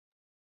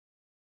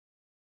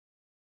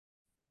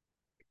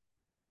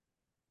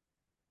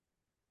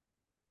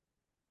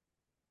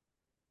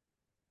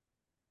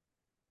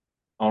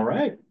All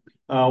right.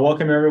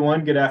 Welcome,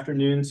 everyone. Good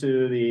afternoon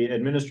to the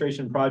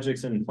Administration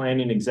Projects and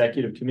Planning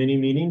Executive Committee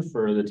meeting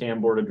for the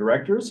TAM Board of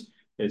Directors.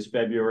 It's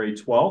February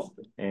 12th,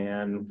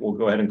 and we'll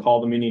go ahead and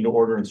call the meeting to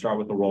order and start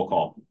with a roll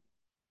call.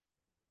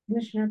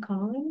 Commissioner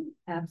Collin,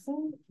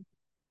 absent.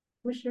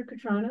 Commissioner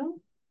Cutrano?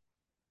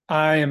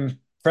 I am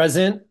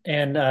present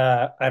and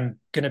I'm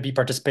going to be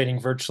participating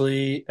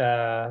virtually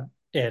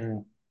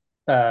and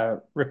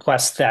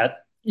request that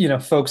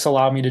folks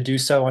allow me to do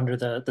so under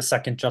the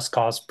second just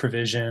cause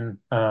provision,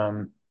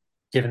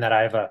 given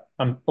that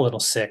I'm a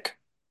little sick.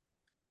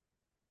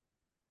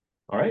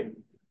 All right.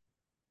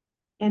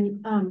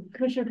 And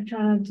Commissioner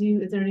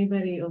Cutrano, is there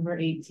anybody over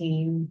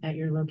 18 at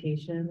your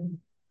location?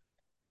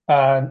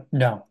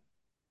 No.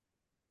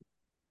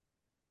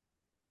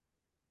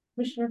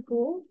 Commissioner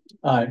Poole?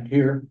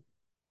 Here.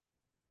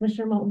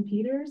 Commissioner Moulton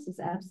Peters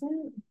is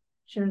absent.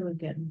 Chair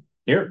Lucan.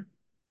 Here.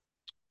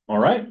 All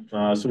right.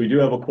 So we do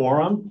have a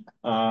quorum.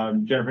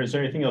 Jennifer, is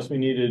there anything else we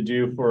need to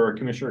do for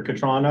Commissioner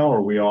Cutrano,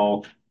 or we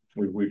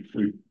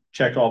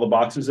checked all the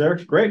boxes there?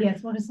 Great.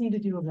 Yes, we'll just need to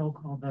do a roll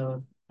call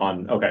vote.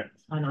 Okay.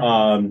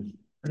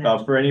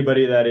 For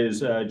anybody that is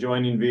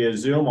joining via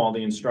Zoom, all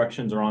the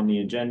instructions are on the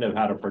agenda of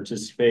how to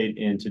participate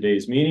in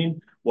today's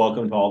meeting.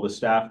 Welcome to all the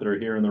staff that are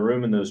here in the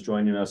room and those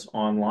joining us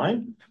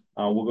online.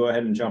 We'll go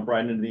ahead and jump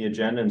right into the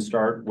agenda and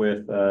start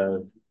with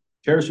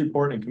Chair's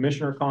report and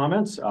Commissioner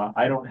comments.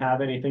 I don't have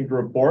anything to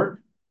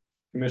report.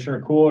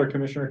 Commissioner Kuhl or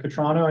Commissioner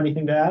Cutrano,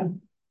 anything to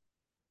add?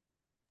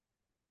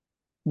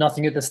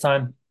 Nothing at this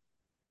time.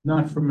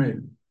 Not for me.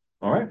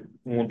 All right.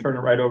 We'll turn it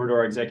right over to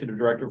our Executive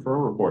Director for a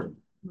report.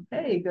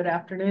 Okay, good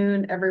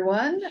afternoon,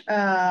 everyone.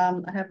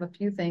 I have a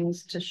few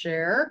things to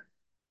share.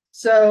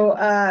 So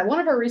one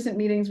of our recent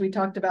meetings, we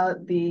talked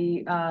about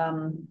the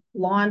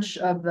launch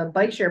of the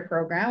bike share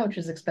program, which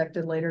is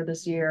expected later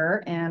this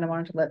year. And I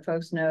wanted to let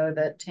folks know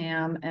that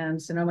TAM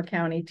and Sonoma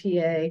County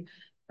TA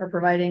are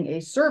providing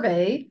a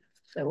survey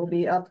that will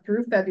be up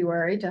through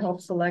February to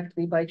help select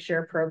the bike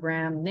share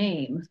program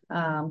name.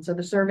 So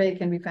the survey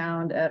can be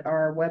found at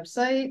our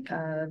website,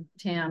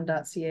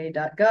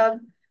 tam.ca.gov.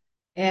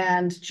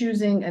 And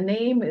choosing a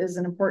name is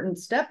an important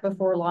step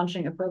before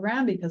launching a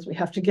program because we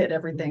have to get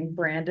everything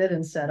branded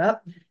and set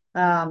up.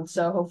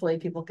 So hopefully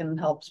people can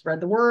help spread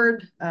the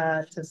word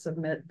to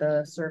submit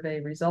the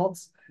survey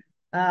results.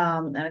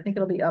 And I think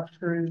it'll be up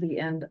through the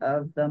end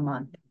of the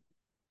month.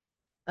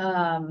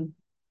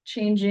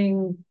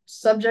 Changing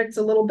subjects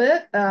a little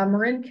bit,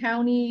 Marin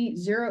County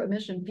zero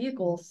emission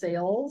vehicle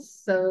sales.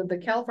 So the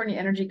California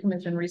Energy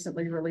Commission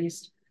recently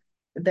released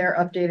their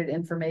updated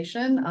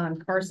information on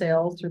car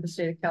sales through the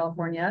state of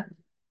California.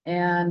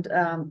 And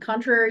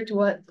contrary to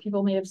what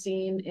people may have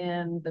seen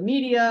in the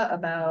media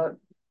about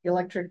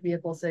electric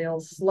vehicle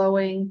sales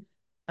slowing,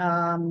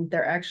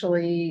 they're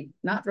actually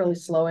not really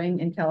slowing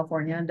in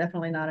California and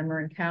definitely not in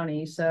Marin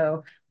County.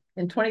 So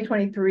in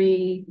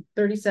 2023,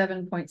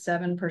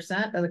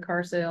 37.7% of the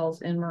car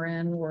sales in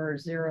Marin were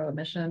zero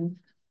emission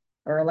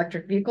or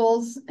electric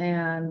vehicles,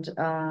 and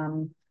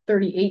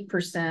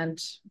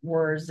 38%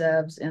 were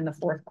ZEVs in the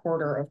fourth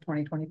quarter of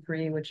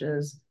 2023, which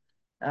is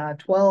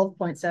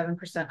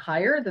 12.7%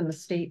 higher than the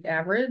state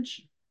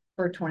average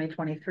for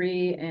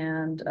 2023.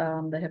 And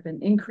they have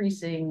been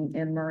increasing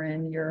in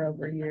Marin year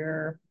over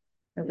year,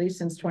 at least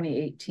since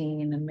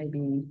 2018 and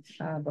maybe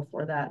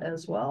before that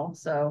as well.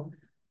 So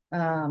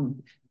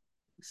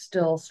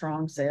still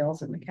strong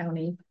sales in the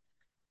county.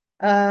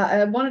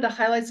 I wanted to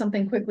highlight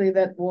something quickly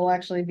that will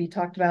actually be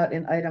talked about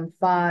in item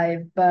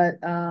 5, but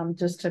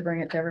just to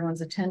bring it to everyone's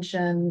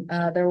attention,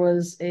 there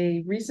was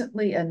a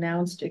recently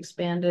announced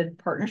expanded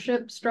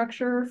partnership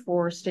structure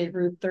for State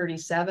Route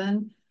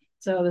 37.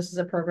 So this is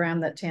a program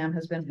that TAM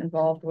has been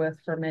involved with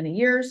for many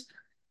years.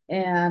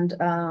 And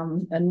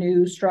a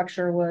new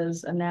structure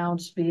was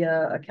announced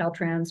via a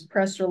Caltrans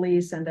press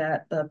release and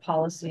at the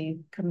policy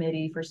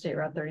committee for State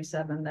Route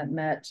 37 that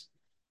met,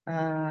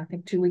 I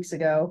think 2 weeks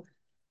ago.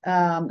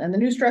 And the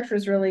new structure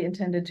is really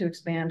intended to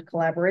expand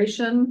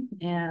collaboration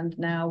and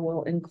now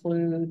will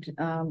include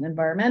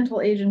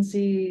environmental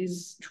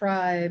agencies,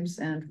 tribes,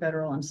 and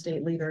federal and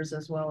state leaders,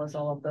 as well as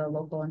all of the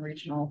local and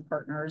regional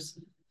partners.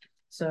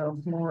 So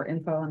more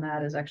info on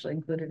that is actually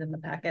included in the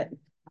packet.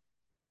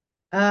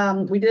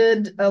 We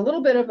did a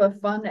little bit of a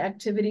fun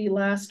activity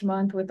last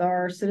month with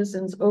our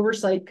Citizens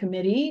Oversight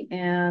Committee,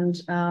 and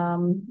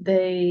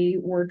they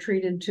were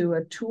treated to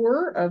a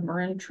tour of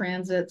Marin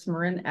Transit's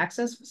Marin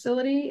Access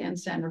Facility in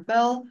San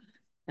Rafael,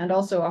 and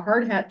also a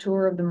hard hat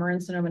tour of the Marin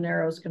Sonoma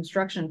Narrows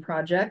construction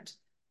project.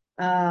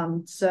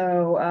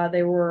 So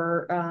they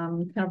were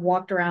kind of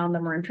walked around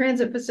the Marin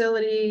Transit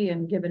facility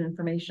and given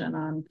information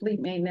on fleet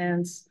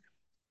maintenance,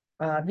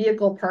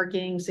 vehicle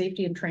parking,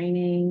 safety and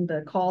training,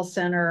 the call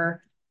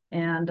center,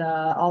 and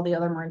all the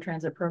other Marin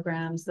Transit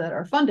programs that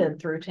are funded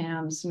through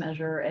TAM's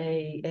Measure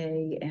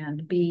A,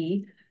 and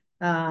B,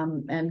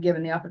 and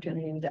given the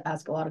opportunity to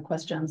ask a lot of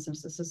questions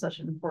since this is such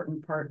an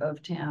important part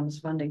of TAM's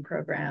funding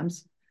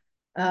programs.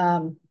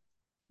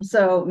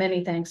 So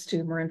many thanks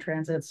to Marin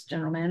Transit's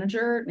general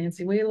manager,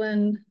 Nancy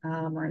Whelan,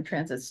 Marin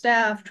Transit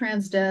staff,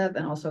 TransDev,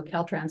 and also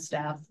Caltrans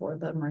staff for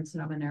the Marin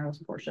Sonoma Narrows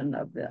portion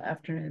of the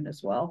afternoon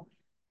as well.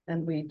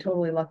 And we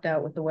totally lucked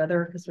out with the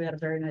weather because we had a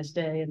very nice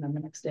day, and then the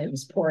next day it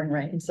was pouring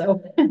rain.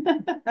 So, and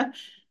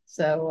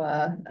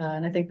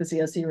I think the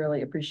COC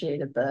really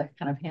appreciated the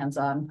kind of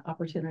hands-on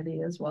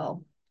opportunity as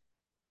well.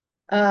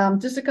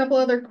 Just a couple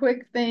other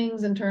quick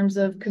things in terms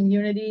of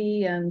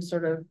community and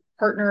sort of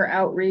partner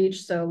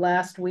outreach. So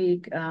last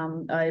week,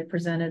 I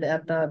presented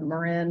at the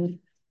Marin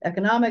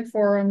Economic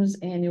Forum's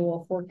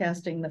annual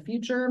Forecasting the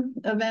Future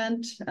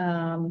event.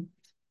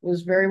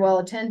 Was very well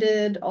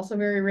attended, also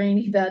very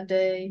rainy that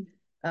day,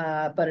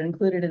 but it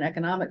included an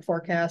economic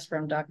forecast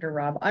from Dr.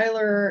 Rob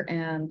Eiler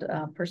and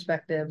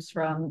perspectives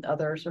from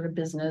other sort of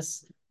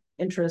business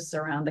interests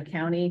around the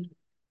county.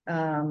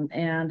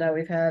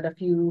 We've had a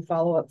few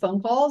follow-up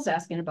phone calls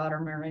asking about our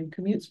Marin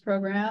Commutes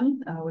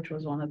program, which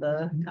was one of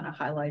the kind of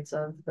highlights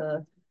of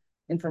the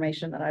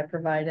information that I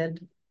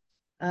provided.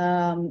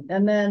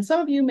 And then some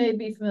of you may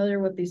be familiar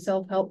with the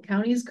Self-Help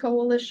Counties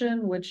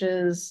Coalition, which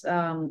is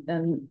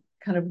an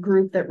kind of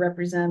group that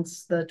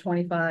represents the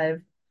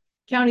 25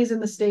 counties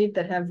in the state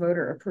that have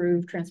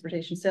voter-approved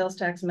transportation sales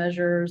tax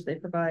measures. They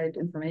provide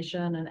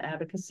information and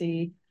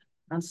advocacy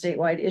on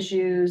statewide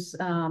issues,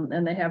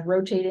 and they have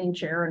rotating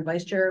chair and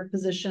vice chair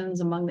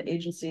positions among the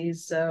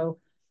agencies. So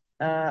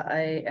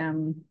I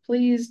am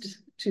pleased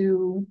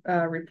to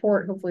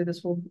report, hopefully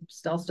this will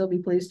still be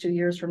pleased 2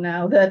 years from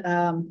now, that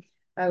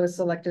I was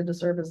selected to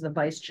serve as the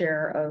vice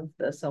chair of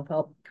the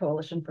Self-Help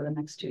Coalition for the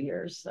next 2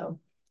 years. So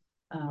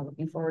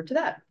looking forward to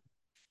that.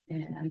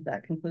 And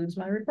that concludes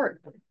my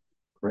report.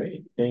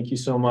 Great. Thank you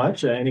so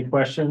much. Any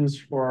questions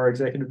for our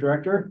executive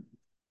director?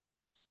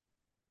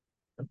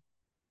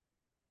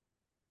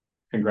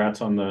 Congrats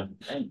on the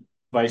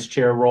vice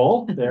chair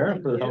role there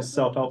for the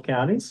Self-Help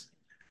Counties.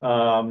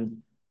 We'll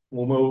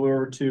move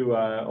over to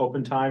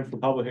open time for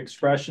public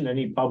expression.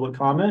 Any public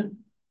comment?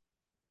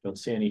 Don't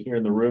see any here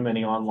in the room.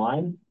 Any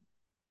online?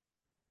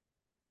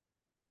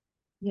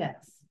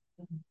 Yes.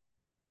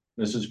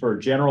 This is for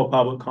general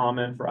public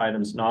comment for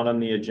items not on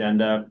the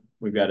agenda.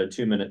 We've got a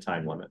 2-minute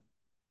time limit.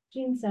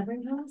 Jean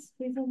Severinghast,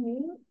 please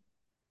unmute.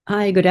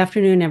 Hi, good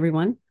afternoon,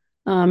 everyone.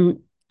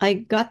 I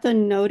got the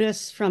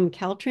notice from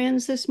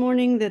Caltrans this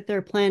morning that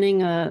they're planning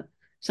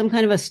some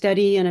kind of a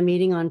study and a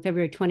meeting on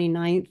February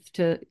 29th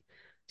to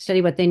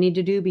study what they need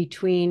to do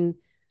between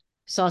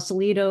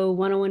Sausalito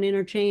 101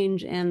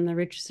 interchange and the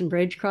Richardson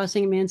Bridge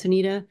crossing in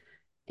Manzanita.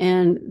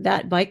 And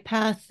that bike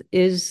path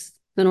is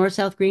the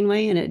North-South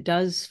Greenway, and it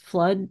does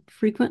flood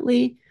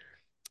frequently.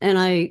 And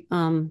I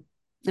am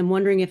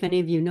wondering if any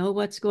of you know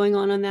what's going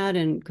on that,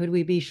 and could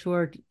we be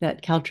sure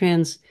that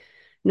Caltrans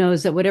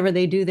knows that whatever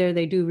they do there,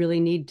 they do really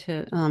need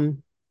to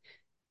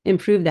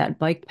improve that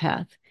bike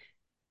path.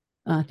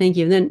 Thank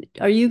you. Then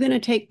are you going to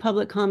take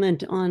public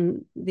comment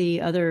on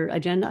the other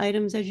agenda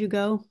items as you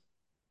go?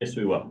 Yes,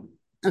 we will.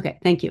 Okay,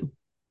 thank you.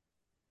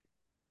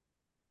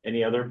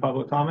 Any other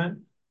public comment?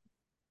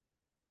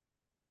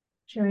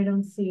 Chair, I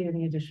don't see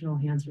any additional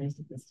hands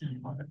raised at this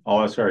time.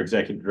 I'll ask our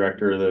executive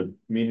director of the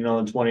meeting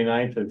on the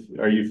 29th.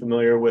 Are you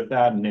familiar with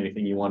that and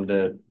anything you wanted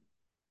to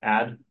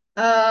add?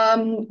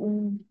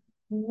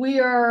 We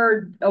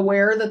are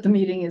aware that the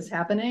meeting is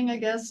happening, I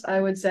guess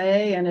I would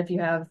say. And if you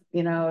have,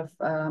 if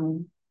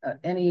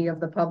any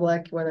of the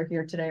public, whether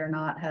here today or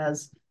not,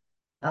 has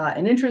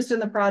an interest in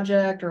the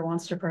project or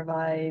wants to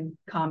provide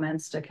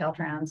comments to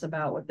Caltrans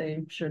about what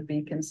they should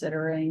be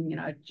considering,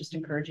 I just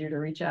encourage you to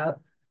reach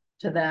out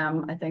to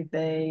them. I think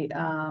they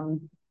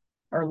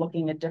are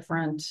looking at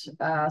different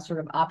sort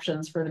of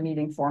options for the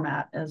meeting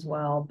format as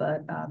well,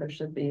 but there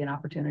should be an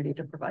opportunity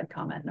to provide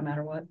comment no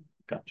matter what.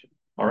 Gotcha.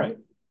 All right.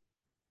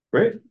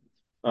 Great.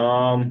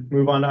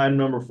 Move on to item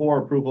number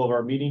 4, approval of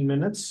our meeting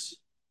minutes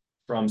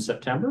from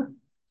September.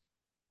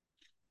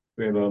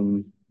 We have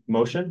a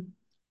motion.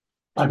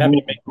 I'm happy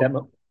to make that.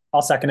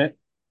 I'll second it.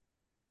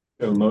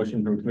 We have a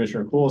motion from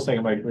Commissioner Cool,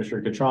 second by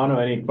Commissioner Catrano.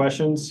 Any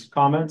questions,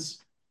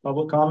 comments,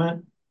 public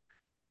comment?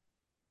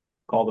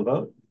 Call the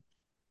vote.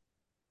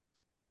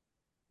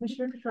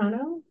 Commissioner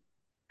Catrano?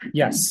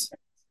 Yes.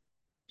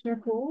 Chair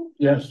Cool?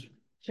 Yes.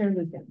 Chair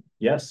Lucan?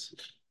 Yes,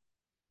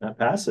 that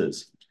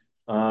passes.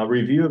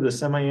 Review of the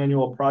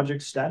semi-annual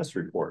project status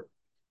report.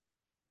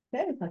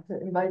 Okay, I'd like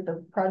to invite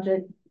the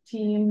project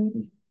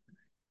team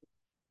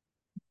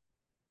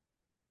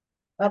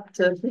up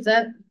to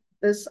present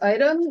this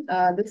item.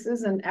 This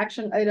is an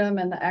action item,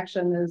 and the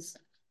action is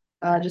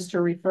just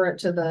to refer it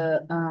to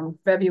the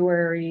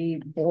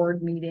February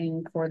board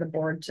meeting for the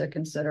board to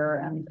consider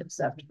and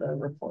accept the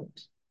report.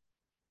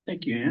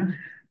 Thank you, Ann.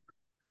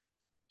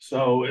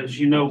 So as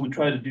you know, we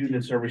try to do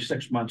this every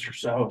 6 months or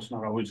so. It's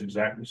not always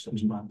exactly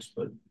 6 months,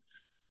 but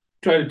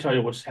try to tell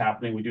you what's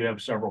happening. We do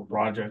have several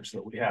projects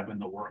that we have in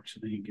the works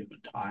at any given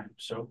time.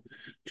 So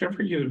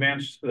Jeffrey, you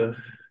advanced the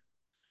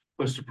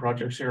list of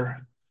projects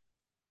here.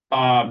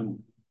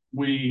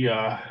 We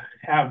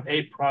have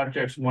 8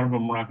 projects. One of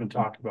them we're not going to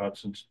talk about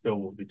since Bill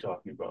will be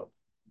talking about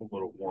a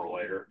little more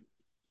later.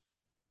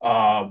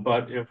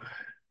 But if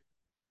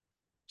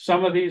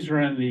Some of these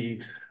are in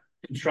the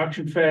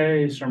construction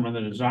phase, some are in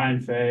the design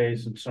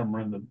phase, and some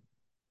are in the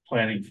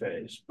planning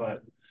phase,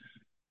 but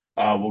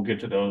we'll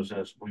get to those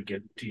as we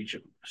get to each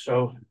of them.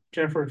 So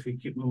Jennifer, if you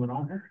keep moving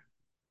on here.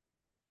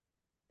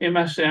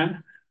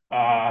 MSN,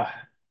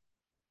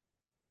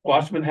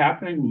 lots been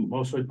happening,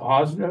 mostly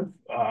positive.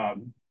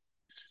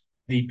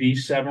 The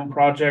B7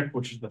 project,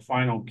 which is the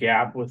final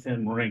gap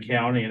within Marin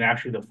County, and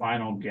actually the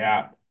final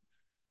gap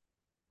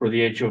for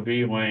the HOV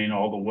lane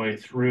all the way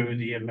through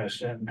the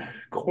MSN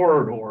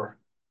corridor,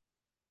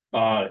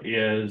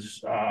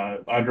 is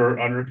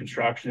under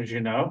construction, as you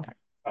know.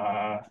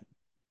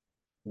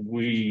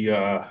 We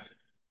are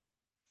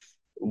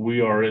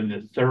in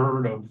the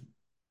third of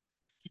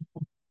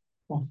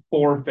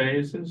 4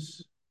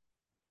 phases.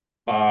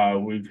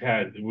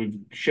 We've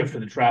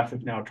shifted the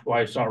traffic now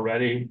twice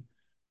already.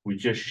 We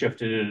just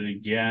shifted it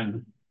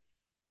again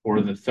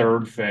for the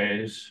third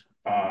phase.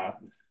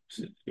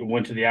 It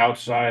went to the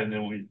outside, and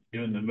then we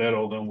do in the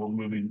middle. Then we're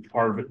moving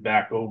part of it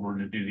back over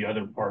to do the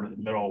other part of the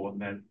middle, and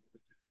then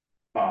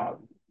the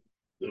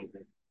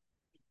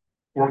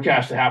work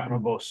has to happen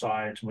on both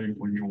sides when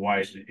you're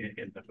wide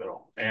in the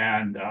middle.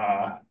 And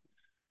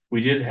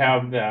we did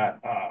have that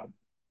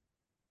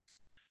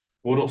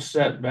little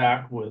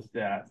setback with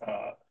that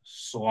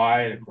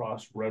slide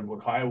across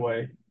Redwood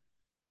Highway.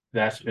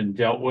 That's been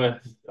dealt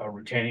with.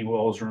 Retaining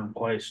walls are in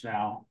place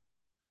now,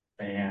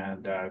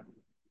 and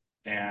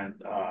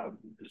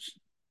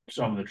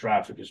some of the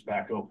traffic is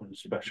back open,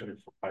 especially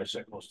for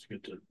bicycles to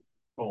get to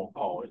Old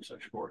Hall and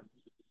such forth.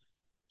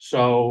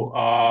 So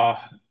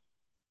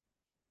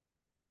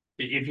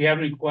if you have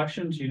any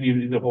questions, you need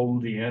to either hold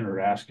them to the end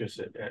or ask us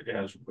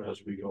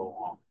as we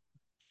go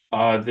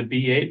along. The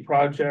B8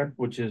 project,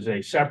 which is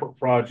a separate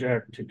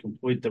project to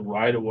complete the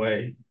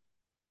right-of-way,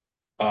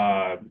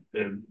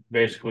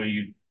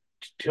 basically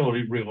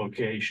utility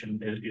relocation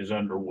is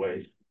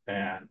underway,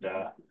 and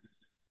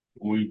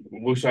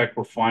looks like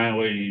we're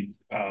finally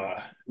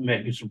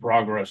making some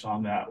progress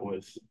on that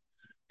with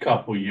a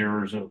couple of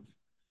years of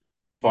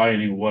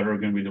finding what are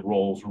going to be the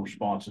roles and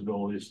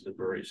responsibilities of the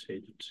various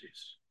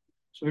agencies.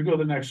 So we go to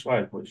the next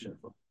slide, please,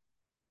 Jennifer.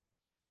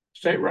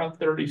 State Route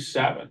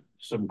 37.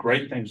 Some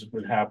great things have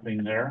been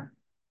happening there.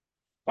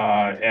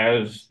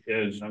 As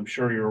I'm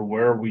sure you're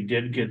aware, we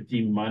did get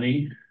the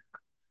money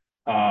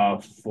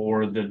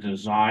for the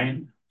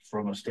design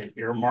from a state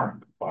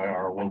earmark by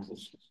our local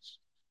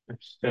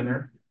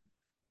center,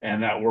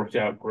 and that worked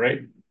out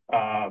great.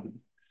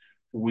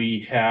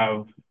 We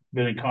have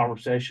been in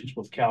conversations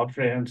with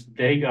Caltrans.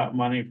 They got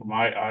money from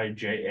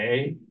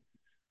IIJA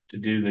to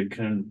do the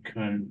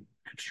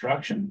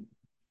construction.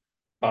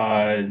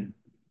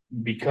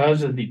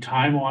 Because of the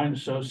timeline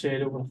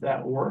associated with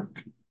that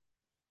work,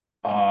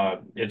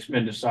 it's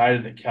been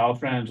decided that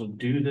Caltrans will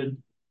do the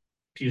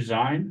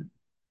design.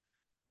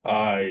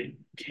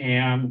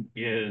 TAM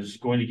is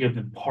going to give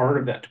them part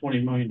of that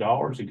 $20 million,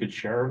 a good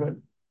share of it.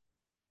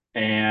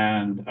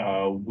 And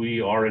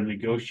we are in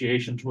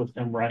negotiations with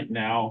them right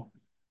now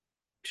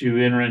to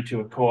enter into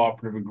a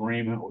cooperative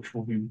agreement, which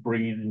we'll be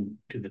bringing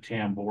to the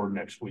TAM board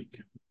next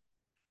week.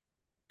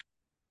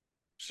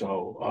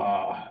 So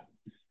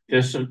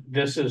this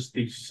is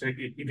the,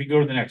 if you go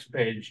to the next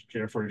page,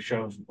 Jennifer, it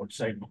shows what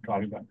segment we're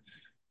talking about.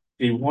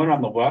 The one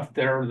on the left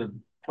there, the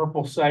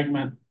purple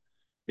segment,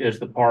 is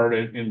the part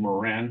in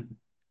Marin.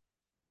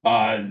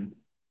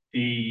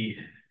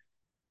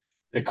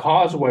 The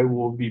causeway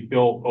will be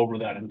built over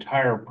that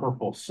entire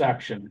purple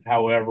section.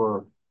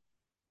 However,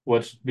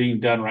 what's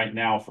being done right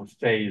now for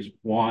phase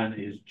 1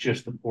 is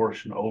just the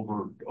portion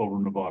over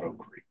Novato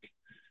Creek.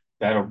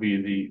 That'll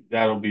be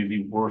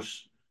the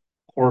worst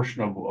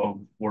portion of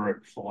where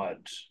it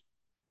floods.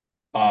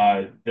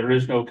 There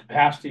is no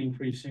capacity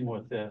increasing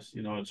with this.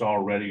 You know, it's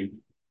already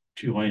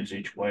 2 lanes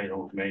each way.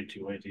 It'll remain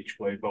 2 lanes each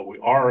way, but we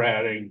are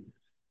adding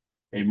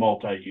a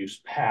multi-use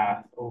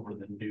path over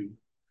the new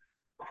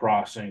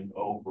crossing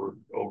over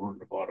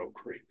Novato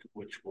Creek,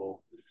 which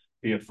will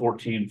be a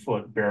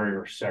 14-foot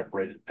barrier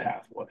separated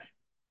pathway.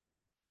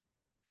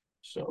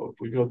 So if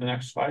we go to the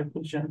next slide,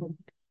 please, Jennifer.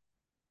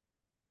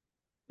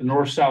 The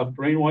North-South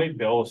Greenway,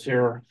 Bill is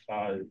here.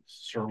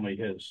 Certainly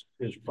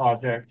his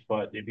project,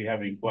 but if you have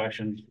any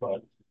questions,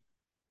 but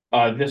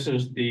this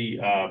is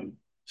the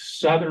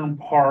southern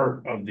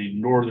part of the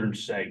northern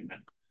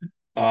segment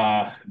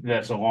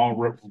that's along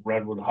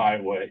Redwood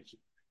Highway,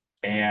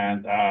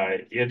 and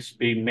it's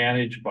being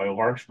managed by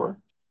Larkspur,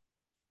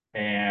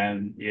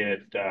 and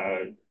it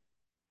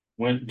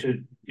went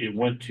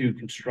to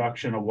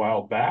construction a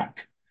while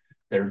back.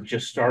 They're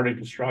just starting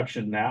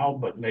construction now,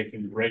 but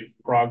making great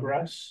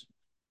progress,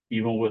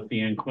 even with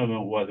the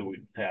inclement weather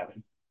we've been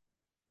having.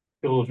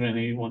 Bill, is there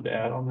anything you want to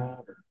add on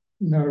that? Or?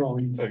 Not at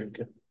all.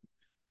 Okay.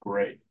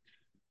 Great.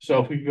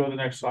 So if we can go to the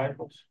next slide,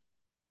 please.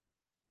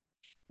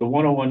 The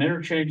 101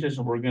 interchanges,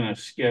 and we're going to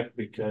skip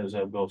because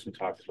Bill's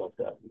talked about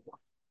that before.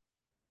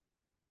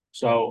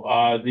 So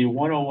the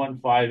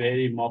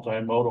 101-580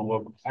 multimodal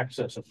local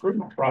access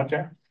improvement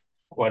project,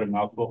 quite a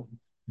mouthful.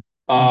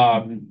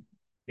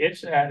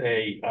 It's at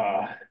a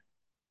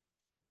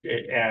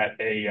at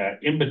a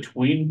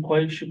in-between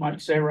place, you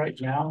might say, right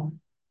now.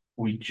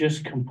 We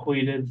just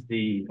completed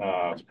the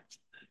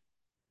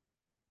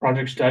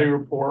project study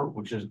report,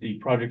 which is the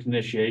project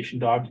initiation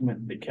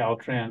document that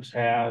Caltrans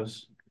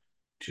has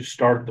to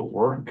start the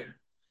work.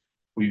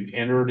 We've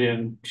entered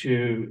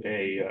into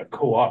a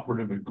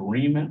cooperative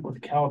agreement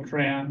with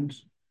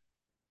Caltrans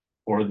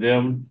for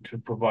them to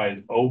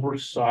provide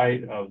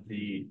oversight of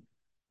the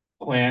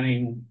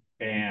planning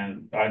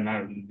and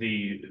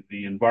the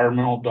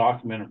environmental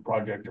document and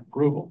project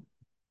approval.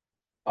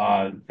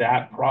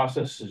 That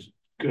process is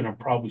going to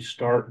probably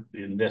start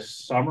in this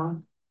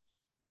summer.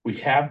 We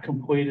have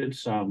completed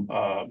some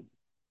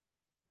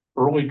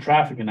early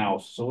traffic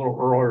analysis a little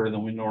earlier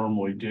than we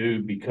normally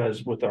do,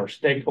 because with our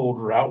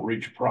stakeholder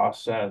outreach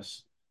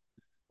process,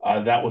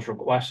 that was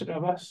requested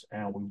of us,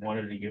 and we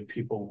wanted to give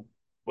people,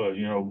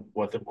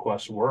 what the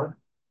requests were.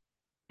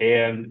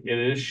 And it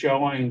is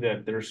showing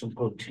that there's some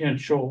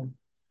potential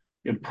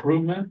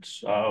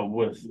improvements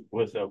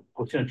with a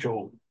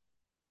potential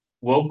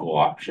local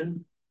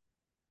option.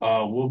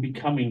 We'll be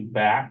coming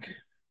back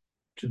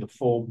to the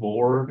full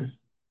board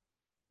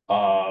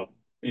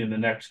in the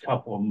next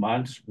couple of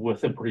months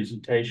with a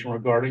presentation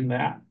regarding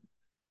that.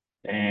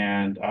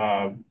 And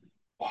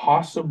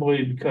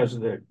possibly because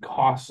of the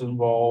costs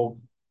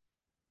involved,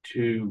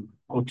 to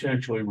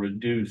potentially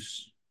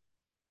reduce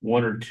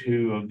one or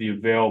two of the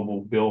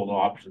available build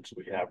options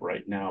we have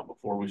right now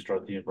before we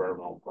start the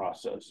environmental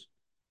process.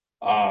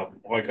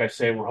 Like I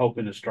say, we're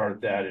hoping to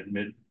start that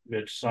in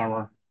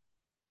mid-summer.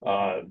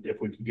 If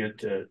we can get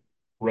to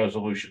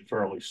resolution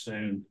fairly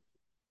soon.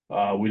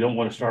 We don't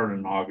want to start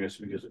in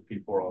August because if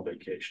people are on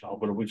vacation,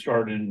 but if we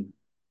start in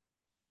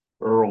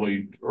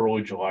early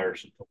July or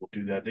something, we'll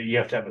do that. Then you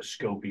have to have a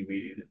scoping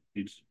meeting that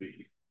needs to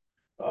be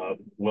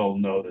well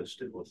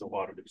noticed and with a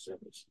lot of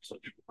exhibits and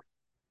such.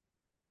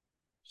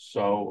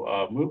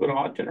 So moving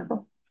on, Jennifer.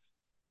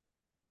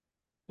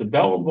 The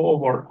Belleville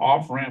Boulevard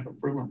off-ramp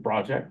improvement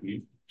project.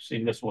 You've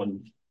seen this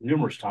one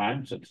numerous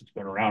times since it's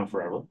been around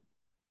forever.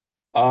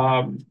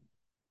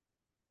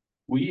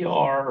 We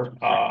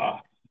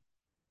are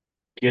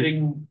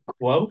getting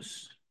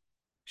close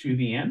to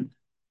the end.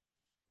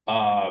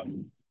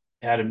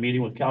 Had a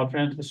meeting with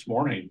Caltrans this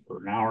morning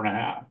for an hour and a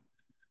half.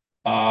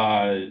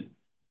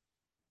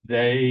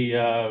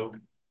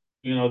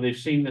 They've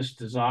seen this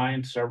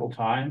design several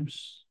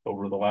times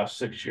over the last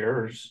 6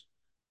 years.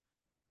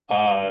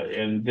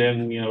 And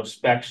then,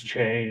 specs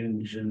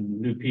change and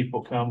new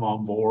people come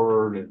on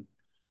board and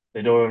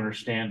they don't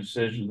understand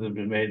decisions that have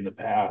been made in the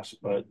past.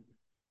 But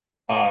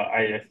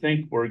I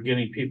think we're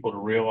getting people to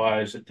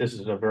realize that this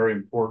is a very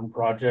important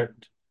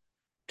project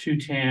to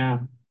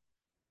TAM,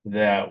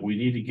 that we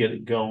need to get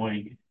it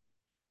going.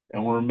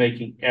 And we're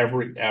making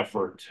every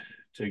effort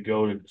to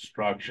go to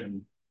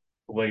construction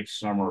late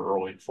summer,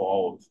 early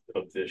fall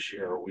of this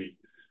year. We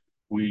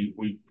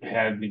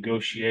had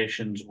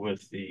negotiations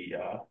with the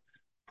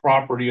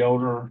property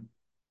owner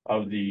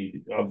of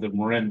the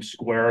Marin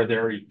Square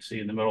there. You can see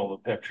in the middle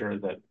of the picture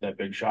that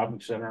big shopping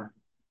center.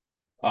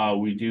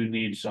 We do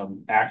need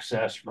some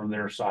access from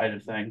their side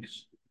of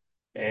things,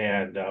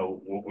 and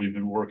we've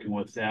been working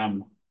with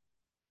them.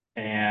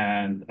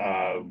 And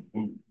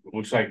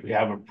looks like we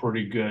have a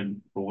pretty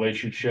good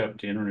relationship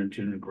to enter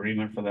into an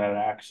agreement for that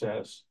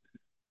access.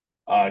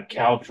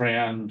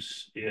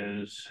 Caltrans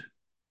is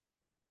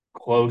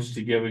close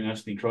to giving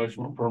us the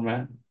encroachment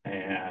permit,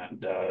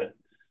 and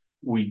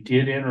we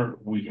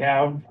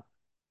have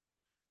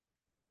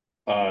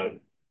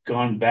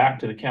gone back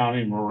to the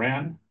county of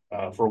Marin.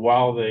 For a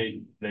while,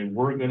 they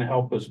were going to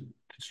help us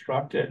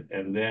construct it,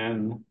 and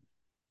then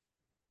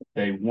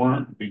they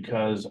weren't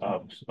because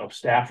of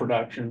staff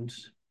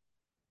reductions.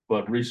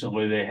 But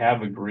recently, they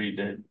have agreed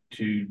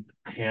to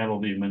handle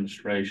the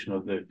administration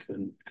of the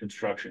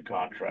construction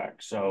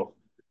contract. So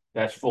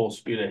that's full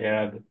speed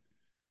ahead.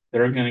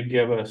 They're going to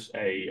give us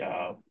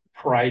a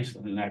price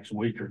in the next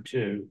week or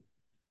two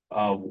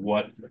of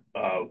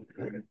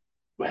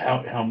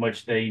how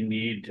much they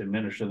need to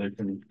administer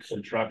the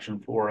construction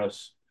for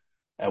us,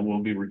 and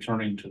we'll be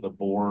returning to the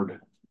board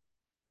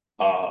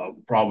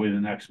probably the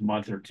next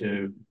month or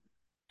two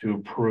to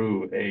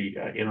approve a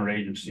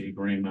interagency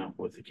agreement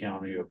with the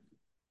county of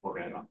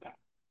Marin on that.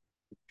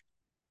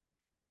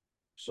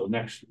 So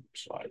next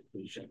slide,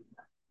 please, Jennifer.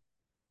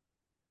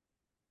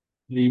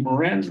 The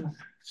Marin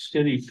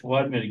City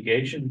Flood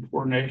Mitigation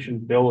Coordination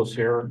bill is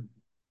here.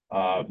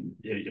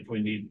 If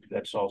we need,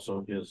 that's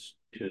also his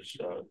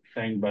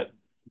thing, but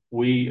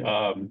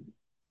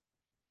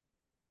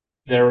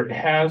there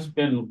has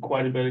been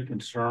quite a bit of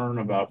concern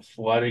about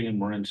flooding in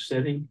Marin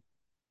City,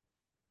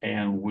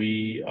 and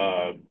we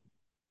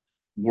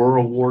were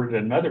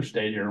awarded another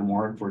state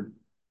earmark for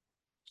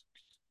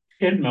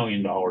 $10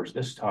 million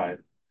this time,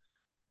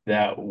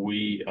 that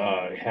we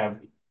have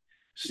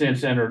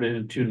since entered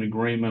into an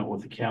agreement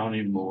with the county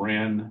of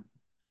Marin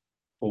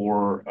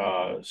for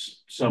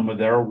some of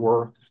their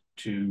work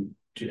to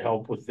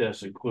help with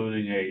this,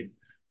 including a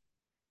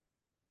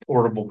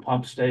portable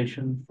pump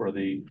station for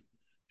the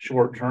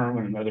short term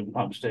and another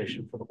pump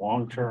station for the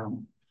long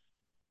term.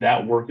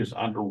 That work is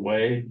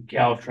underway.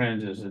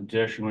 Caltrans is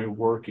additionally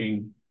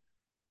working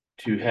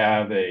to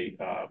have a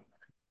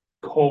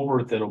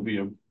culvert that'll be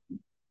a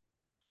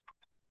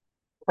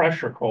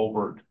pressure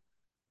culvert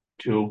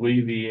to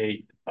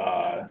alleviate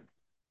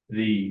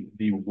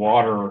the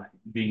water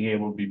being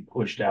able to be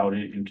pushed out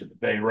into the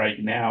bay. Right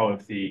now,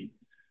 if the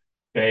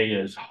bay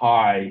is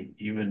high,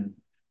 even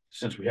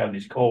since we have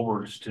these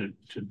culverts to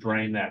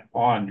drain that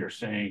pond, you're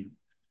saying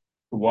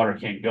the water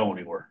can't go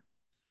anywhere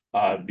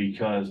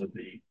because of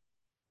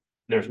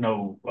there's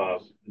no,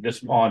 this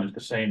pond is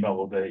the same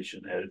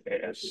elevation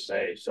as the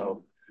bay.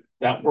 So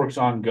that work's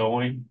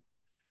ongoing.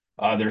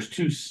 There's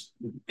two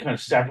kind of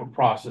separate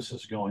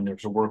processes going.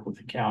 There's the work with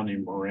the county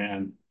and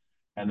Moran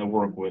and the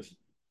work with,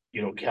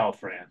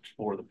 Caltrans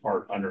for the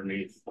part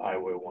underneath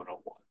Highway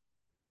 101.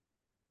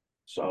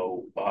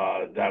 So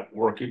that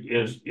work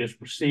is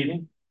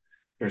proceeding.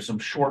 There's some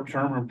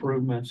short-term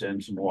improvements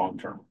and some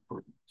long-term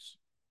improvements.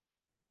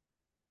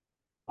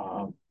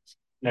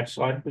 Next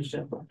slide, please,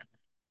 Jennifer.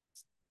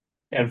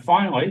 And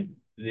finally,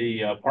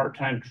 the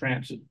part-time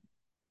transit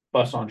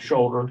bus on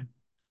shoulder.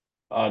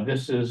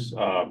 This is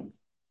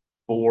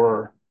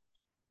for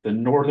the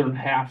northern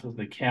half of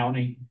the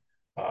county,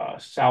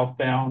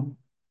 southbound,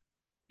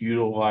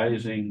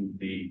 utilizing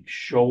the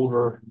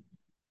shoulder.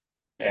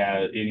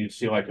 And you can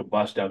see like a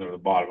bus down there at the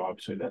bottom.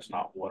 Obviously, that's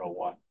not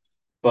 101.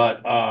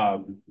 But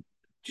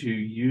to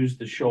use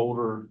the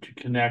shoulder to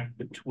connect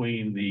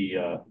between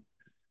the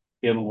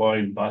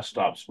inline bus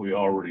stops we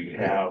already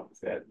have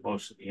at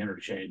most of the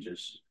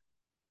interchanges.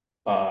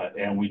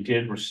 And we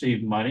did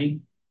receive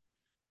money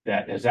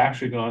that has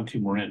actually gone to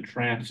Marin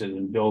Transit,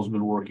 and Bill's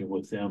been working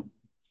with them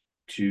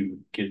to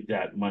get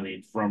that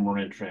money from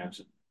Marin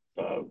Transit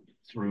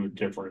through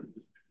different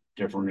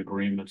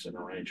agreements and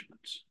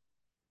arrangements.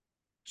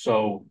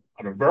 So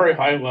on a very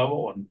high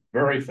level and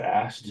very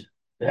fast,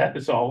 that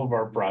is all of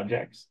our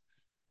projects.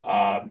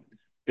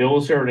 Bill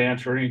is here to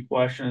answer any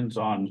questions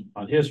on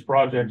his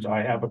projects.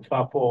 I have a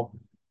couple,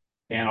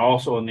 and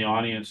also in the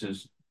audience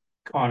is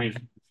Connie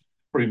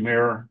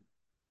Premier.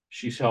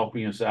 She's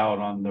helping us out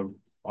on the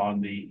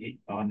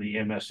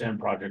MSN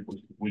project.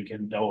 We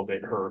can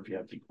elevate her if you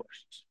have any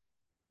questions.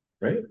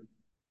 Great.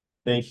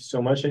 Thank you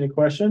so much. Any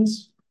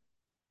questions?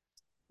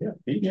 Yeah.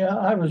 Pete? Yeah,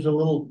 I was a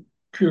little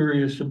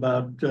curious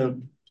about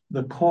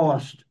the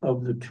cost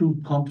of the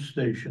 2 pump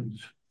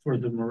stations for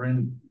the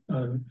Marin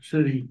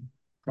City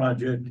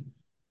project.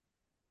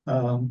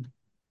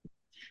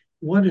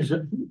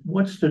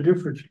 What's the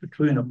difference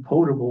between a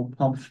potable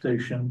pump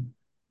station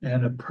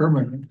and a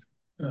permanent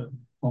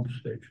pump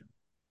station?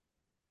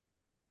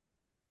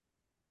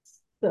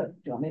 So, do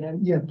you want me to?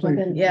 Yeah, please.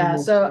 Yeah,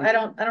 so I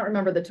don't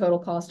remember the total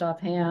cost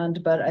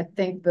offhand, but I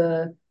think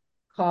the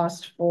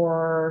cost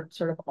for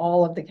sort of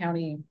all of the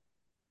county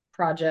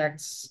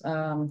projects,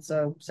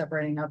 so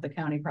separating out the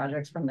county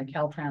projects from the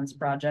Caltrans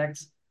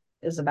projects,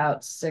 is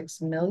about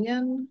 6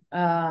 million.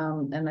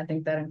 And I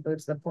think that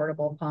includes the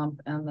portable pump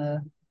and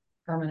the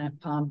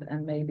permanent pump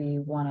and maybe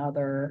one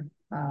other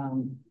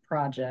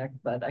project,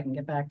 but I can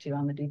get back to you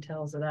on the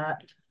details of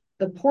that.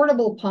 The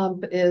portable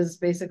pump is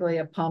basically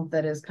a pump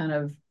that is kind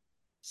of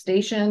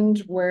stationed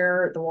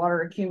where the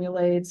water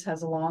accumulates,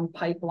 has a long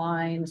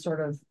pipeline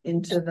sort of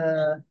into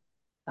the,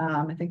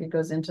 I think it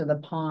goes into the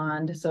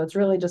pond. So it's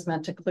really just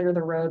meant to clear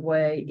the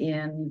roadway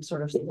in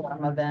sort of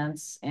storm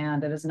events,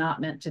 and it is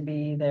not meant to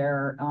be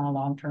there on a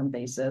long-term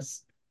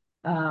basis.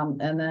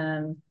 And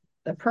then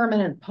the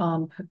permanent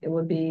pump, it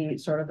would be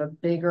sort of a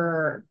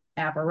bigger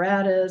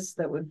apparatus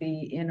that would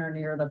be in or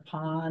near the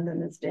pond,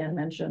 and as Dan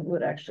mentioned,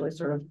 would actually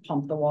sort of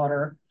pump the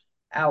water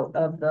out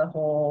of the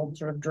whole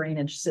sort of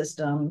drainage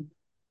system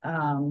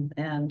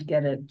and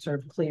get it sort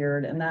of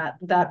cleared. And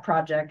that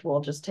project will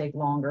just take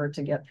longer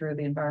to get through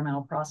the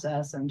environmental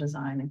process and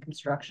design and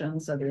construction.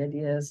 So the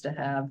idea is to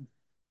have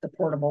the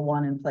portable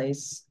one in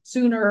place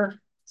sooner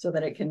so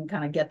that it can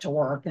kind of get to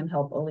work and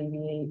help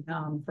alleviate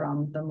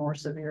from the more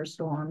severe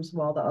storms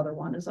while the other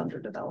one is under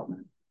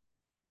development.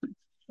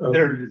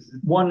 There's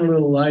one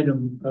little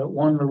item,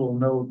 one little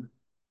note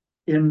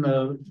in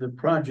the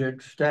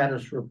project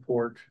status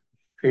report,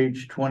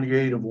 page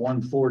 28 of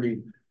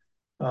 140.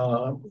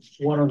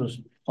 One of the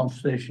pump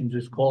stations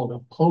is called a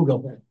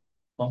potable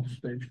pump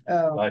station.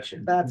 Oh, Gotcha.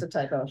 that's a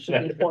typo.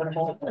 Should be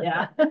portable.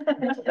 Yeah.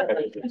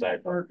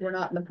 We're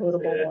not in the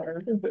potable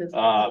water business.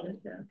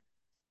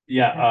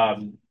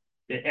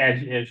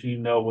 As you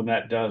know, when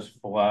that does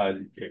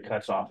flood, it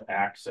cuts off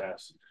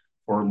access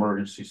for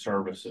emergency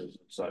services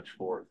and such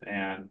forth.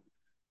 And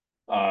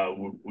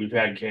we've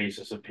had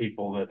cases of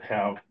people that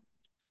have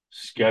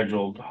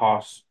scheduled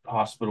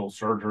hospital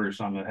surgery or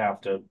something that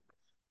have to,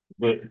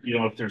 but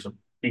if there's a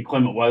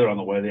inclement weather on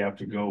the way, they have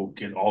to go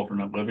get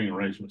alternate living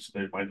arrangements so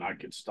they might not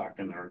get stuck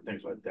in there and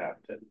things like that.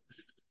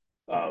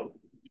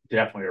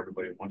 Definitely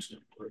everybody wants to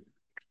improve.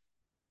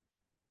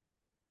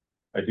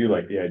 I do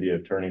like the idea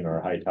of turning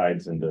our high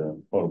tides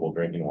into potable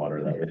drinking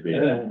water. That would be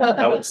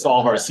that would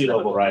solve our sea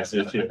level rise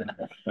issue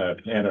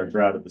and our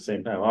drought at the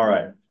same time. All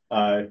right,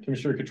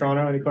 Commissioner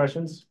Catrano, any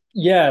questions?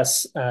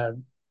 Yes.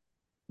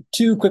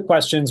 two quick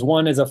questions.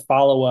 One is a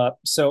follow-up.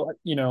 So,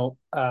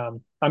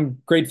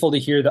 I'm grateful to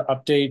hear the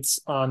updates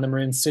on the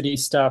Marin City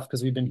stuff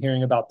because we've been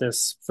hearing about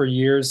this for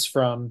years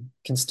from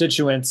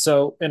constituents.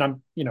 So, and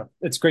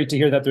it's great to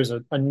hear that there's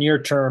a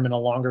near-term and a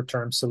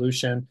longer-term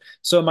solution.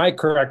 So am I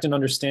correct in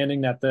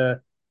understanding that the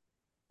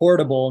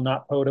portable,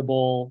 not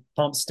potable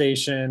pump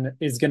station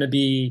is going to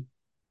be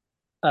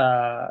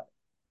uh,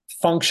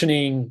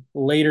 functioning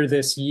later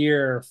this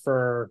year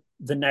for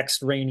the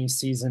next rainy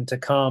season to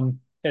come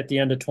at the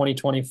end of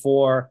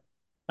 2024?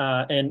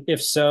 And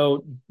if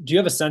so, do you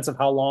have a sense of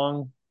how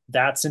long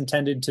that's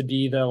intended to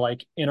be the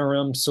like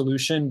interim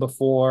solution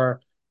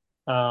before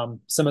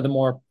some of the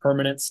more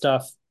permanent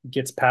stuff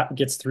gets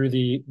through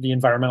the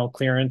environmental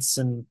clearance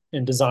and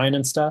design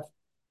and stuff?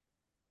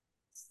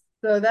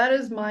 So that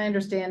is my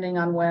understanding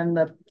on when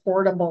the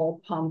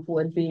portable pump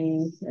would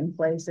be in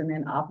place and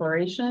in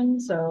operation.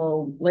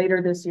 So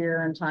later this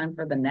year in time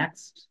for the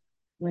next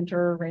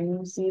winter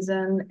rainy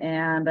season.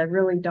 And I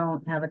really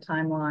don't have a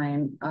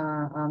timeline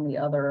on the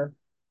other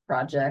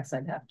projects.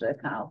 I'd have to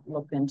kind of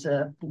look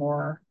into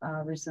more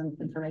recent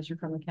information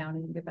from the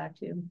county and get back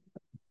to you.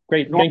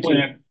 Great, thank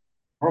you.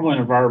 Normally,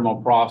 an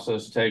environmental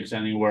process takes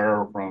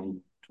anywhere from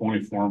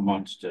 24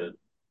 months to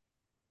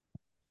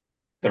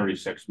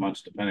 36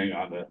 months, depending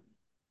on the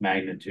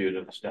magnitude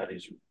of the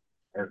studies.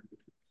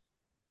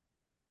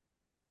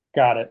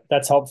 Got it.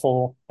 That's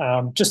helpful.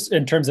 Just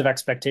in terms of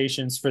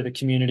expectations for the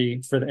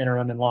community for the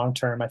interim and long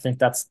term, I think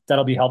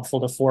that'll be helpful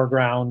to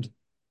foreground,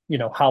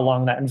 how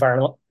long that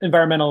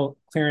environmental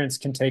clearance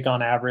can take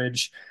on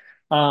average.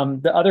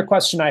 The other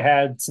question I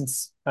had,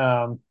 since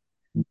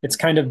it's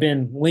kind of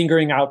been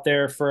lingering out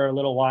there for a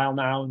little while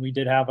now, and we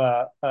did have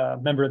a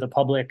member of the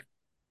public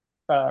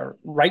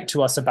write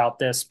to us about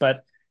this,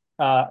 but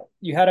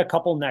you had a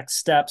couple next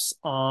steps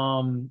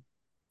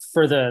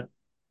for the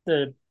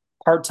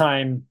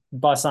part-time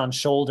bus on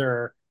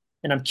shoulder,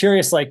 and I'm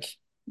curious, like,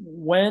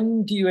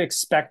 when do you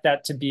expect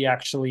that to be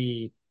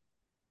actually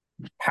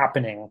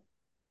happening?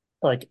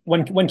 Like,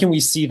 when can we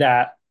see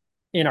that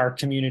in our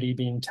community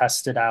being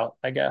tested out,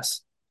 I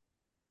guess?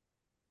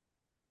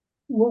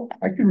 Well,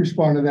 I can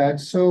respond to that.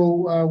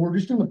 So we're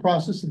just in the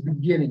process of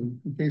beginning.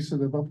 Okay, so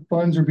the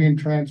funds are being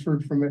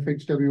transferred from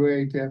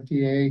FHWA to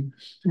FTA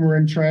to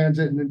Marin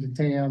Transit and into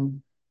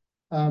TAM.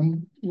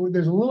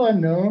 There's a little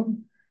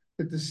unknown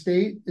that the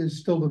state is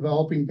still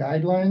developing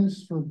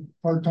guidelines for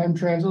part-time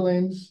transit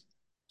lanes.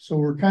 So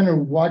we're kind of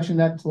watching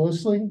that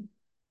closely.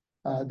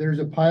 There's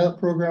a pilot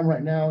program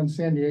right now in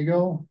San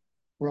Diego.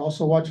 We're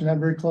also watching that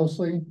very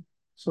closely.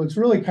 So it's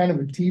really kind of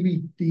a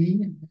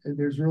TBD.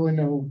 There's really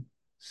no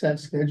set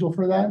schedule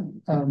for that.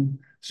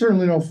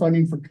 Certainly no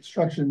funding for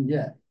construction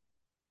yet.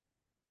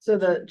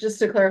 So just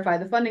to clarify,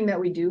 the funding that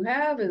we do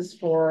have is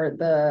for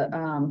the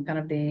kind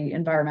of the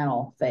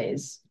environmental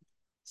phase.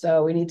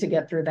 So we need to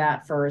get through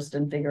that first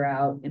and figure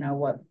out,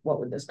 what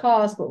would this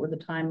cost? What would the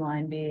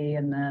timeline be?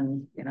 And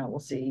then, we'll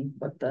see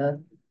what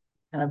the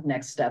kind of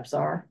next steps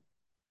are.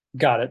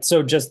 Got it.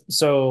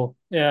 So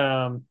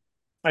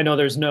I know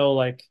there's no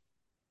like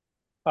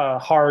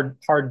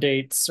hard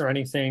dates or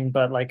anything,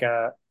 but like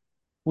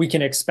we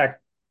can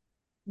expect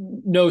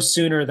no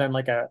sooner than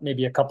like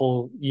maybe a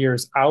couple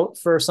years out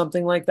for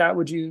something like that,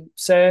 would you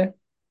say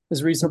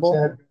is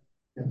reasonable?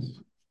 Yes.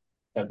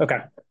 Okay,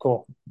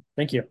 cool.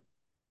 Thank you.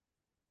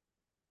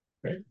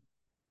 Great.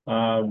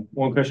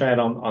 One question I had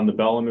on the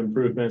Bellum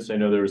improvements. I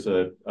know there was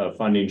a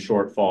funding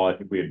shortfall. I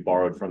think we had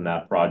borrowed from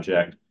that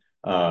project.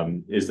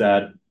 Is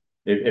that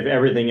if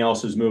everything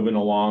else is moving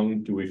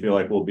along, do we feel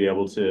like we'll be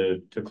able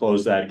to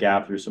close that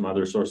gap through some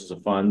other sources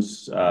of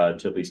funds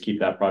to at least keep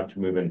that project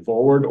moving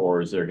forward,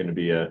 or is there going to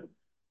be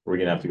we're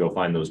going to have to go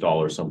find those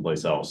dollars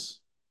someplace else?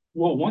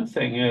 Well, one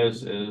thing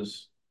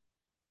is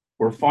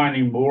we're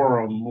finding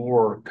more and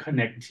more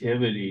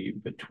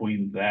connectivity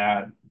between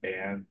that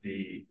and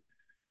the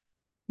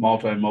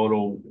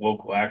multimodal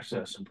local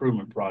access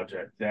improvement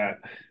project, that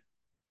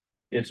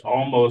it's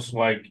almost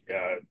like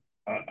a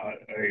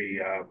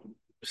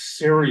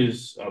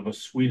series of a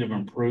suite of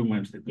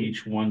improvements that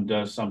each one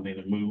does something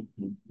to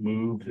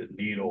move the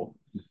needle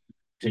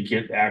to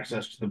get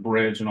access to the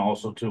bridge and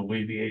also to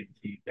alleviate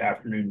the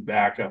afternoon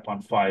backup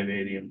on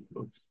 580 and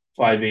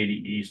 580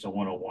 East and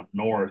 101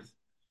 North.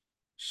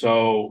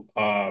 So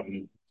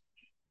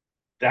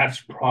that's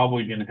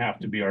probably going to have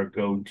to be our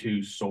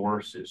go-to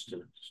source, is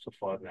to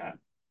fund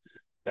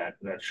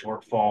that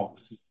shortfall.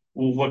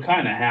 Well, what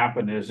kind of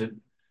happened is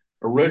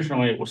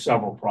originally it was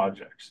several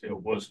projects. It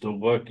was to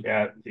look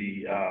at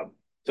the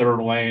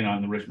third lane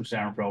on the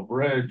Richmond-San Rafael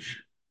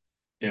Bridge.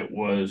 It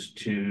was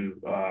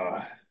to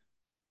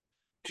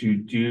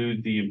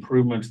do the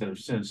improvements that have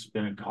since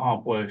been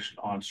accomplished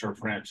on Sir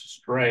Francis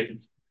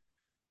Strait,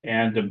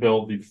 and to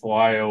build the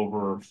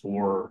flyover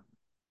for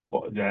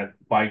that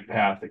bike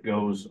path that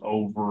goes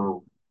over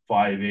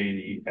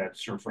 580 at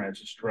Sir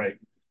Francis Strait.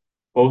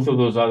 Both of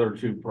those other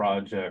two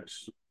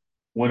projects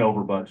went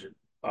over budget,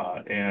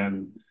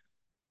 and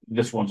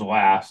this one's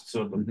last,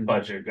 so the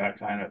budget got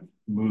kind of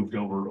moved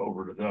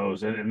over to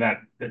those, and that,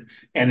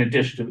 in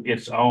addition to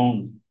its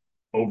own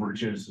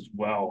overages as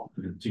well.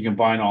 So you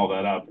combine all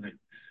that up, and it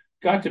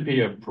got to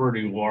be a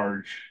pretty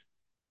large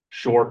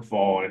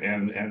shortfall.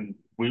 And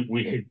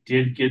we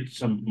did get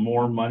some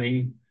more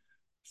money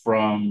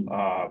from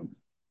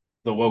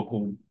the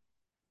local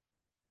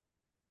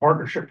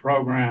partnership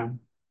program.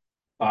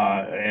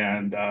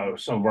 And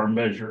some of our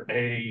Measure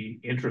A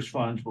interest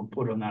funds were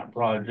put on that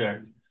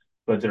project,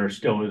 but there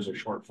still is a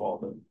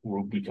shortfall that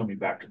we'll be coming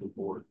back to the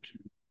board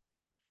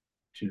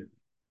to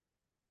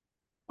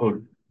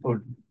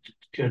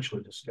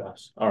potentially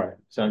discuss. All right.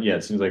 So yeah,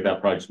 it seems like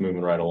that project's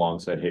moving right along.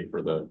 So I'd hate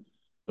for the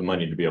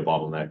money to be a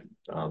bottleneck.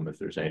 If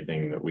there's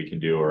anything that we can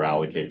do or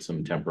allocate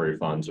some temporary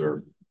funds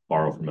or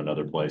borrow from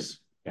another place.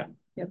 Yeah.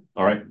 Yep.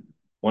 All right.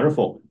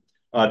 Wonderful.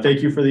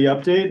 Thank you for the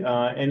update.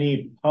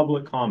 Any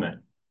public comment?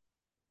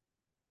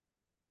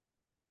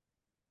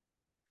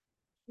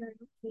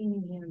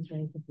 Seeing hands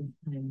raised at this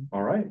time.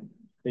 All right.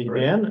 Thank you,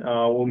 Dan.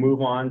 We'll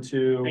move on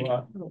to,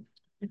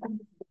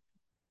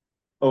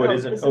 it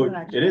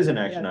isn't, it is an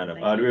action item.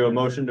 Do we have a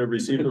motion to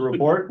receive the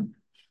report?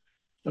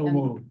 So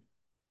moved.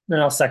 Then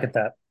I'll second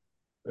that.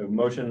 We have a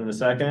motion and a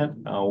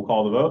second. We'll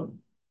call the vote.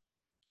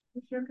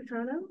 Commissioner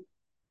Petrano,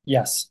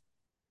 Yes.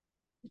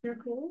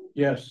 Commissioner Cole,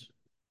 Yes.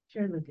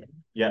 Chair Lucas.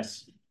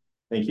 Yes.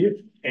 Thank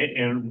you.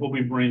 And we'll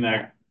be bringing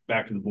that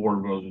back to the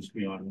board. We'll just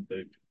be on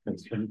the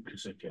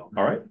consent calendar.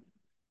 All right.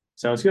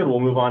 Sounds good. We'll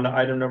move on to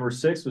item number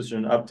 6, which is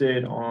an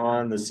update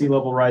on the sea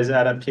level rise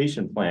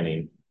adaptation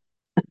planning.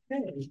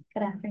 Good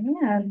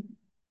afternoon.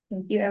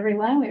 Thank you,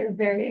 everyone. We are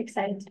very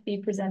excited to be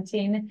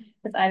presenting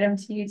this item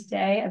to you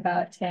today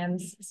about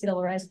TAM's sea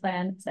level rise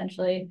plan,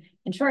 essentially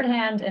in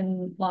shorthand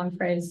and long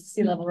phrase,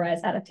 sea level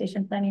rise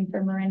adaptation planning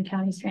for Marin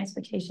County's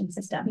transportation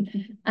system.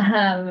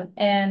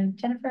 And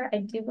Jennifer, I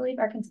do believe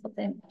our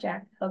consultant,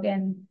 Jack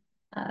Hogan,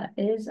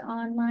 is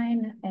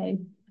online. I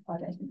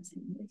apologize for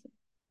missing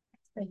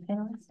his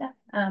panelist stuff,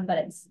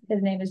 but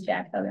his name is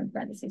Jack Hogan,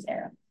 parentheses,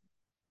 Arrow.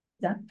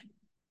 Yeah.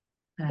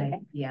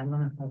 Okay. Yeah, I'm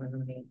gonna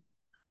probably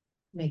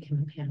make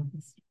him a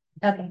panelist.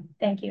 Okay,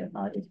 thank you.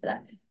 Apologies for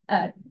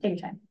that.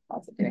 Take your time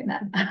also doing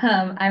that.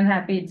 I'm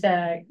happy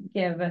to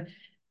give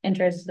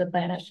intros to the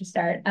plan as to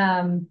start.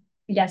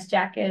 Yes,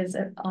 Jack is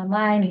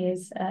online.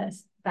 He's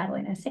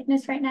battling a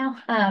sickness right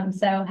now.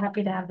 So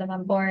happy to have them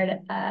on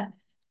board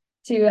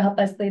to help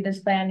us lead this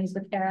plan. He's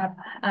with ARUP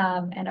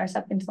and our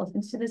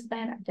sub-consultants to this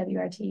plan,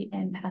 WRT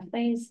and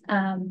Pathways.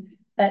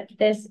 But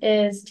this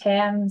is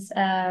TAM's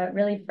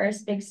really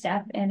first big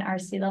step in our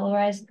sea level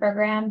rise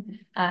program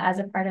as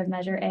a part of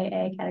Measure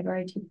AA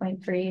Category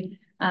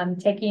 2.3,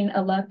 taking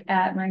a look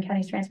at Marin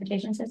County's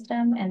transportation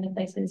system and the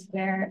places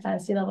where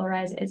sea level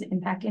rise is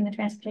impacting the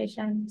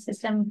transportation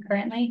system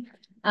currently.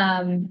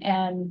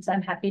 And so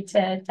I'm happy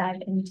to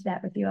dive into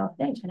that with you all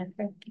today.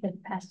 Jennifer,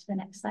 could pass to the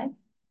next slide.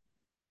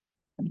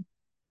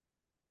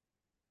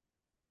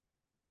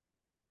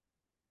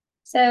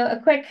 So a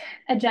quick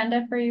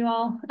agenda for you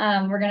all.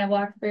 We're going to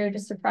walk through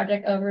just a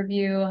project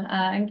overview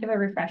and give a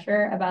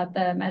refresher about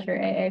the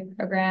Measure AA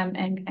program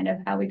and kind of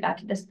how we got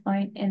to this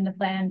point in the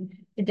plan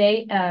to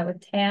date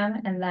with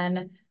TAM, and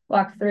then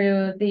walk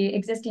through the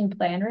existing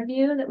plan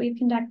review that we've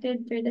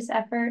conducted through this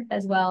effort,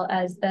 as well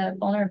as the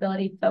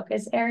vulnerability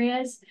focus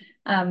areas,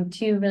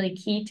 2 really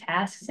key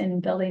tasks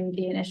in building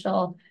the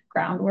initial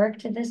groundwork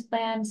to this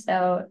plan.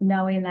 So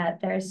knowing that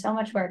there's so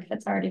much work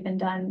that's already been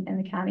done in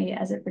the county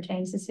as it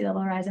pertains to sea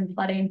level rise and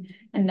flooding,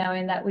 and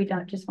knowing that we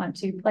don't just want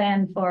to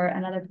plan for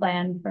another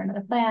plan,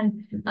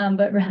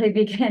 but really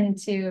begin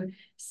to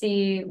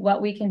see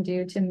what we can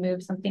do to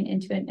move something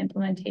into an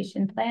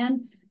implementation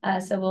plan.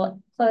 So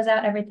we'll close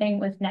out everything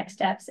with next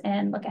steps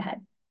and look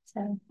ahead.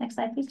 So next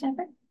slide, please,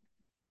 Jennifer.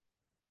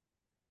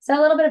 So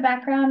a little bit of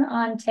background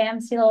on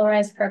TAM's Sea Level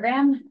Rise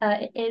program.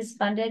 It is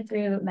funded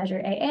through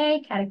Measure AA,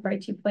 Category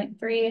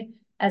 2.3,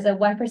 as a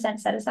 1%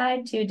 set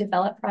aside to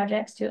develop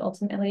projects to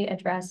ultimately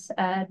address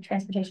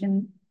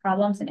transportation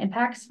problems and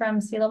impacts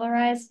from sea level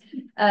rise.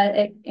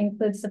 It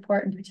includes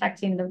support in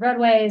protecting the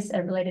roadways,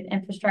 related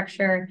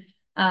infrastructure,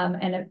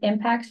 and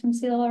impacts from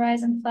sea level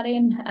rise and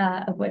flooding,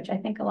 of which I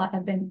think a lot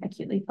have been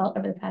acutely felt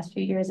over the past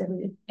few years as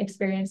we've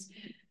experienced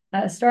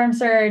storm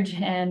surge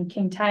and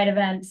king tide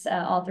events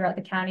all throughout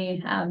the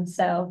county.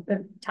 So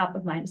they're top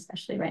of mind,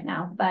 especially right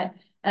now. But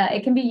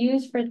it can be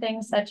used for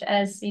things such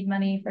as seed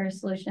money for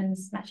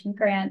solutions, matching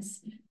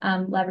grants,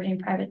 leveraging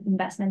private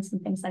investments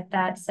and things like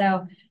that.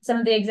 So some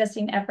of the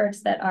existing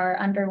efforts that are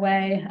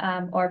underway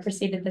or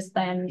preceded this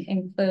plan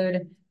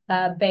include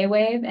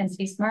Baywave and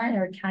C-Smart,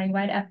 or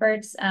countywide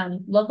efforts,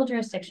 local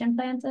jurisdiction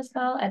plans as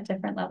well at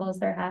different levels.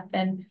 There have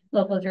been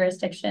local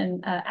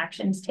jurisdiction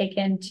actions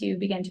taken to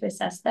begin to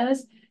assess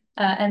those.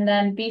 And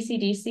then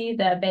BCDC,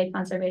 the Bay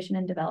Conservation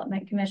and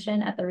Development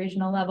Commission at the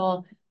regional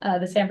level,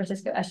 the San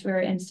Francisco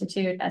Estuary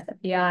Institute,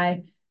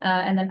 SFDI,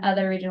 and then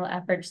other regional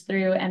efforts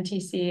through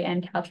MTC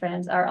and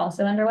Caltrans are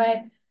also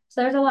underway.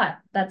 So there's a lot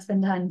that's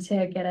been done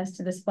to get us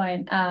to this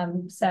point.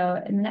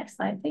 So in the next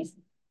slide, please.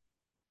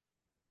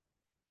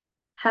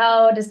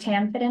 How does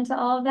TAM fit into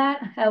all of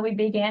that? We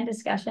began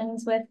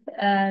discussions with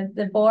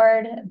the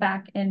board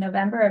back in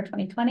November of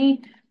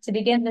 2020 to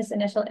begin this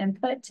initial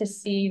input to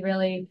see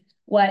really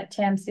what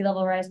TAM sea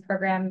level rise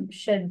program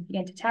should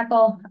begin to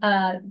tackle.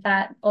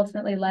 That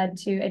ultimately led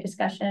to a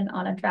discussion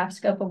on a draft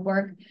scope of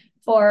work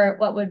for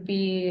what would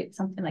be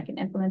something like an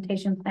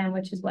implementation plan,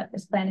 which is what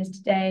this plan is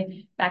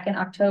today, back in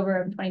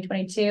October of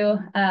 2022,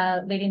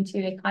 leading to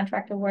a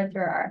contract award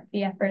through our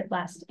RFP effort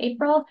last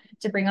April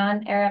to bring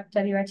on ARUP,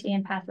 WRT,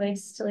 and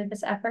Pathways to lead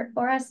this effort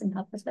for us and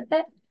help us with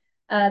it.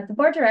 The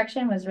board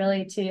direction was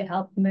really to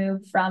help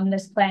move from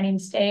this planning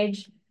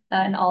stage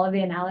and all of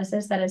the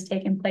analysis that has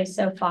taken place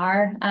so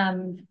far.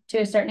 To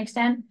a certain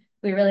extent,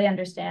 we really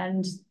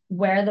understand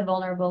where the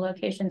vulnerable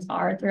locations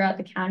are throughout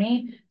the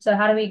county. So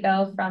how do we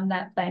go from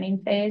that planning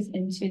phase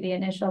into the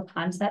initial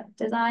concept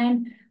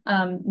design,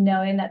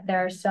 knowing that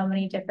there are so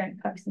many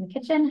different cooks in the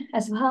kitchen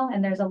as well,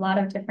 and there's a lot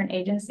of different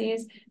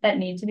agencies that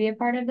need to be a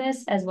part of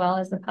this, as well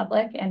as the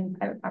public and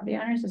private property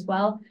owners as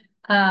well.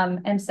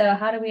 And so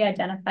how do we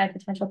identify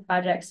potential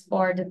projects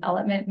for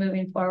development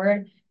moving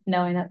forward,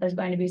 knowing that there's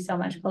going to be so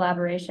much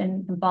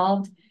collaboration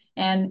involved,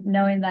 and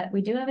knowing that we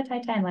do have a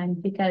tight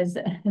timeline because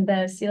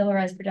the sea level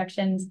rise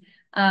projections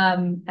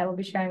I will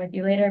be sharing with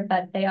you later,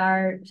 but they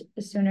are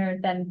sooner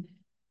than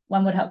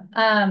one would hope.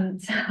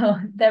 So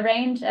the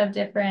range of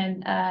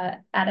different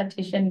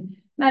adaptation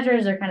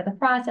measures or kind of the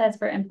process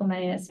for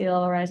implementing a sea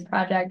level rise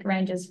project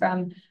ranges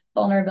from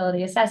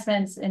vulnerability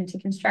assessments into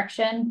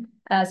construction.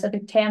 So the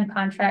TAM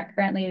contract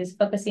currently is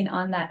focusing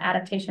on that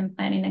adaptation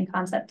planning and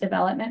concept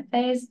development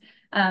phase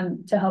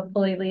to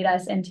hopefully lead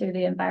us into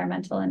the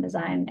environmental and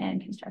design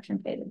and construction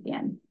phase at the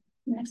end.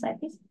 Next slide,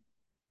 please.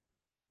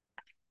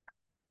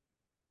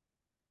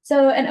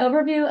 So an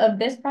overview of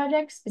this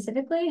project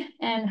specifically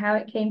and how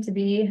it came to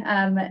be.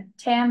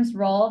 TAM's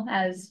role,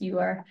 as you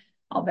are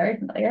all very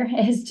familiar,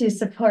 is to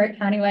support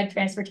countywide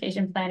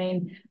transportation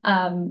planning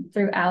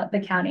throughout the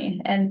county.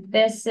 And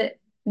this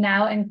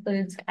now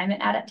includes climate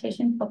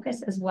adaptation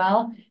focus as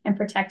well, and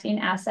protecting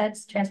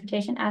assets,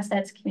 transportation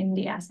assets,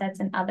 community assets,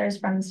 and others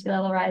from sea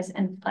level rise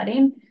and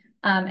flooding.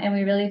 And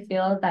we really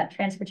feel that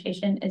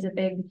transportation is a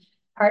big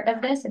part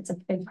of this. It's a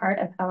big part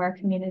of how our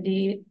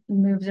community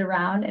moves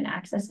around and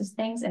accesses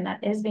things, and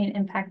that is being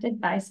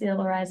impacted by sea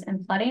level rise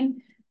and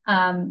flooding.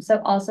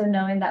 So also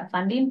knowing that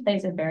funding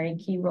plays a very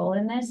key role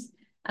in this,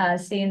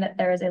 seeing that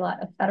there is a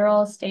lot of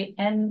federal, state,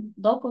 and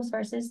local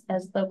sources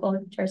as local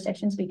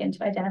jurisdictions begin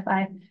to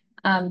identify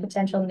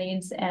potential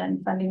needs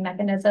and funding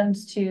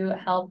mechanisms to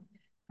help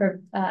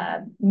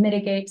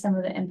mitigate some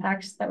of the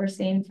impacts that we're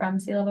seeing from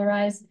sea level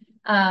rise.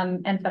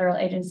 And federal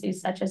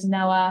agencies such as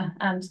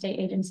NOAA, state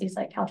agencies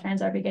like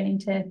Caltrans are beginning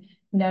to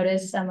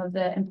notice some of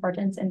the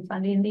importance in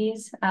funding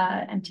these,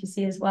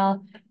 MTC as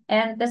well.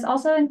 And this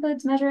also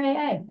includes Measure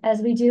AA,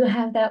 as we do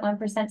have that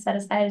 1% set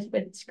aside,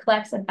 which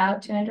collects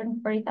about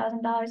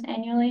 $240,000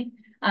 annually.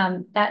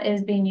 That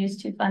is being used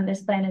to fund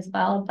this plan as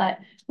well, but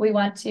we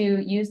want to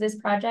use this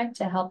project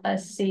to help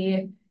us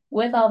see,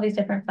 with all these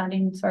different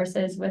funding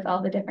sources, with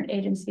all the different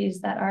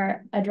agencies that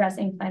are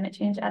addressing climate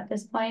change at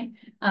this point,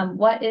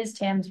 what is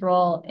TAM's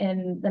role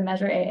in the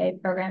Measure AA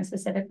program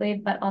specifically,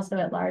 but also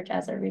at large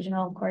as a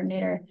regional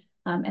coordinator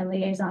and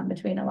liaison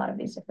between a lot of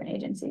these different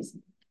agencies.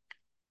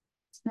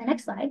 The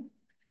next slide.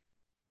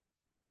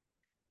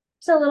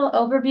 So a little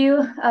overview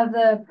of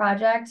the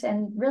project,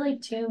 and really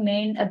two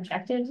main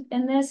objectives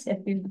in this, if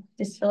we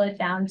distill it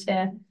down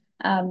to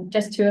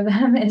just two of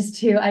them, is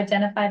to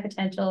identify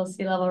potential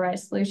sea level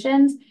rise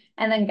solutions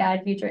and then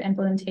guide future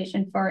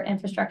implementation for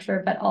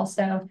infrastructure, but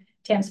also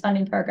TAM's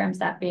funding programs,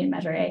 that being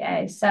Measure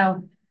AA.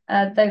 So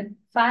the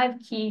 5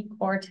 key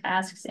core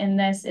tasks in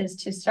this is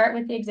to start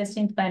with the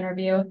existing plan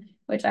review,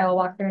 which I will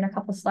walk through in a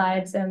couple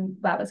slides, and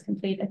that was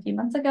complete a few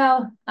months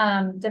ago.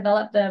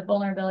 Develop the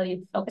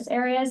vulnerability focus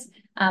areas.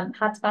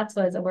 Hotspots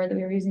was a word that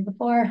we were using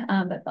before,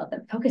 but felt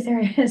that focus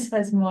areas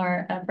was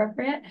more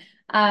appropriate.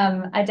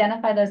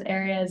 Identify those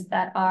areas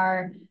that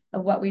are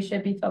what we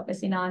should be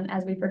focusing on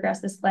as we progress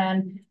this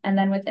plan. And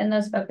then within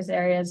those focus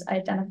areas,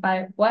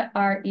 identify what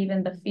are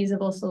even the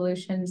feasible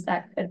solutions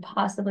that could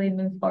possibly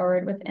move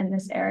forward within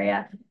this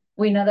area.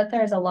 We know that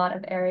there's a lot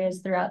of areas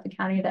throughout the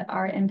county that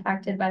are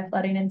impacted by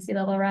flooding and sea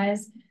level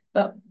rise,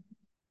 but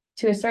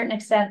to a certain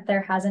extent,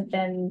 there hasn't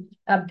been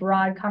a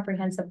broad,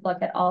 comprehensive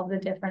look at all of the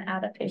different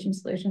adaptation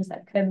solutions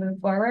that could move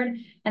forward.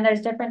 And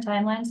there's different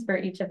timelines for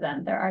each of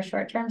them. There are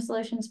short-term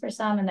solutions for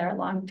some, and there are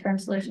long-term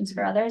solutions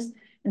for others.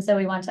 And so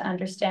we want to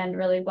understand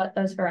really what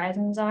those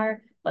horizons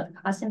are, what the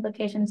cost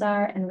implications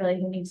are, and really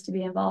who needs to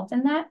be involved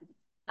in that,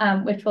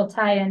 which will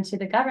tie into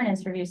the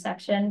governance review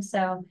section.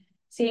 So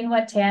seeing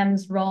what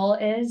TAM's role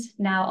is,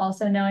 now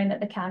also knowing that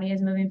the county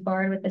is moving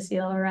forward with the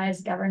sea level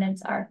rise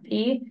governance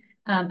RFP,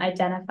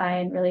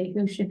 identifying really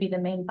who should be the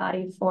main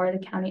body for the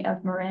county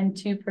of Marin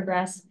to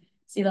progress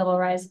sea level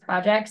rise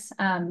projects.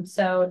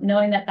 So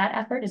knowing that that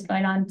effort is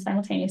going on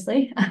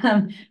simultaneously,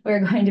 we're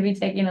going to be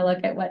taking a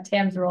look at what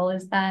TAM's role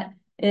is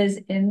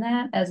in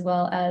that, as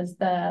well as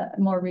the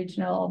more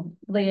regional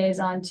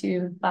liaison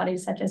to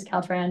bodies such as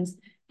Caltrans.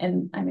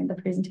 And I mean, the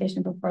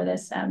presentation before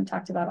this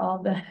talked about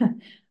all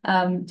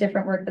the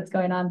different work that's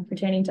going on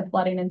pertaining to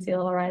flooding and sea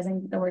level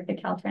rising, the work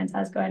that Caltrans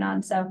has going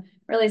on. So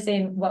really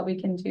seeing what we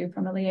can do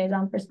from a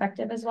liaison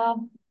perspective as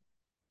well.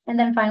 And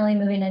then finally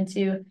moving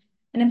into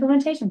an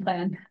implementation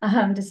plan,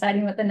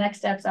 deciding what the next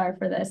steps are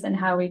for this and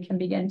how we can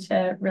begin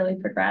to really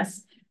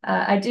progress.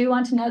 I do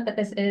want to note that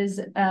this is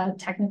a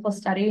technical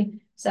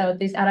study. So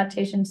these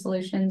adaptation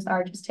solutions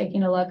are just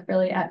taking a look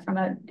really at from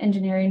an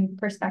engineering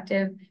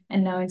perspective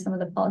and knowing some of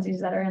the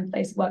policies that are in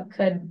place, what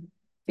could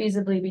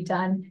feasibly be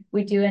done.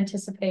 We do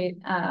anticipate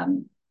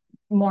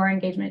more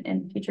engagement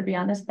in future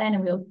beyond this plan,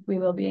 and we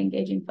will be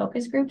engaging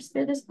focus groups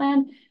through this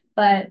plan.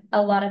 But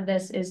a lot of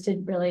this is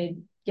to really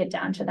get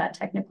down to that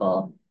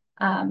technical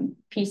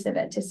piece of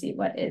it to see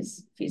what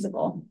is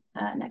feasible.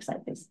 Next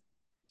slide, please.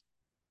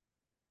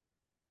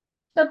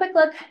 So a quick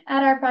look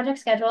at our project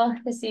schedule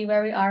to see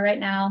where we are right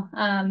now.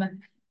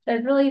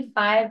 There's really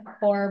 5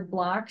 core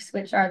blocks,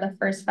 which are the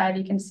first 5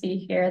 you can see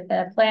here: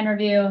 the plan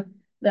review,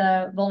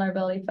 the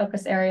vulnerability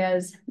focus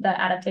areas, the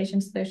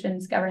adaptation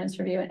solutions, governance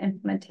review, and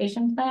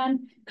implementation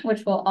plan,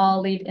 which will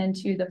all lead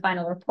into the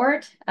final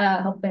report,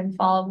 hopefully in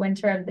fall,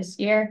 winter of this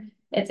year.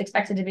 It's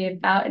expected to be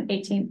about an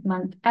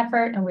 18-month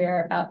effort, and we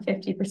are about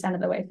 50%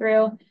 of the way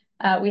through.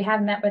 We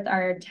have met with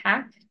our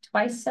TAC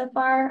twice so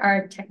far.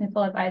 Our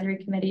technical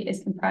advisory committee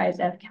is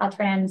comprised of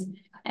Caltrans,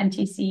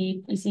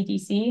 MTC,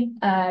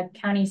 ECDC,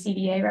 county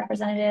CDA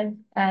representative,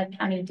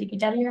 county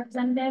DPW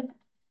representative,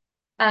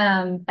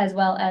 as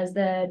well as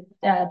the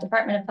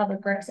Department of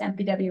Public Works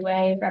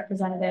MPWA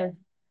representative.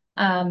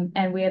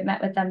 And we have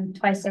met with them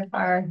twice so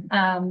far.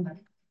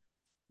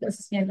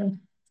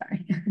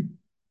 Sorry.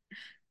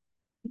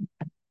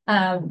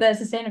 The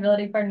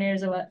sustainability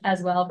coordinators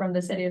as well from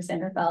the city of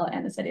San Rafael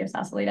and the city of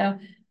Sausalito.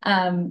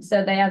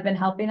 So they have been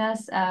helping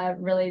us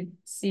really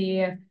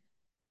see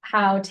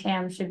how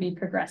TAM should be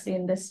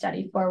progressing this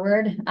study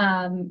forward.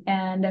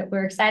 And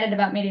we're excited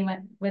about meeting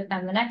with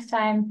them the next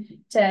time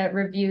to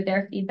review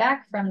their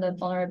feedback from the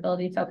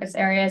vulnerability focus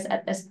areas.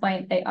 At this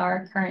point, they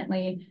are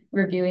currently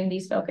reviewing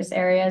these focus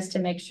areas to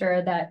make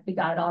sure that we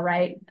got it all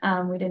right.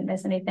 We didn't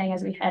miss anything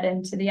as we head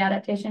into the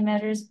adaptation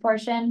measures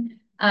portion,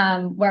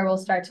 where we'll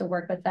start to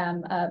work with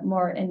them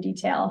more in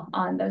detail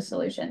on those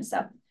solutions.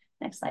 So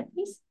next slide,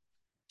 please.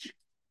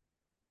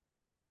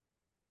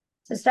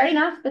 So starting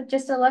off with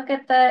just a look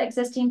at the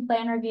existing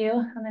plan review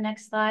on the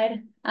next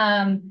slide.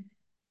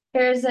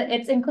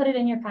 It's included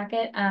in your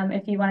packet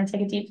if you want to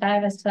take a deep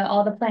dive as to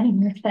all the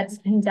planning work that's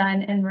been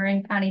done in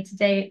Marin County to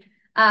date.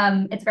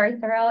 It's very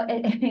thorough.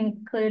 It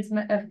includes,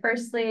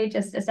 firstly,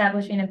 just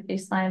establishing a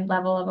baseline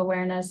level of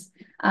awareness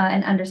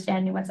and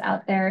understanding what's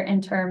out there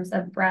in terms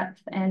of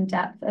breadth and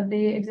depth of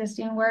the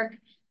existing work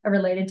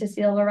related to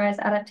sea level rise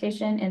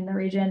adaptation in the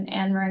region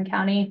and Marin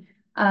County.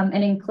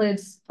 It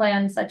includes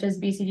plans such as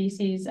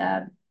BCDC's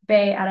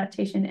Bay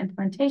Adaptation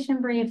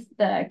Implementation Brief,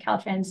 the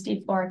Caltrans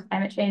D4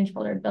 Climate Change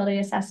Vulnerability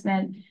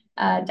Assessment,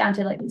 down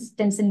to like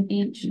Stinson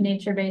Beach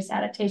Nature-Based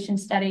Adaptation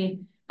Study,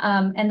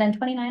 and then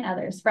 29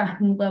 others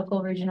from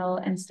local, regional,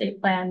 and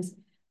state plans.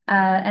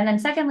 And then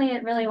secondly,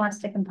 it really wants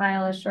to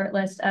compile a short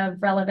list of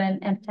relevant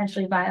and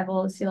potentially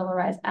viable sea level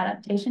rise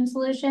adaptation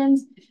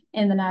solutions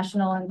in the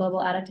national and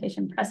global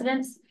adaptation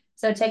precedents.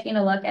 So taking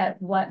a look at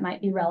what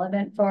might be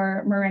relevant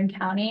for Marin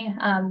County,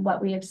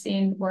 what we have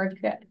seen work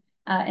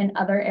in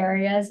other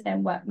areas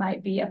and what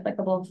might be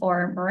applicable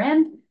for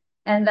Marin.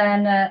 And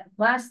then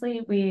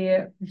lastly, we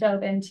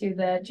dove into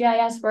the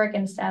GIS work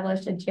and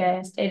established a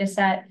GIS data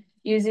set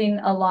using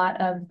a lot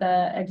of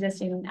the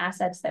existing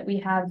assets that we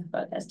have,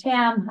 both as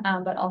TAM,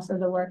 but also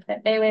the work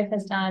that Baywave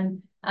has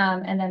done,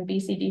 and then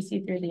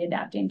BCDC through the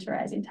Adapting to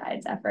Rising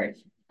Tides effort.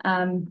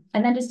 And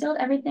then distilled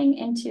everything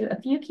into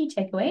a few key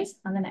takeaways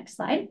on the next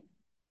slide.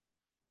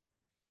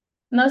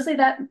 Mostly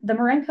that the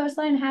Marin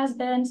coastline has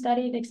been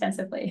studied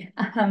extensively.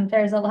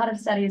 There's a lot of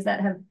studies that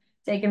have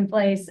taken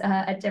place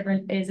at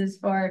different phases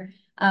for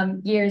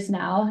years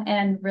now.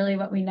 And really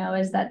what we know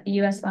is that the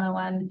US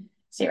 101,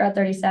 State Route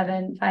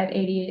 37,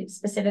 580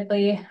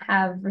 specifically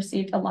have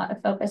received a lot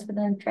of focus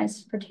within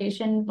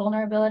transportation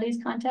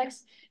vulnerabilities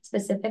context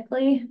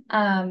specifically.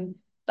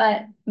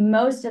 But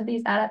most of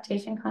these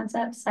adaptation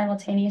concepts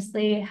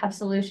simultaneously have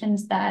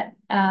solutions that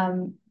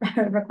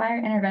require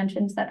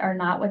interventions that are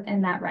not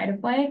within that right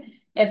of way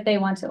if they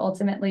want to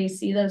ultimately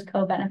see those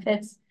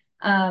co-benefits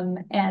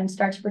and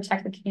start to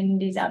protect the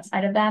communities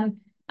outside of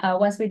them.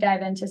 Once we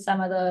dive into some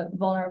of the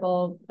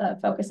vulnerable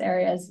focus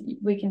areas,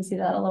 we can see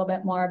that a little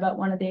bit more. But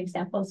one of the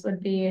examples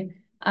would be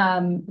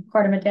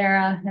Corte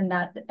Madera and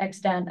that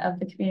extent of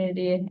the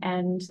community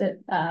and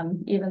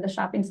even the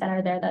shopping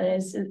center there that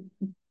is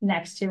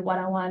next to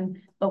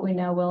 101, but we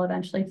know will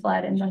eventually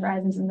flood in the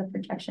horizons and the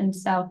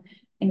projections. So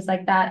things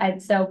like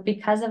that. So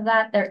because of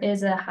that, there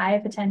is a high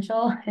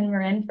potential in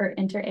Marin for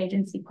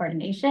interagency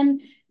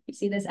coordination. We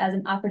see this as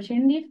an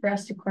opportunity for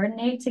us to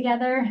coordinate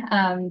together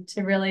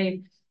to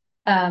really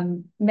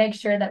make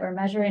sure that we're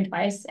measuring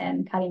twice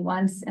and cutting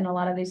once in a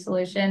lot of these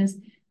solutions.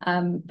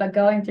 But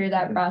going through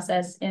that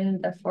process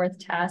in the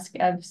 4th task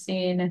of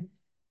seeing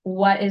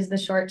what is the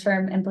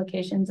short-term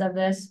implications of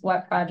this,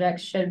 what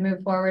projects should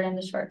move forward in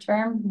the short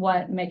term,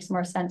 what makes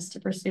more sense to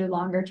pursue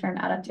longer-term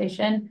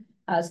adaptation.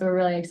 So we're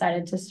really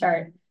excited to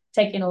start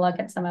taking a look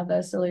at some of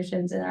those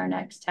solutions in our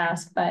next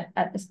task. But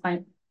at this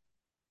point,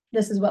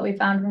 this is what we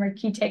found from our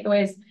key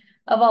takeaways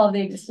of all of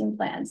the existing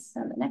plans.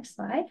 So the next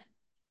slide.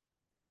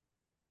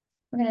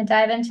 We're going to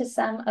dive into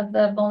some of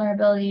the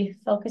vulnerability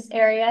focus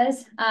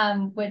areas,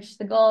 which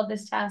the goal of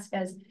this task,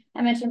 as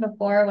I mentioned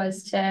before,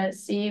 was to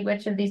see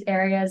which of these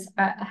areas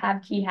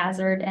have key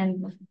hazards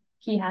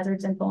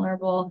and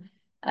vulnerable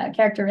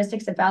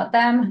characteristics about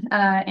them,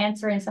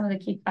 answering some of the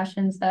key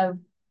questions of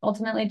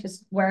ultimately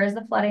just where is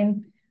the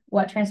flooding,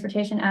 what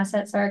transportation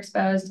assets are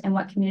exposed, and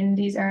what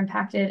communities are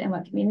impacted, and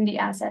what community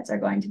assets are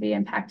going to be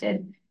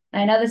impacted.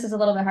 And I know this is a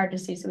little bit hard to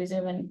see, so we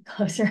zoom in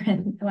closer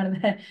in one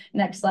of the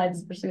next slides,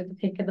 especially with the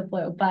pink and the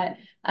blue. But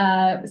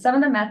some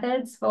of the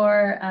methods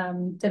for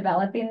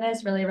developing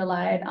this really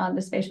relied on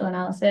the spatial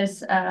analysis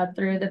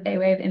through the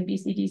Baywave and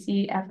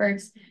BCDC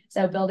efforts.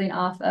 So building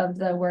off of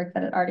the work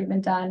that had already been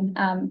done.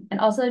 And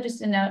also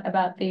just a note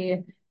about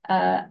the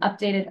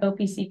updated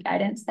OPC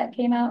guidance that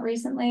came out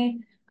recently.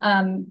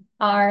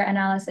 Our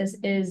analysis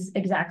is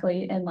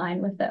exactly in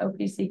line with the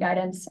OPC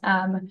guidance.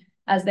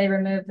 As they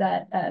remove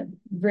that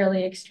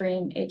really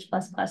extreme H++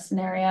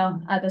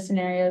 scenario. The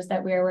scenarios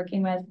that we are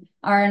working with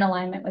are in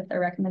alignment with the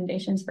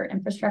recommendations for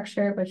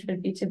infrastructure, which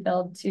would be to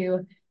build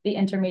to the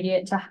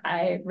intermediate to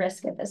high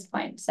risk at this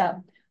point.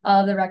 So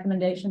all of the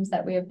recommendations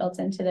that we have built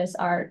into this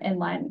are in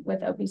line with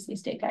OPC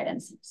state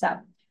guidance. So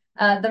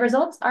the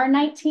results are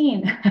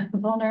 19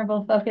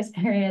 vulnerable focus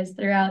areas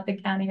throughout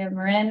the county of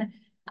Marin.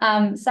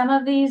 Some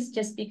of these,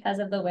 just because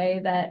of the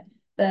way that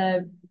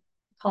the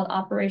called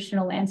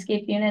operational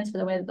landscape units, for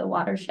the way that the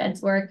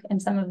watersheds work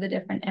and some of the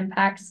different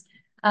impacts.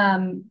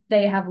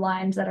 They have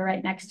lines that are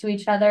right next to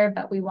each other,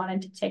 but we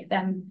wanted to take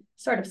them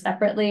sort of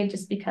separately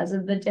just because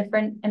of the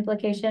different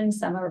implications.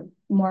 Some are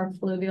more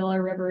fluvial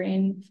or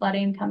riverine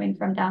flooding coming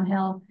from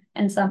downhill,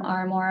 and some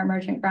are more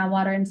emergent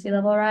groundwater and sea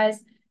level rise.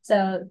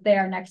 So they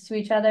are next to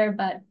each other,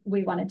 but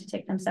we wanted to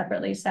take them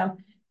separately. So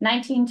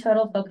 19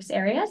 total focus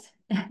areas.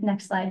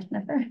 Next slide,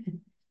 Jennifer.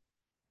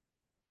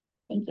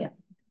 Thank you.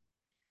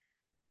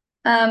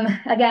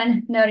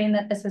 Again, noting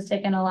that this was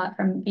taken a lot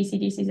from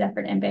BCDC's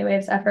effort and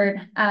Baywave's effort,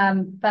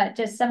 but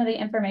just some of the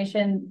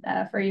information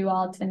for you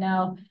all to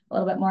know a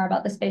little bit more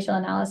about the spatial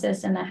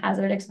analysis and the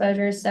hazard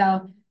exposures.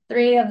 So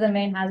 3 of the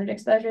main hazard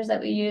exposures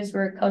that we used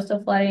were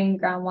coastal flooding,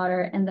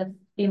 groundwater, and the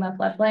FEMA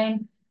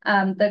floodplain.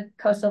 The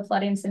coastal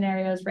flooding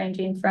scenarios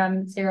ranging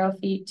from 0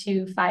 feet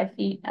to 5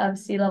 feet of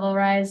sea level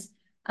rise.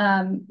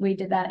 We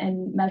did that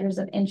in measures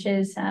of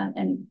inches,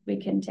 and we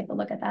can take a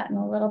look at that in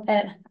a little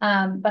bit,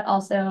 but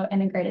also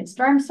integrated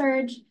storm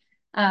surge,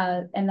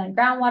 and then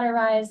groundwater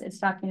rise. It's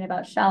talking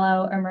about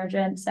shallow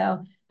emergent.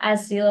 So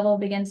as sea level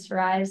begins to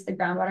rise, the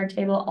groundwater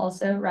table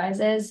also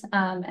rises,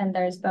 and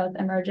there's both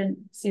emergent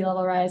sea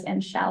level rise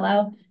and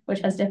shallow, which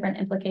has different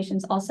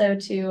implications also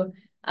to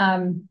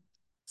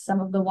some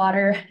of the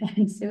water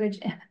and sewage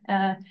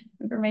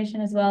information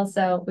as well.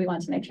 So we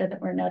want to make sure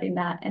that we're noting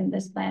that in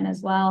this plan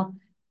as well.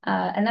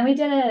 And then we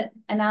did an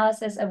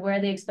analysis of where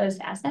the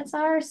exposed assets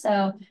are.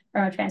 So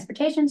from a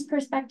transportation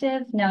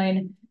perspective,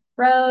 knowing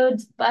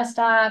roads, bus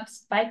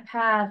stops, bike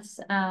paths,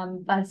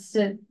 bus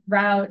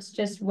routes,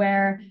 just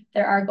where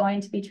there are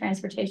going to be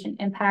transportation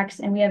impacts.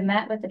 And we have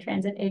met with the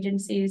transit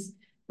agencies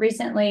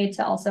recently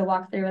to also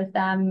walk through with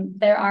them.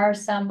 There are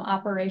some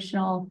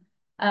operational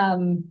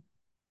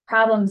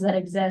problems that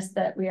exist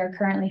that we are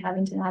currently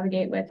having to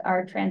navigate with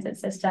our transit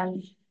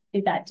system,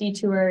 be that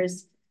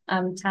detours,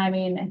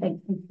 timing. I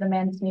think the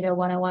Manzanito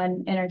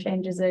 101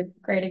 interchange is a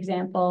great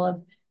example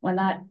of when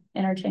that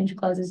interchange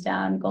closes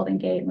down, Golden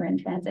Gate, Marin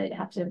Transit, you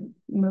have to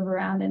move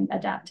around and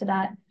adapt to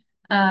that.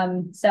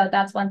 So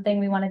that's one thing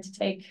we wanted to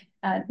take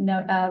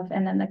note of.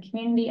 And then the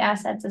community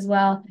assets as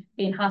well,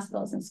 being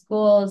hospitals and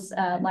schools,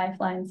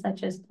 lifelines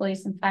such as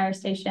police and fire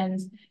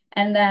stations.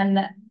 And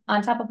then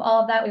on top of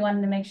all of that, we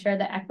wanted to make sure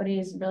that equity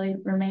is really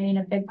remaining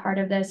a big part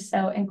of this.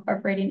 So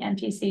incorporating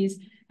MTC's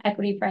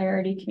equity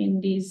priority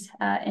communities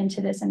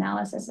into this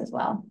analysis as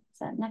well.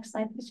 So next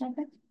slide, please,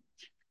 Jennifer.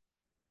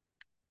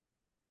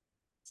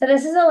 So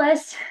this is a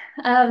list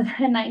of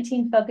the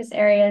 19 focus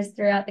areas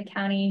throughout the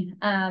county,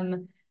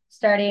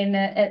 starting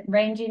at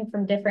ranging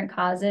from different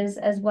causes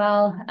as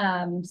well.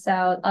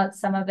 So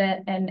some of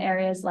it in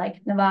areas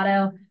like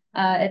Novato,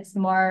 it's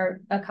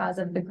more a cause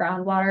of the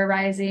groundwater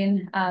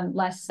rising,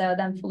 less so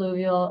than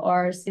fluvial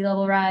or sea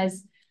level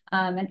rise.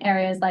 In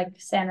areas like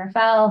San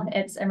Rafael,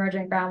 it's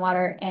emergent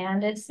groundwater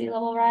and it's sea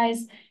level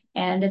rise,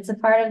 and it's a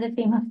part of the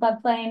FEMA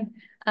floodplain.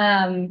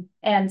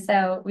 And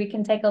so we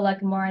can take a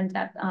look more in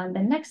depth on the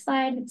next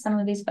slide at some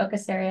of these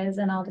focus areas,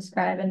 and I'll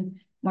describe in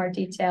more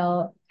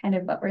detail kind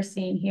of what we're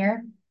seeing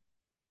here.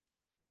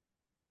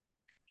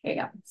 Here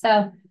you go.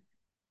 So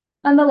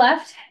on the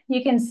left,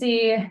 you can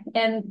see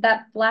in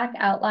that black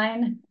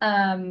outline,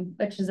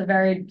 which is a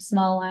very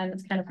small line,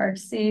 it's kind of hard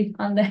to see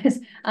on this,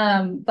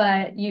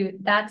 but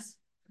that's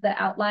the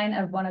outline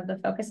of one of the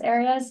focus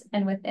areas.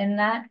 And within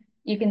that,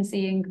 you can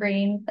see in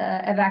green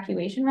the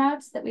evacuation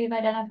routes that we've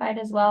identified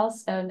as well.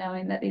 So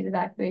knowing that these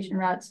evacuation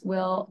routes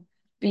will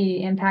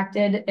be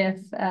impacted if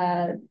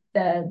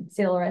the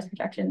sea level rise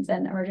projections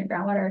and emergent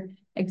groundwater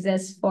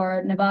exists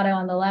for Novato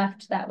on the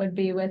left. That would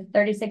be with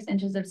 36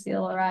 inches of sea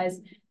level rise.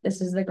 This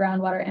is the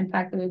groundwater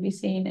impact that we'd be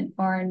seeing in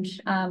orange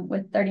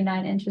with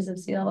 39 inches of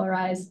sea level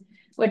rise,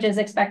 which is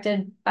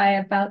expected by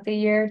about the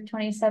year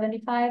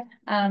 2075.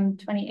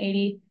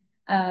 2080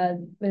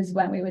 is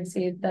when we would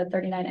see the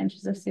 39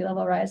 inches of sea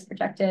level rise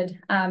projected.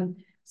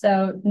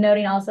 So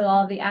noting also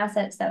all of the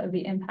assets that would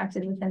be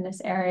impacted within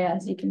this area.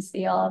 As you can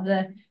see, all of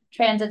the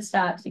transit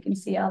stops, you can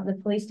see all of the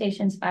police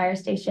stations, fire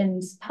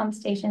stations, pump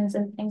stations,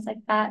 and things like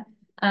that.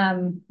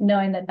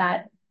 Knowing that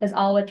that is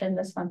all within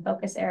this one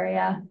focus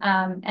area.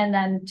 And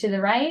then to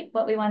the right,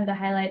 what we wanted to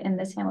highlight in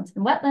this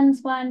Hamilton wetlands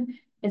one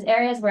is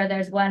areas where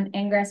there's one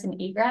ingress and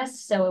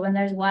egress. So when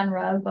there's one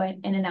road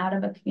going in and out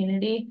of a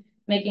community,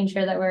 making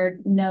sure that we're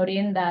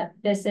noting that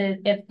this is,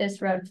 if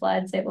this road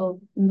floods, it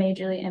will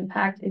majorly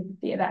impact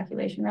the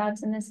evacuation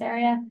routes in this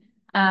area.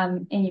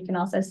 And you can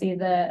also see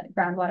the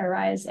groundwater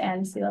rise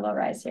and sea level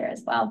rise here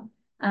as well.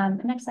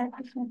 Next slide,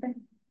 please, Jennifer.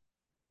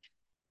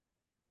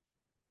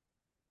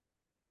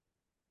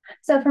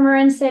 So for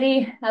Marin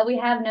City, we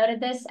have noted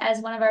this as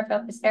one of our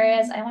focus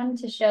areas. I wanted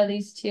to show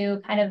these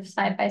two kind of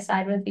side by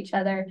side with each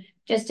other,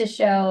 just to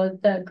show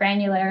the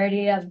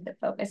granularity of the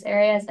focus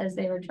areas as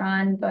they were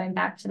drawn, going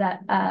back to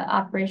that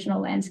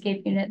operational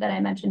landscape unit that I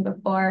mentioned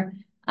before.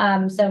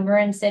 So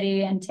Marin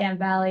City and TAM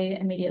Valley,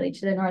 immediately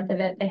to the north of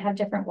it, they have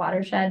different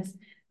watersheds.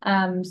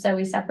 So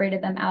we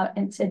separated them out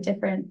into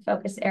different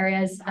focus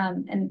areas,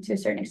 and to a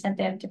certain extent,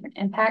 they have different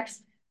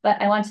impacts. But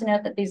I want to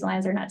note that these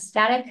lines are not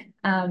static.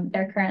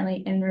 They're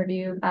currently in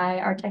review by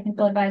our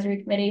technical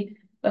advisory committee,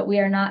 but we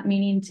are not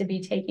meaning to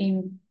be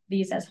taking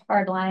these as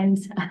hard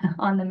lines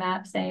on the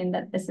map, saying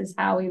that this is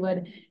how we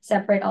would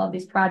separate all of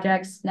these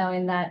projects,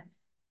 knowing that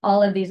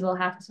all of these will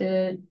have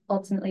to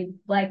ultimately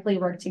likely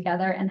work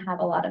together and have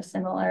a lot of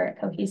similar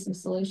cohesive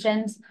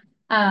solutions.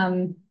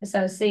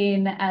 So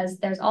seeing as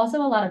there's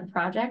also a lot of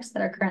projects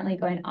that are currently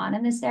going on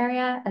in this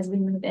area as we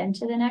move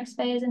into the next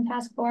phase in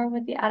task 4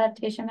 with the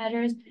adaptation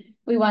measures,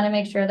 we want to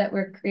make sure that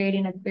we're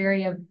creating a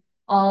query of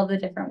all of the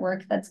different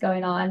work that's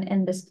going on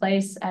in this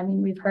place. I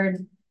mean, we've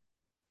heard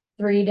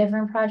 3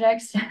 different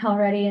projects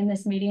already in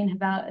this meeting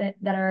about it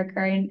that are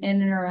occurring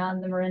in and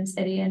around the Marin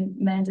City and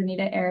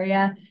Manzanita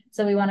area.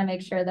 So we want to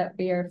make sure that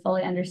we are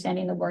fully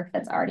understanding the work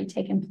that's already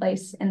taken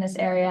place in this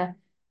area.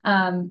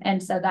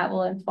 And so that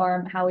will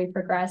inform how we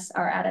progress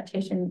our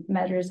adaptation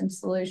measures and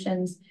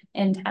solutions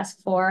in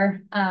task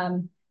 4.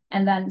 And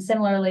then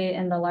similarly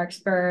in the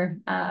Larkspur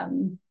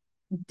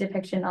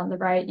depiction on the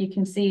right, you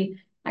can see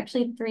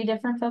actually 3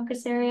 different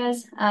focus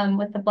areas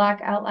with the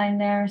black outline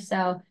there.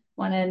 So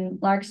one in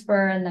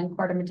Larkspur and then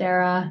Corte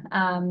Madera,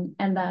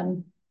 and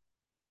then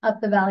up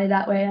the valley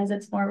that way as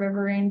it's more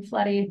riverine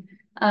floody.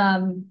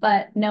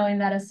 But knowing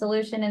that a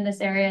solution in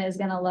this area is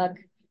going to look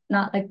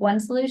not like one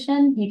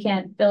solution. You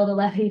can't build a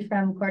levee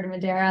from Corte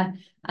Madera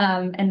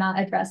and not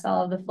address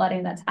all of the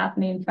flooding that's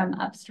happening from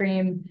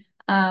upstream.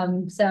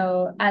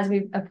 So as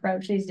we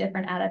approach these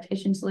different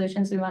adaptation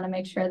solutions, we want to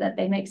make sure that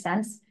they make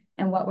sense,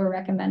 and what we're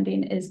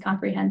recommending is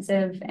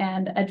comprehensive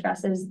and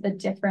addresses the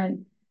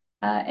different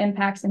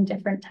impacts and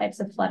different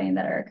types of flooding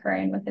that are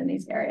occurring within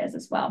these areas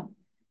as well.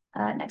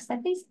 Next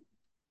slide, please.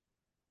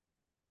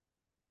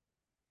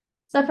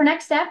 So for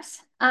next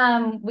steps,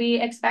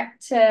 we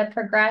expect to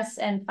progress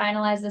and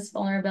finalize this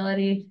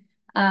vulnerability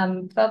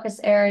focus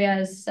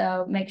areas.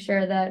 So make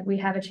sure that we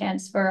have a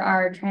chance for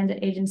our transit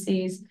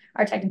agencies,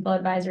 our technical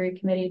advisory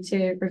committee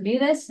to review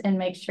this and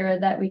make sure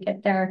that we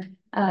get their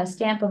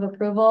stamp of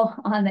approval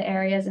on the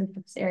areas and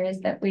focus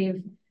areas that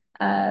we've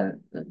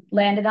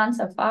landed on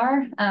so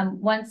far.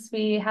 Once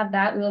we have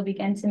that, we will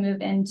begin to move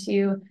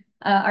into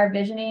our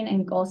visioning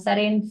and goal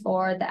setting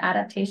for the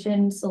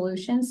adaptation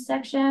solutions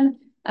section,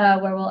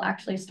 where we'll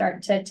actually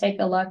start to take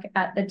a look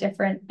at the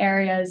different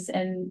areas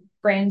and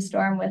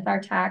brainstorm with our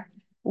TAC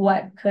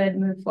what could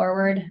move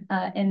forward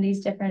in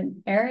these different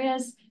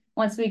areas.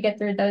 Once we get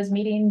through those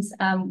meetings,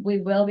 we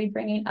will be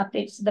bringing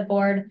updates to the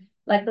board,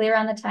 likely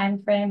around the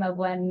time frame of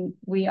when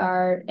we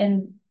are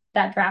in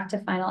that draft to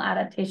final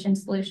adaptation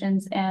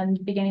solutions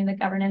and beginning the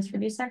governance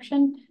review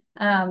section.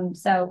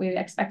 So we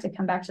expect to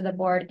come back to the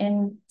board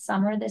in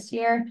summer this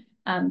year.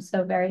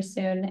 So very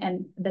soon,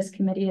 and this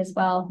committee as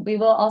well. We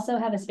will also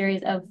have a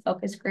series of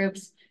focus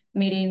groups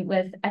meeting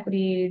with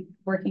equity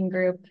working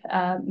group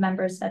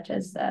members, such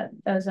as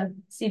those of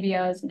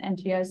CBOs and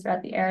NGOs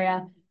throughout the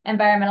area.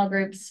 Environmental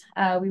groups,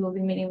 we will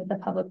be meeting with the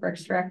public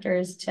works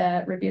directors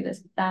to review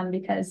this with them,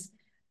 because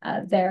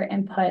their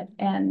input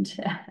and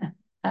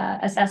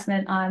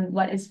assessment on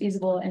what is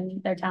feasible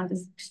in their towns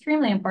is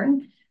extremely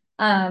important.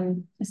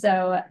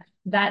 So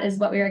that is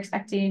what we are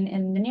expecting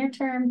in the near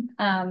term.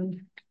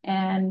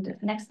 And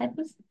next slide,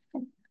 please.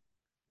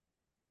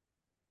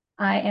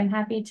 I am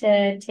happy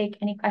to take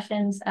any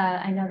questions.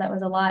 I know that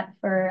was a lot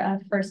for a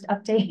first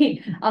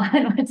update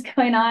on what's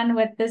going on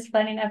with this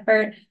planning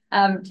effort.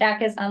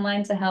 Jack is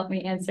online to help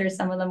me answer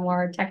some of the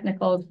more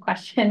technical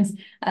questions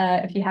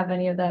if you have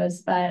any of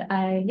those. But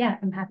yeah,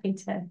 I'm happy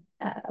to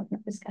open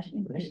up discussion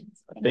and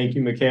questions. Thank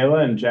you, Michaela,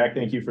 and Jack,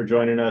 thank you for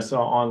joining us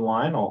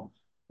online. I'll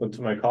look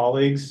to my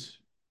colleagues.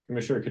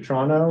 Commissioner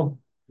Catrano,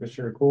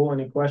 Commissioner Cool,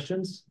 any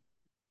questions?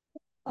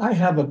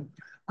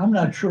 I'm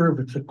not sure if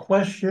it's a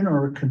question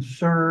or a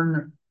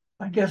concern.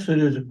 I guess it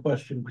is a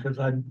question because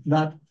I'm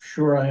not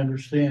sure I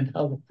understand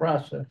how the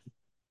process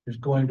is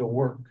going to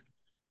work.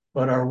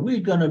 But are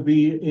we going to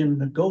be in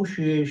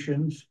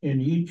negotiations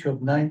in each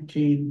of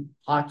 19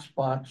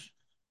 hotspots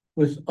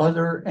with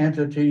other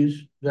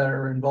entities that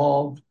are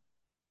involved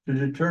to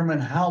determine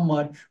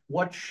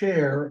what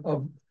share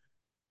of,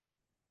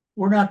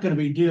 we're not going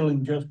to be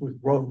dealing just with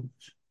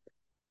roads.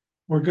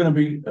 We're going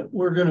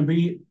to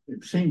be,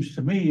 it seems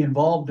to me,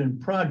 involved in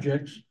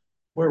projects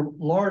where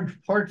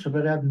large parts of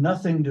it have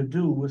nothing to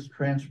do with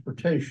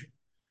transportation.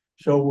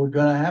 So we're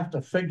going to have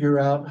to figure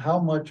out how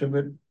much of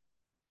it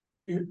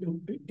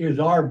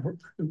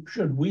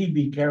should we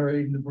be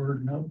carrying the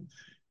burden of,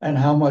 and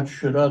how much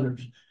should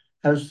others?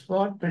 Has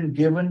thought been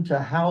given to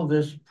how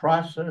this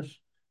process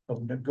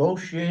of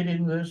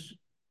negotiating this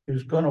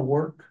is going to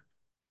work?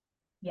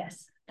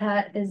 Yes,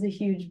 that is a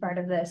huge part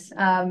of this.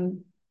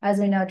 As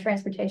we know,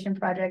 transportation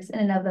projects in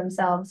and of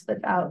themselves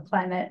without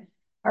climate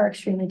are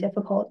extremely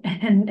difficult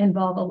and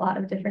involve a lot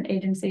of different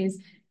agencies.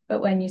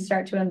 But when you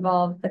start to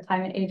involve the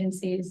climate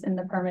agencies and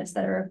the permits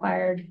that are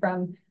required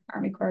from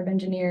Army Corps of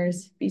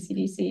Engineers,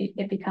 BCDC,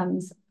 it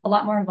becomes a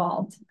lot more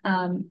involved.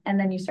 And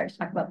then you start to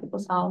talk about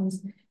people's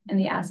homes and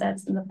the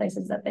assets and the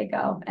places that they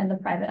go and the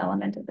private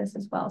element of this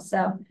as well.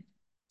 So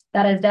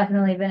that has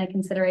definitely been a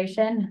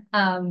consideration.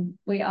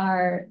 We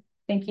are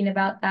thinking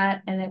about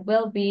that, and it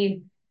will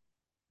be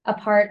a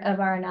part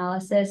of our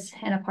analysis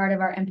and a part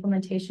of our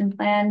implementation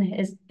plan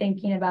is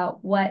thinking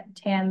about what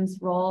TAM's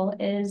role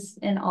is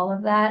in all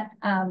of that.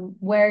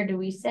 Where do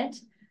we sit?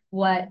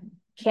 What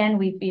can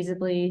we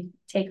feasibly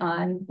take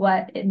on?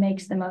 What it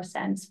makes the most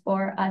sense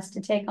for us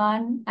to take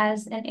on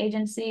as an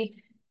agency,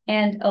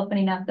 and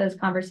opening up those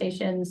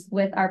conversations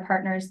with our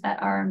partners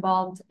that are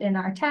involved in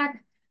our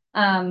tech,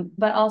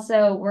 but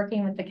also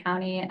working with the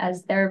county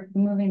as they're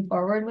moving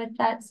forward with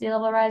that sea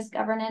level rise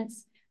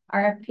governance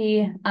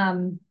RFP.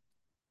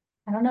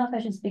 I don't know if I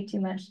should speak too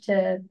much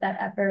to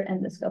that effort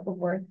and the scope of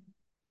work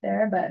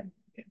there, but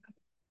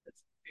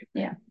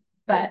yeah,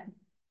 but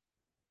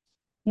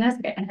that's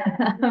okay.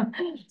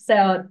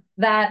 So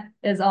that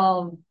is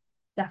all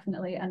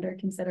definitely under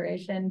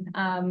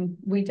consideration.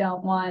 We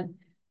don't want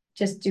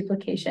just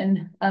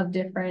duplication of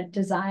different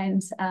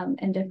designs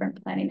and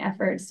different planning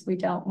efforts. We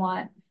don't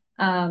want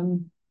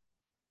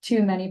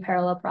too many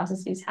parallel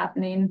processes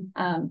happening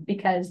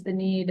because the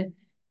need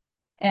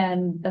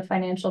and the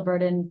financial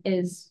burden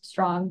is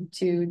strong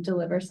to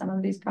deliver some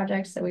of these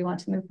projects. So we want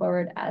to move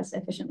forward as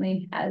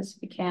efficiently as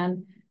we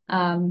can.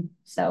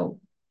 So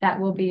that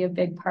will be a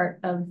big part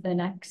of the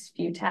next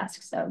few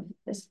tasks of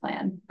this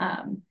plan.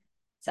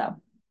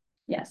 So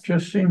yes.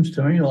 Just seems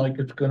to me like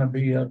it's going to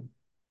be a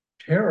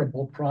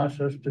terrible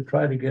process to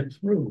try to get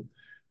through.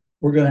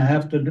 We're going to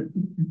have to,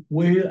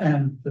 we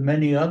and the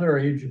many other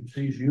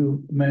agencies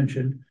you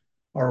mentioned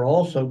are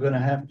also going to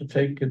have to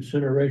take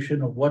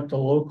consideration of what the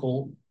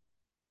local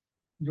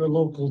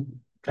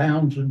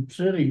towns and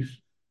cities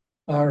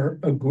are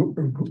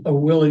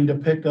willing to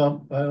pick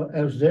up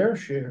as their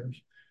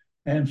shares.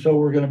 And so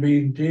we're going to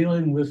be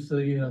dealing with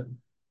the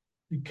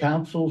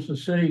councils, the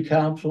city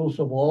councils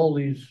of all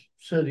these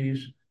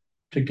cities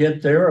to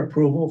get their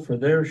approval for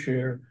their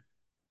share.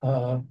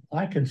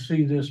 I can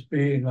see this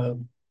being a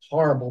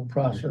horrible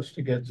process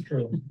to get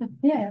through.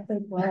 Yeah,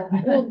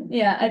 well,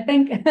 yeah, I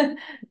think,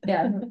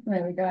 yeah,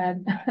 maybe go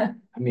ahead.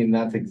 I mean,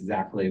 that's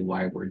exactly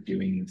why we're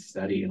doing this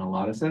study in a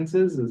lot of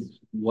senses, is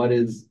what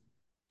is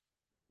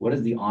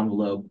the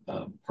envelope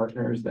of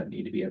partners that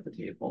need to be at the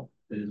table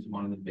is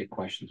one of the big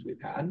questions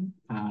we've had.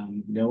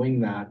 Knowing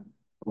that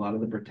a lot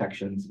of the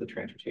protections of the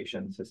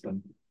transportation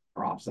system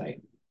are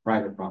offsite,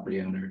 private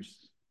property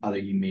owners,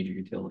 other major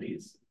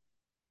utilities.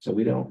 So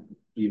we don't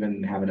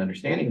even have an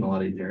understanding in a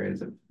lot of these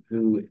areas of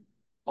who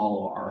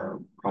all our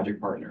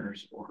project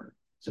partners or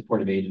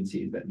supportive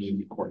agencies that need to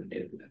be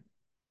coordinated with.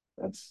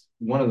 That's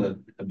one of the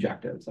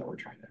objectives that we're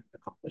trying to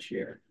accomplish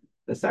here.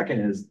 The second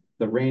is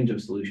the range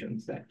of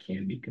solutions that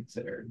can be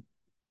considered.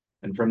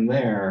 And from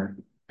there,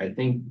 I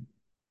think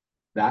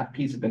that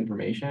piece of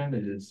information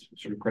is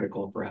sort of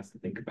critical for us to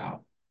think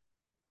about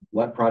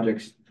what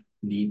projects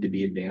need to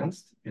be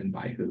advanced and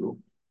by who.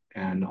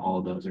 And all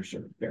of those are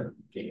sort of fair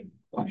game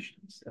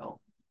questions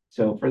still.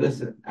 So for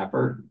this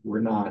effort,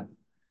 we're not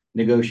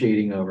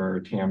negotiating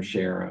over TAM's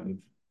share of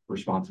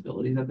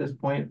responsibilities at this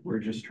point. We're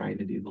just trying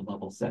to do the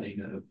level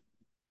setting of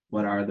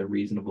what are the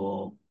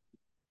reasonable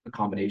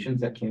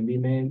accommodations that can be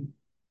made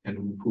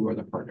and who are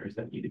the partners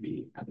that need to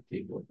be at the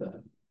table with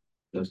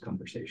those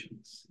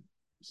conversations.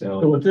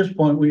 So at this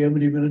point, we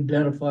haven't even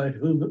identified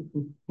who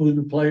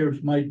the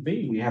players might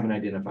be. We haven't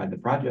identified the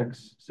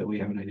projects, so we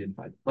haven't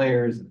identified the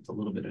players. It's a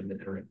little bit of an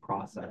iterative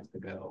process to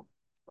go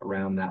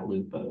around that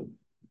loop of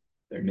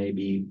there may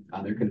be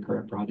other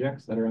concurrent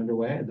projects that are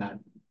underway that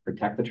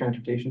protect the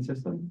transportation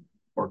system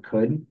or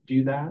could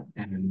do that,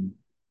 and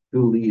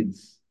who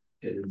leads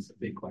is a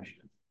big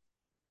question.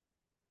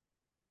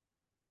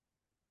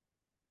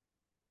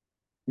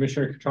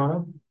 Commissioner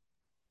Catrona?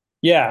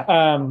 Yeah,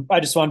 I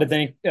just wanted to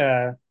thank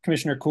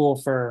Commissioner Cool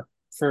for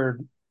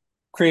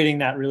creating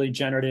that really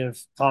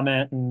generative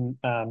comment, and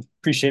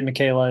appreciate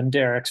Michaela and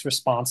Derek's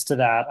response to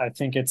that. I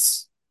think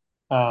it's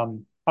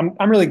I'm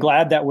really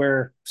glad that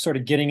we're sort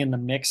of getting in the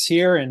mix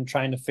here and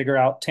trying to figure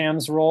out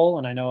TAM's role,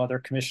 and I know other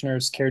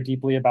commissioners care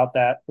deeply about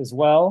that as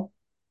well.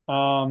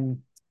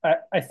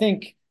 I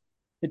think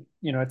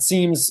it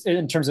seems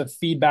in terms of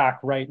feedback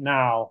right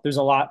now, there's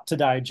a lot to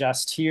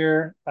digest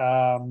here.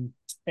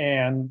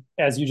 And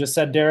as you just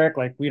said, Derek,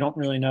 like we don't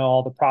really know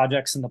all the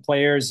projects and the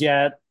players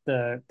yet.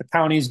 The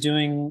county's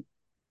doing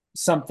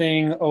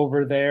something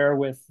over there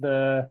with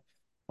the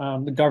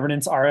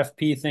governance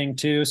RFP thing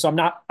too. So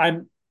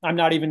I'm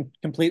not even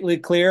completely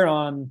clear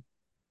on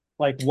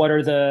like what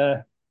are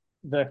the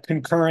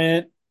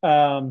concurrent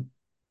planning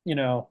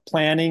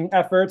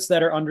efforts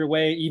that are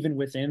underway even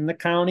within the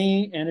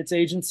county and its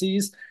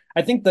agencies.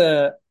 I think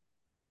the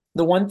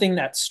one thing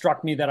that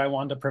struck me that I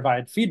wanted to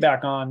provide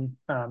feedback on,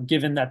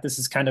 given that this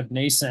is kind of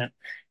nascent,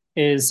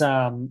 is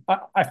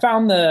I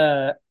found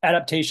the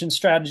adaptation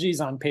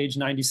strategies on page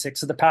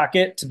 96 of the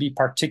packet to be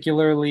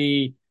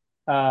particularly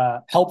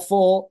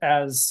helpful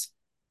as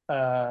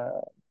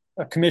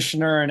a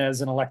commissioner and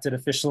as an elected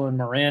official in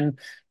Marin,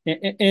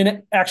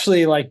 in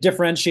actually like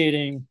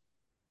differentiating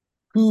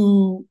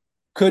who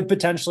could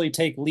potentially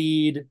take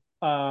lead,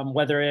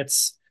 whether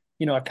it's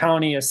a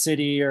county, a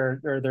city,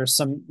 or there's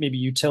some maybe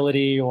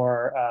utility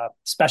or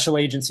special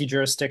agency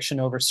jurisdiction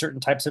over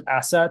certain types of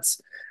assets.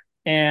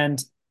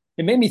 And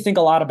it made me think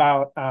a lot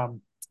about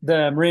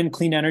the Marin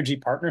Clean Energy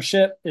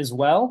Partnership as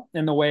well,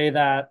 in the way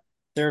that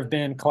there have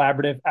been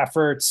collaborative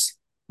efforts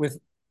with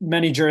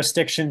many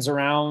jurisdictions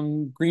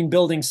around green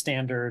building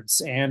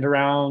standards and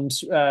around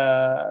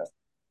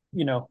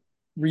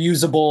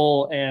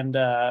reusable and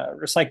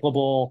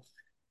recyclable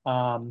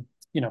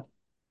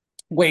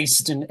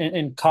waste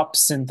and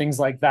cups and things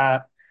like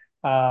that.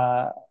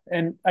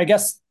 And I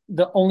guess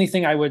the only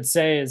thing I would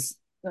say is,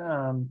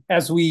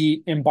 as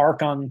we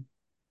embark on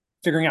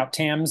figuring out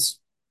TAM's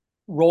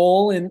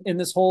role in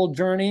this whole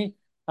journey,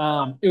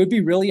 it would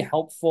be really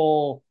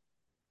helpful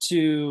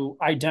to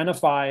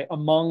identify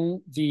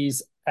among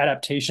these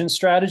adaptation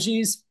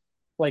strategies,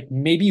 like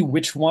maybe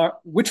which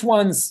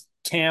ones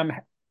TAM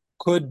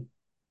could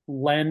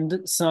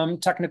lend some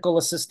technical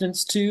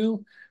assistance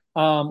to,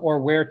 or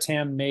where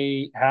TAM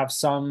may have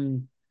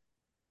some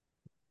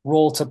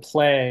role to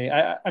play.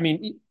 I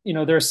mean,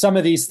 there are some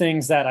of these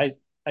things that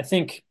I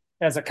think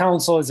as a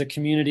council, as a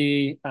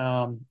community,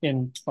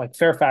 in like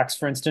Fairfax,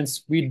 for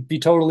instance, we'd be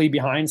totally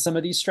behind some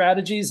of these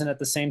strategies. And at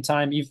the same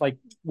time, like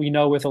we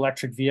know with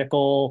electric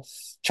vehicle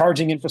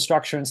charging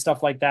infrastructure and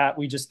stuff like that,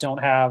 we just don't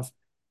have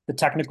the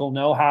technical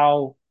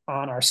know-how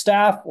on our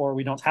staff, or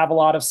we don't have a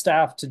lot of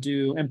staff to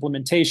do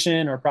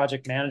implementation or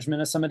project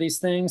management of some of these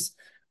things.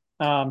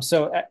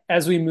 So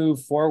as we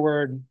move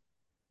forward,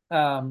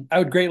 I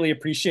would greatly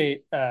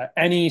appreciate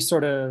any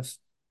sort of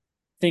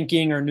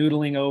thinking or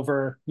noodling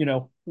over,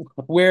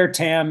 where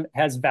TAM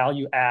has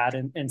value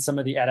add in some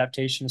of the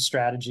adaptation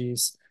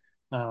strategies.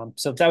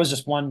 So that was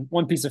just one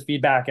piece of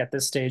feedback at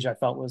this stage I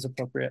felt was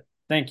appropriate.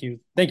 Thank you.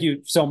 Thank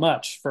you so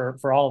much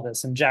for all of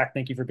this. And Jack,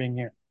 thank you for being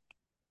here.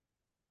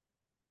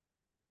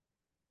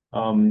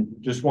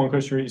 Just one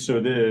question.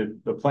 So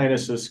the plan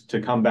is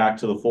to come back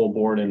to the full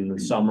board in the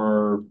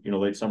summer,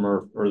 late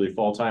summer, early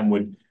fall time.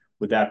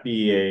 Would that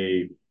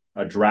be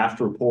a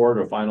draft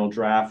report, a final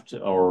draft,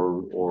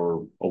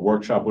 or a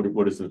workshop?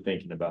 What is the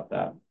thinking about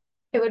that?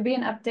 It would be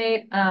an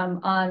update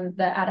on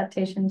the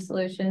adaptation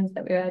solutions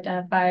that we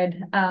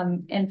identified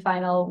in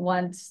final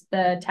once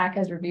the TAC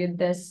has reviewed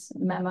this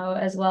memo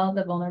as well,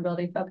 the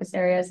vulnerability focus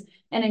areas,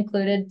 and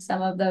included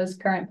some of those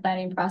current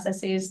planning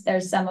processes.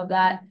 There's some of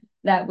that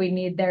we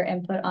need their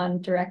input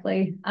on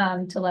directly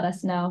to let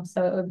us know.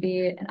 So it would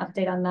be an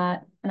update on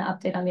that, an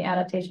update on the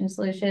adaptation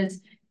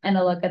solutions, and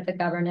a look at the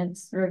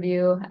governance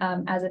review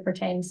as it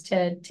pertains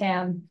to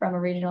TAM from a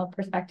regional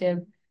perspective,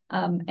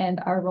 and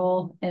our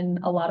role in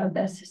a lot of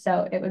this.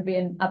 So it would be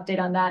an update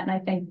on that, and I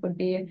think would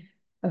be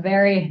a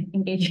very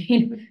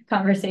engaging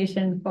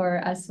conversation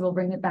for us. We'll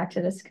bring it back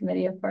to this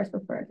committee, of course,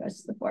 before it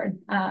goes to the board.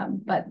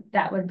 But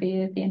that would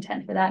be the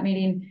intent for that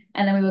meeting.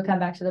 And then we will come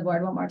back to the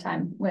board one more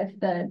time with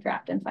the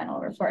draft and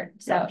final report.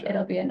 So Gotcha.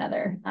 It'll be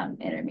another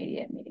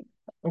intermediate meeting.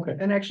 Okay.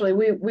 And actually,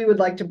 we would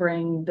like to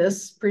bring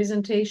this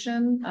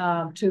presentation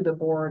to the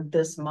board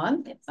this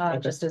month,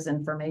 just as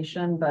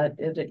information, but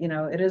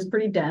it is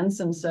pretty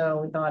dense. And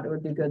so we thought it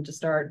would be good to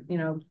start,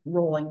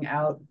 rolling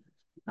out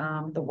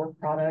the work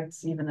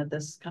products, even at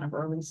this kind of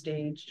early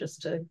stage,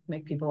 just to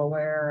make people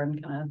aware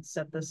and kind of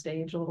set the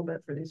stage a little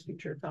bit for these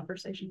future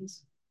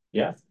conversations.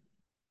 Yeah.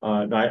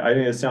 No, I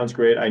think it sounds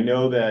great. I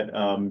know that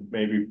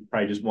maybe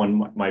probably just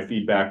my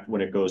feedback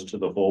when it goes to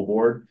the full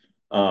board,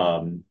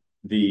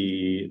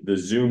 the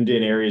zoomed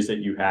in areas that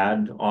you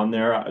had on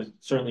there,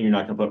 certainly you're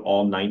not going to put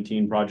all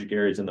 19 project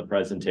areas in the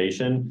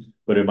presentation,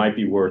 but it might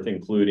be worth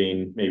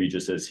including maybe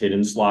just as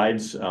hidden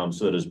slides, so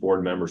that as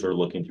board members are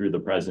looking through the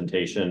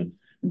presentation,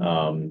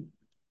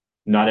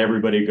 not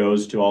everybody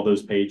goes to all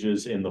those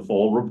pages in the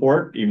full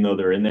report, even though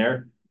they're in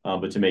there.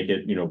 But to make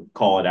it,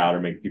 call it out or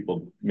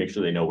make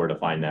sure they know where to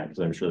find that,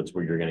 because I'm sure that's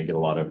where you're going to get a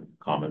lot of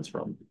comments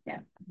from. Yeah.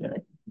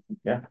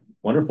 Yeah.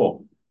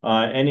 Wonderful.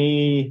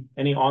 Any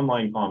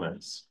online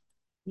comments?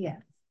 Yes.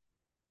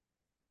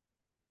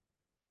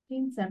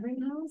 Jean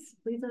Severinghausen,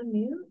 please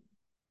unmute.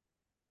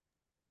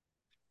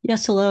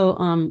 Yes, hello.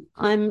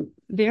 I'm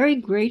very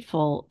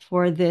grateful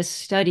for this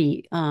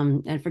study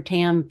and for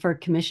TAM for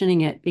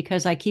commissioning it,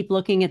 because I keep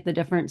looking at the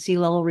different sea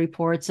level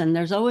reports and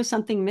there's always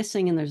something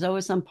missing and there's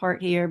always some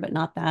part here, but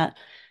not that.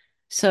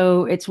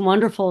 So it's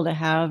wonderful to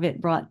have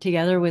it brought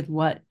together with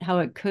how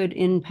it could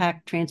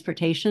impact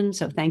transportation.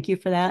 So thank you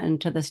for that,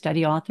 and to the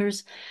study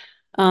authors.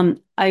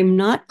 I'm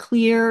not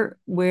clear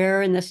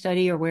where in the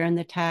study or where in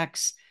the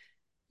tax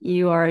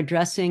you are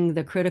addressing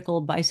the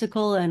critical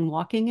bicycle and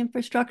walking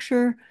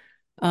infrastructure.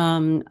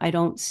 I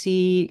don't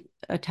see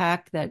a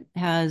TAC that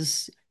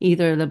has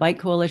either the Bike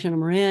Coalition of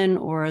Marin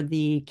or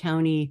the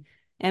county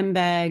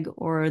MBAG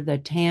or the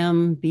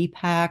TAM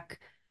BPAC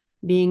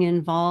being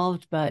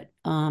involved, but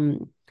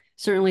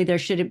certainly there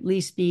should at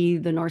least be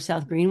the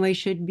North-South Greenway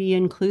should be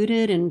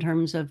included in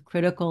terms of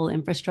critical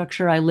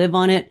infrastructure. I live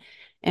on it,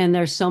 and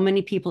there's so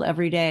many people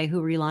every day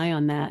who rely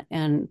on that.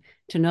 And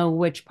to know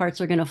which parts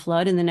are going to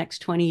flood in the next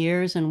 20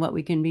 years and what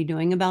we can be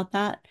doing about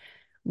that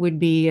would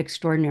be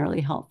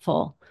extraordinarily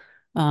helpful.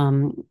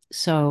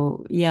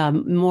 So yeah,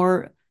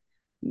 more,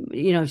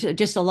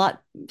 just a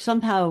lot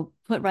somehow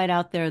put right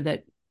out there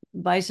that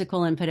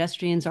bicycle and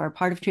pedestrians are a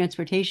part of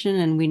transportation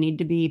and we need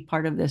to be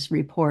part of this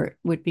report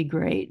would be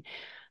great.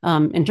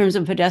 In terms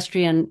of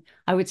pedestrian,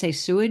 I would say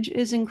sewage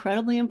is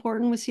incredibly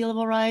important with sea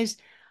level rise.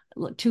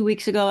 2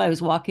 weeks ago, I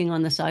was walking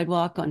on the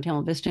sidewalk on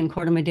Tamil Vista and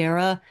Corte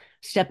Madera,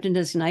 stepped into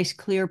this nice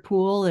clear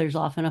pool. There's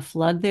often a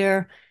flood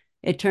there.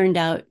 It turned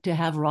out to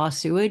have raw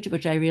sewage,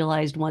 which I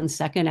realized 1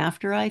 second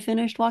after I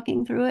finished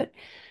walking through it.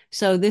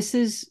 So this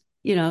is,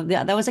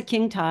 that was a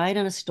king tide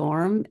and a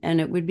storm, and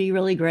it would be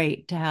really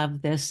great to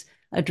have this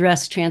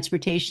address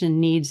transportation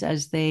needs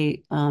as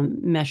they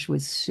mesh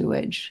with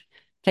sewage.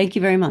 Thank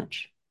you very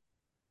much.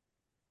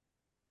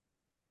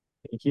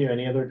 Thank you.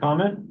 Any other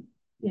comment?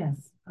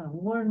 Yes.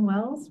 Warren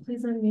Wells,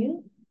 please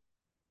unmute.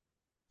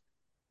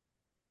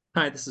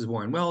 Hi, this is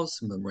Warren Wells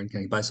from the Marin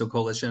County Bicycle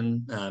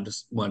Coalition.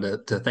 Just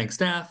wanted to thank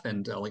staff,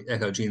 and I'll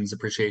echo Jean's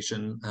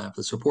appreciation for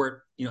this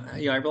report. I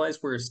realize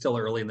we're still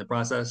early in the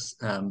process,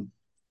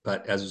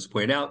 but as was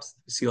pointed out,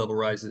 sea level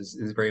rise is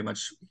very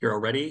much here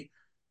already.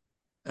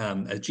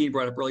 As Jean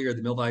brought up earlier,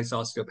 the Mill Valley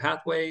Sausalito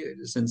pathway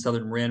is in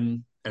southern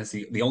Marin, and it's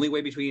the only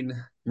way between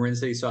Marin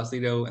City,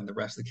 Sausalito, and the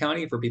rest of the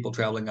county for people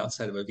traveling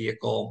outside of a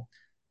vehicle.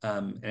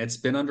 And it's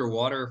been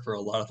underwater for a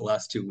lot of the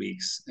last 2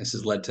 weeks. This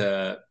has led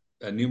to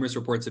numerous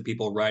reports of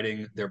people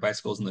riding their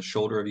bicycles in the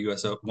shoulder of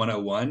US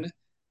 101, because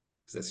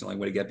that's the only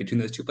way to get between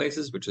those two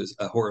places, which is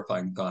a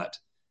horrifying thought.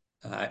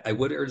 I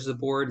would urge the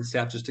board and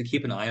staff just to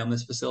keep an eye on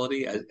this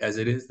facility, as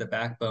it is the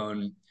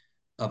backbone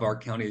of our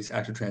county's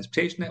active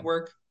transportation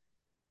network.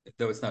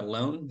 Though it's not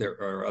alone, there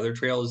are other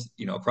trails,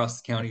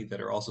 across the county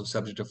that are also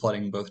subject to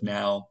flooding both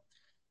now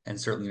and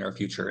certainly in our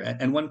future.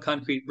 And one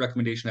concrete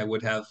recommendation I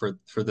would have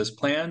for this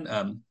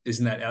plan is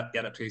in that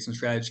adaptation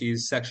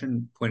strategies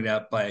section pointed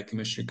out by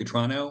Commissioner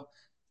Cutrano.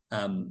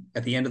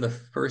 At the end of the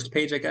first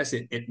page, I guess,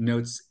 it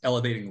notes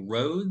elevating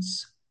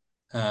roads,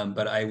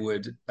 but I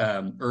would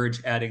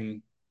urge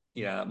adding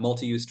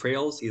multi-use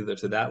trails either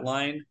to that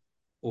line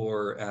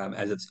or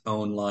as its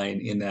own line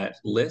in that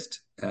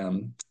list,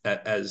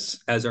 as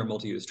our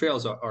multi-use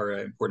trails are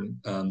an important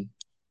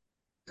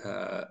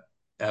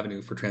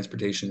avenue for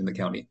transportation in the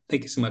county.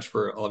 Thank you so much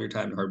for all of your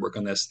time and hard work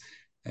on this,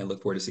 and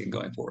look forward to seeing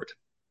going forward.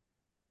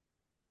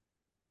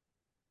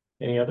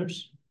 Any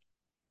others?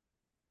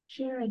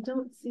 Chair, I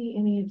don't see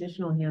any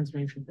additional hands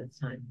raised at this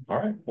time. All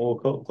right, we'll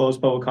close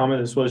public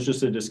comment. This was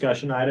just a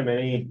discussion item.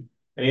 Any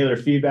other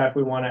feedback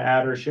we want to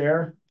add or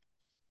share?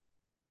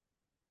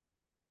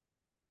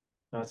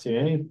 Not seeing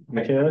any.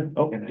 Michaela?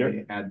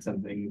 Can I add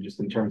something just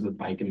in terms of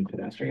bike and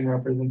pedestrian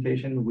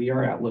representation? We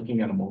are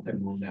looking at a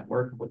multimodal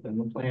network within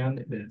the plan.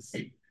 It is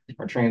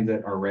our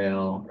transit, our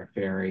rail, our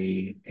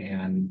ferry,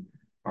 and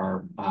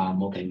our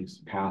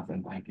multi-use path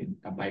and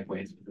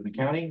bikeways within the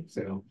county.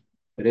 So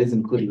it is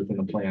included within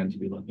the plan to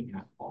be looking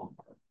at all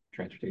of our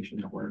transportation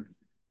network.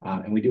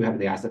 And we do have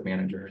the asset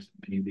managers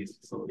of many of these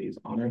facilities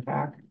on our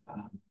TAC,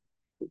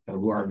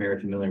 who are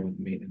very familiar with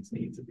the maintenance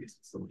needs of these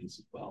facilities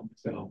as well.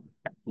 So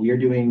we are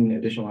doing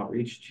additional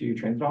outreach to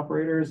transit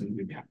operators, and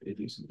we'd be happy to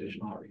do some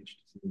additional outreach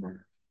to some of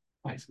our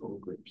bicycle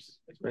groups.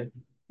 That's great.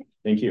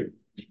 Thank you.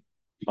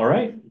 All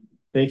right.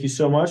 Thank you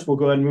so much. We'll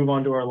go ahead and move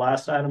on to our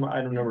last item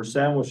number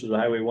 7, which is the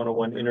Highway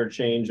 101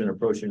 interchange and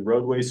approaching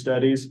roadway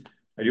studies.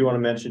 I do want to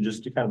mention,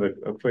 just to kind of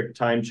a quick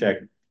time check.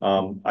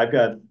 I've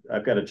got a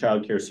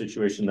childcare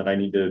situation that I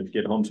need to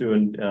get home to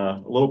in a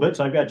little bit,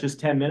 so I've got just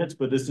 10 minutes.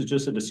 But this is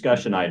just a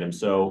discussion item,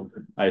 so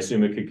I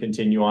assume it could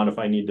continue on if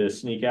I need to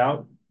sneak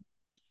out.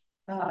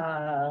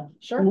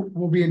 Sure.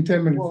 We'll be in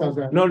 10 minutes. How's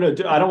that? No,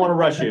 I don't want to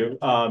rush you.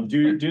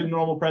 Do the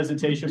normal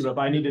presentation, but if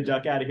I need to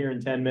duck out of here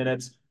in 10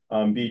 minutes,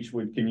 Beach,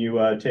 can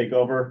you take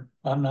over?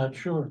 I'm not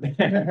sure. He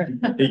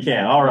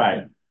can. All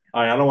right.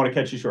 All right. I don't want to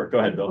catch you short. Go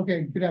ahead, Bill.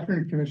 Okay. Good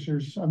afternoon,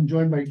 commissioners. I'm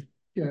joined by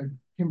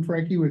Kim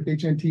Frankie with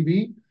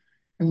HNTV,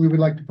 and we would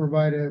like to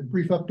provide a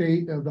brief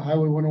update of the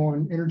Highway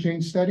 101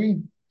 interchange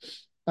study.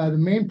 The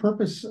main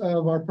purpose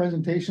of our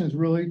presentation is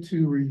really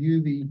to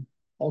review the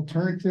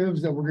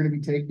alternatives that we're going to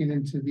be taking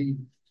into the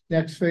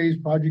next phase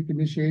project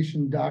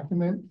initiation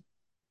document.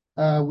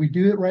 We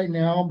do it right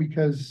now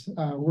because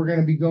we're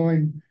going to be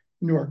going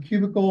into our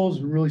cubicles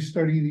and really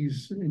study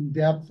these in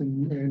depth,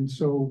 and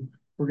so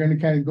we're going to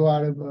kind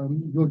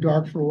of go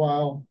dark for a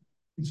while,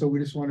 and so we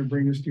just want to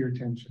bring this to your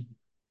attention.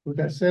 With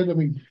that said, let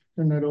me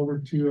turn that over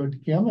to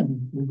Kim,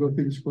 and we'll go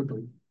through this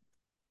quickly.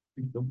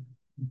 Thank you.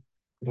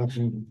 Good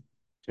afternoon,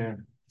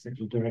 Chair,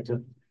 Executive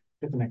Director.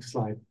 Get the next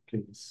slide,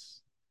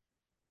 please.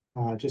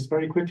 Just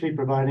very quickly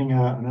providing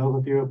an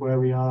overview of where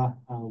we are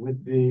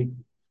with the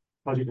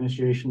project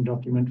initiation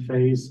document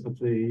phase of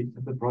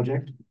the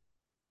project.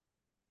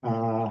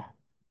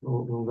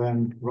 We'll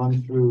then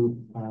run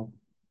through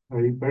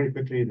very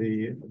quickly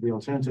the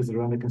alternatives that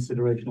are under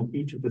consideration of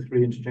each of the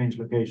 3 interchange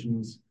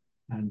locations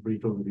and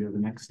brief overview of the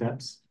next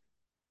steps.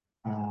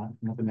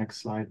 The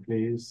next slide,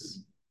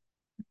 please.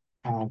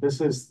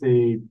 This is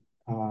the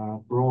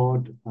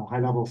broad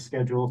high-level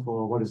schedule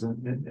for what is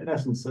in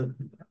essence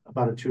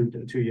about a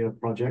two-year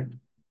project.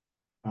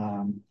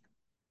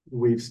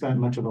 We've spent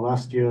much of the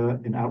last year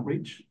in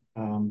outreach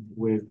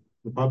with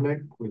the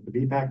public, with the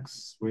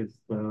BPACs, with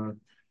the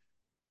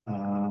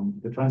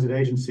transit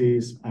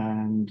agencies,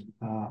 and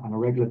on a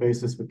regular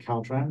basis with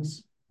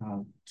Caltrans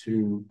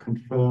to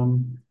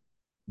confirm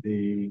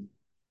the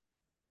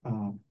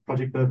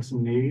project purpose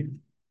and need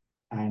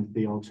and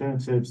the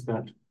alternatives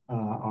that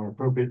are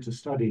appropriate to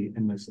study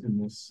in this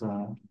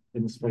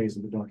phase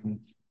of the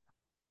document.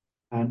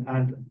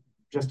 And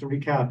just to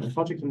recap, the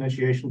project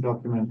initiation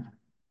document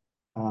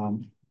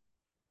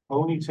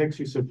only takes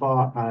you so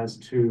far as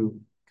to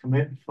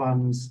commit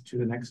funds to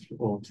the next,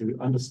 or to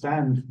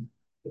understand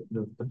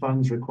the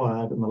funds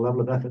required and the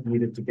level of effort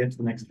needed to get to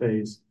the next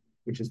phase,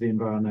 which is the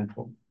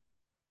environmental.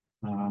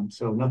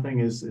 So nothing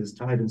is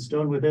tied in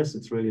stone with this.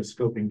 It's really a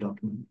scoping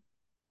document.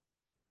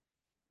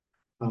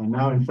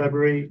 Now in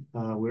February,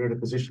 we're in a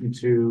position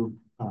to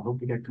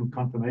hopefully get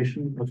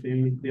confirmation of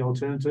the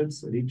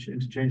alternatives at each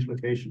interchange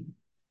location.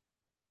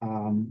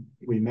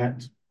 We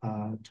met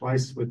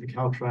twice with the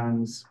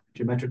Caltrans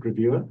geometric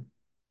reviewer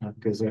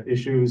because there are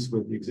issues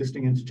with the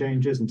existing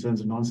interchanges in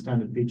terms of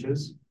non-standard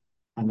features,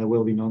 and there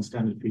will be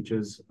non-standard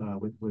features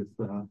with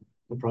the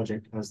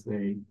project as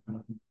they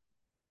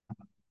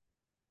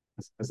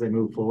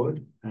move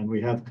forward. And we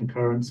have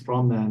concurrence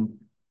from them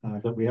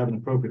that we have an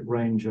appropriate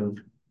range of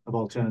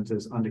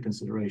alternatives under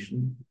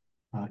consideration,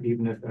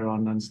 even if there are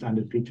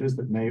non-standard features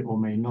that may or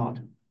may not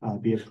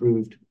be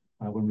approved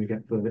when we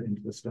get further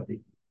into the study.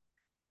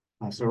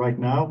 So right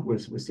now, we're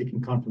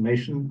seeking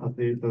confirmation of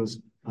those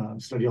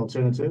study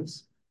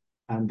alternatives,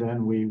 and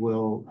then we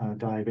will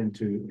dive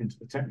into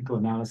the technical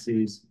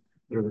analyses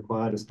that are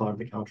required as part of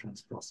the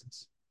Caltrans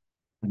process.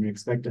 And we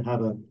expect to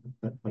have a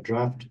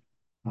draft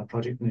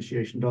project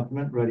initiation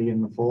document ready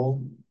in the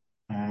fall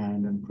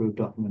and an approved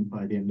document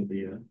by the end of the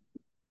year.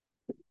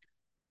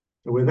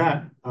 So with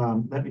that,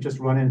 let me just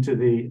run into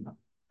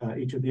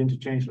each of the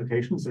interchange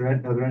locations.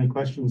 Are there any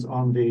questions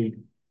on the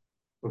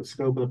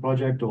scope of the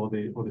project or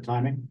the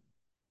timing?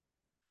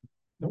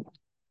 Nope.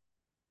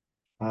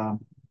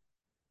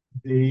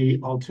 The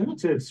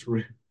alternatives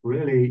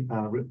really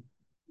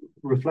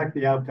reflect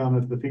the outcome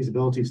of the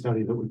feasibility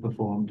study that we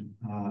performed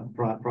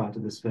prior to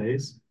this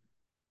phase,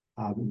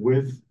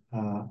 with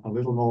a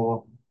little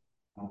more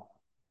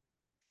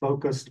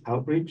focused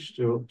outreach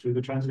to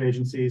the transit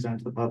agencies and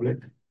to the public.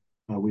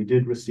 We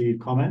did receive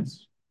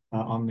comments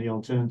on the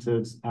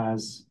alternatives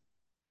as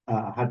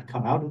had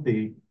come out of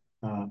the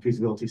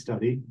feasibility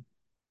study,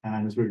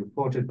 and as we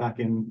reported back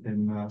in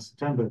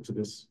September to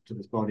this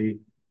body,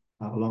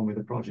 along with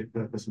the project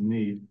purpose and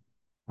need,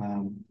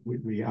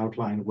 we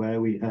outlined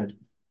where we had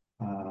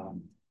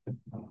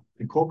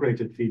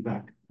incorporated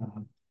feedback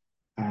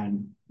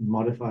and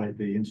modified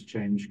the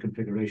interchange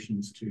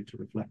configurations to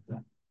reflect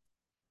that.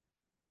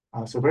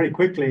 So very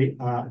quickly,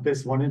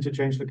 this one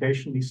interchange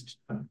location, East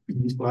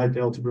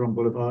Blythedale to Broome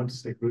Boulevard,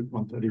 State Route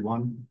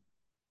 131.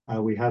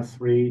 We have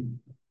three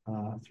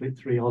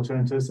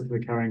alternatives that we're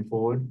carrying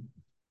forward.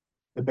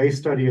 The base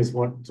study is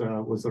what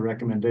was the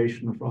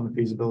recommendation from the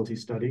feasibility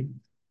study,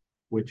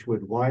 which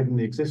would widen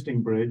the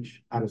existing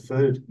bridge, add a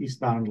third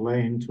eastbound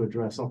lane to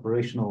address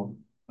operational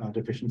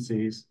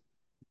deficiencies,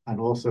 and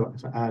also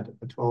to add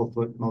a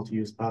 12-foot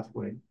multi-use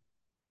pathway.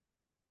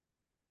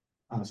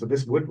 So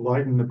this would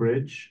widen the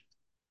bridge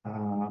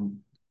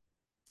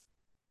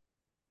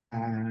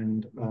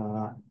and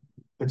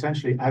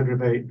potentially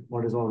aggravate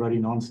what is already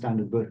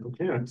non-standard vertical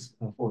clearance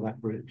for that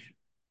bridge.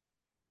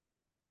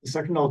 The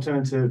second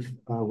alternative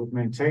would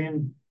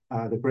maintain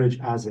the bridge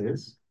as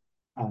is,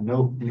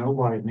 No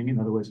widening, in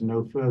other words,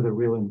 no further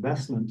real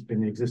investment in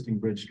the existing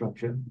bridge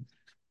structure.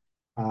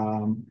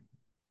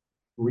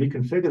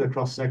 Reconfigure the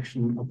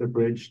cross-section of the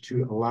bridge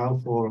to allow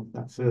for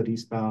that third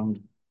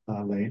eastbound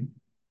lane,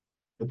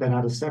 but then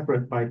add a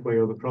separate bikeway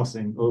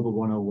overcrossing over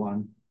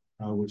 101,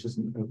 which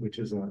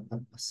is a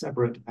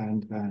separate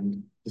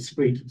and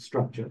discrete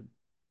structure.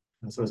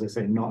 And so, as I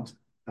say, not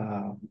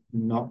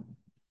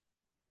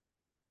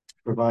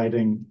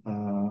providing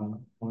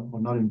or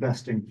not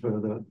investing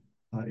further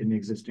in the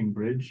existing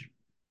bridge.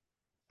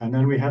 And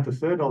then we have the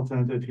third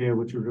alternative here,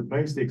 which would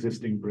replace the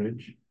existing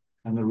bridge.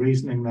 And the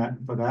reasoning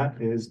for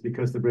that is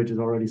because the bridge is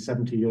already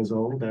 70 years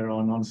old, there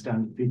are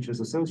non-standard features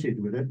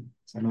associated with it.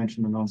 As I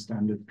mentioned, the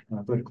non-standard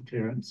vertical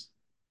clearance.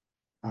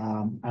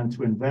 And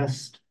to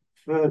invest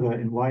further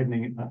in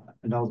widening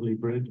an elderly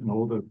bridge, an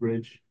older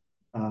bridge,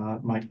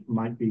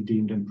 might be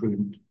deemed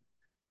imprudent.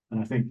 And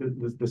I think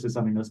that this is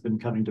something that's been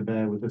coming to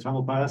bear with the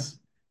Tunnel Pass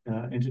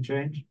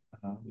interchange,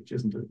 which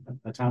isn't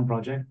a TAM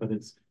project, but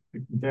it's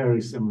very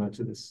similar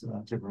to this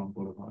Tiburon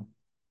Boulevard.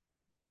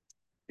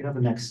 You have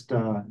the next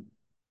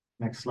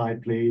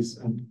slide, please.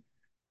 And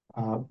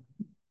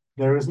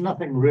there is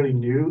nothing really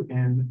new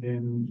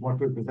in what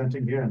we're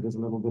presenting here, and it's a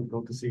little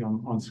difficult to see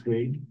on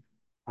screen.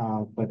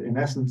 But in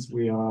essence,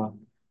 we are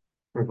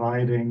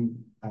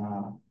providing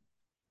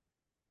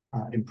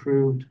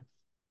improved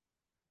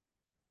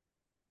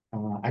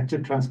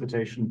active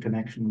transportation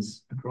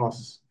connections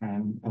across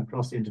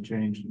the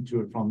interchange and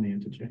to and from the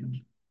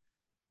interchange.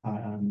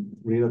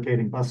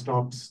 Relocating bus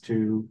stops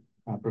to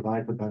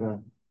provide for better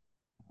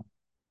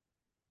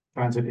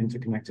transit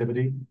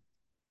interconnectivity,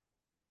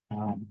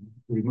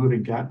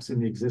 removing gaps in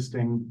the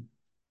existing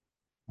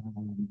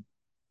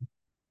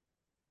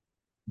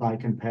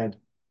bike and ped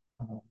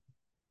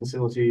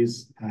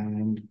facilities,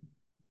 and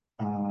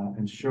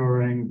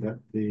ensuring that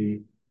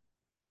the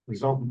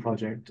resultant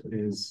project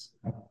is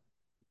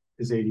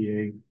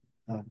ADA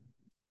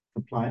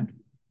compliant.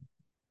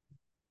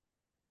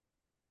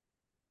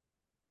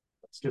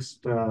 It's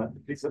just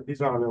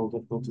these are a little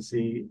difficult to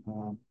see,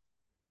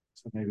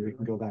 so maybe we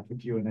can go back to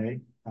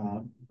Q&A.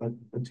 But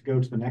to go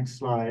to the next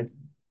slide,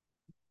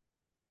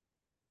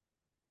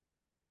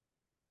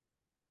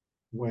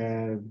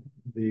 where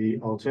the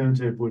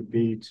alternative would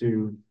be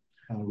to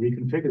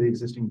reconfigure the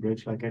existing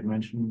bridge, like I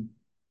mentioned,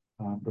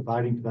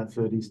 providing for that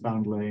third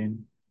eastbound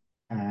lane,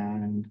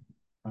 and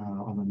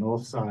on the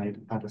north side,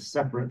 add a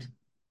separate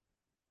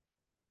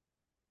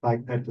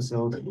bike ped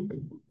facility.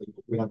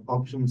 We have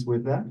options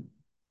with that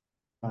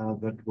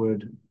that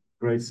would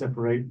grade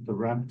separate the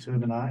ramp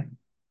termini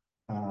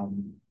for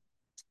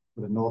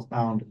the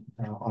northbound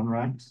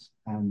on-ramps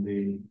and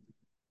the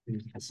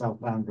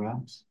southbound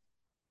ramps,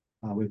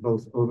 with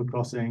both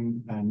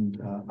overcrossing and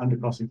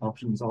undercrossing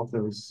options of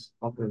those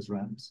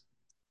ramps,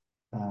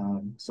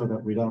 so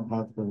that we don't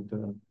have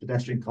the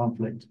pedestrian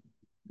conflict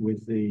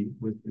with the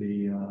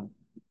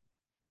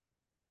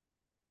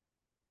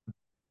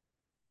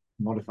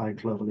modified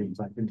cloverleaf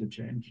type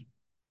interchange.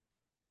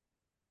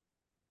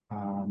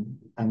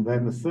 And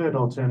then the third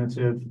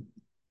alternative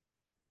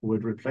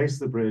would replace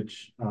the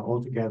bridge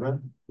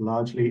altogether,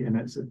 largely in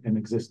its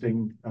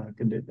existing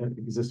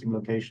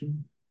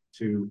location,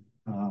 to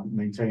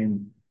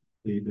maintain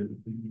the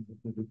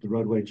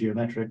roadway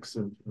geometrics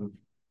of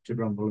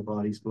Tiburon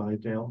Boulevard, East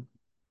Blythedale.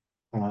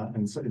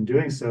 And so in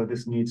doing so,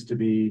 this needs to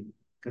be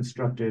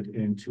constructed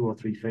in 2 or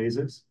 3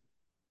 phases,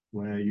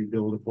 where you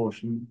build a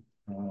portion,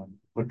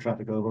 put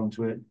traffic over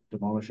onto it,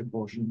 demolish a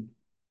portion,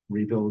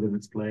 rebuild in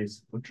its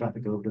place, put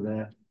traffic over to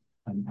there,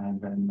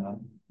 and then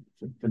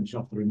finish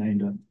off the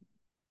remainder.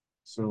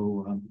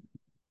 So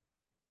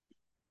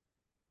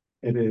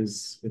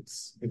it's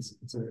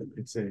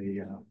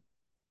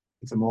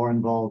a more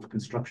involved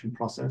construction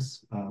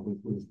process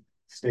with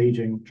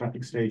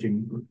traffic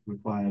staging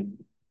required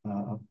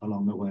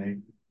along the way,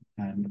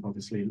 and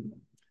obviously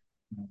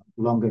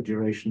longer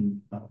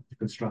duration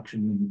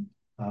construction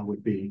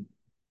would be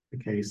the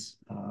case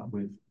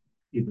with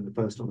either the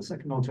first or the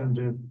second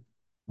alternative,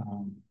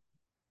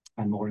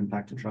 and more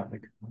impact to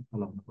traffic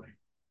along the way.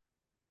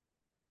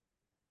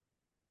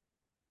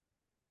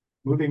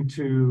 Moving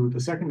to the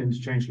second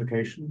interchange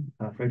location,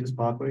 Freitas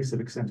Parkway,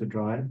 Civic Center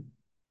Drive.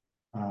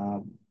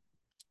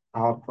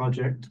 Our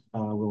project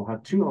will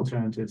have 2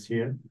 alternatives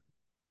here.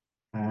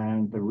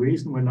 And the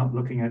reason we're not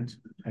looking at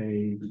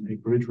a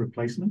bridge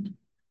replacement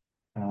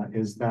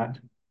is that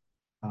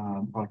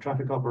our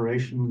traffic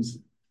operations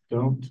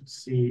don't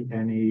see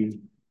any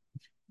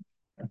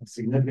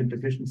significant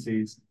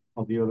deficiencies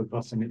of the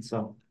overcrossing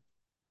itself.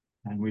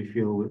 And we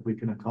feel that we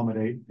can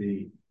accommodate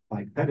the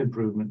bike ped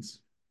improvements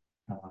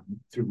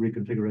through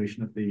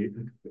reconfiguration of the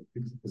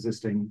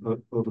existing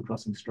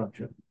overcrossing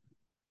structure.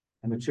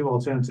 And the 2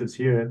 alternatives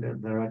here,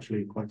 they're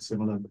actually quite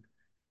similar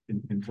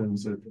in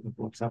terms of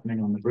what's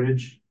happening on the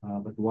bridge.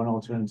 But one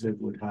alternative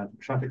would have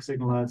traffic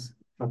signal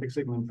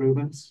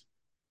improvements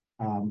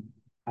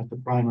at the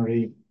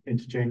primary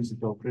interchange of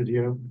Del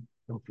Presidio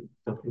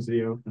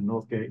and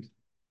Northgate,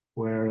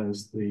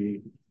 whereas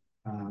the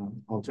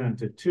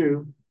alternative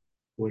 2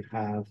 would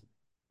have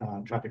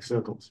traffic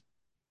circles.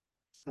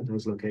 at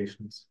those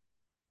locations.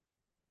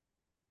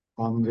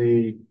 On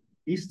the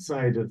east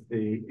side of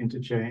the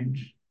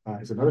interchange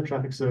is another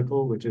traffic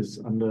circle, which is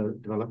under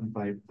development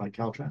by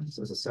Caltrans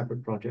as a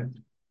separate project.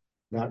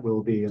 That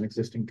will be an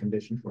existing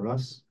condition for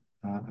us,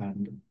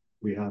 and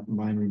we have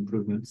minor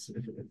improvements,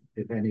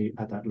 if any,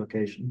 at that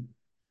location.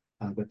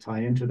 But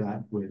tie into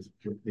that with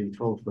the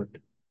 12-foot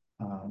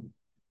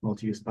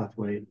multi-use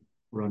pathway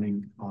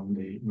running on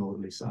the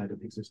northerly side of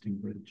the existing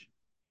bridge.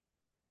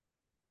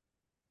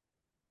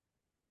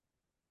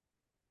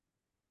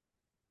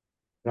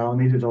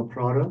 Alameda del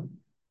Prado.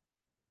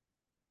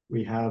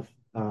 We have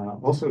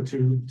also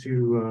two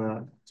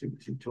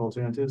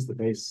alternatives. The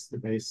base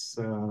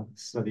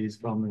studies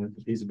from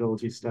the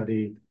feasibility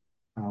study,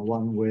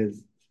 one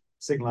with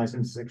signalized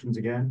intersections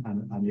again,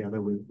 and the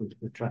other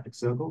with traffic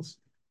circles.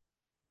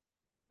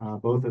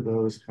 Both of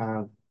those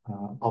have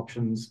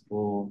options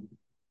for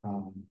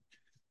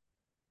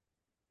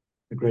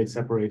a grade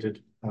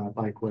separated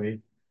bikeway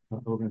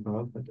over and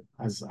above, but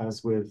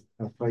as with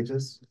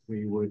freighters,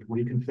 we would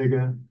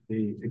reconfigure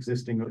the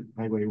existing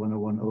Highway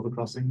 101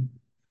 overcrossing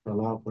to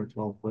allow for a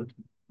 12-foot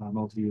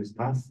multi-use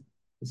path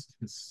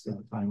this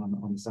time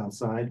on the south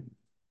side.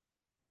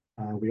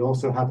 We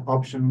also have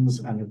options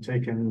and have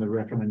taken the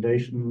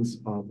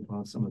recommendations of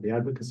some of the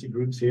advocacy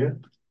groups here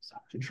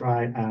to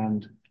try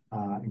and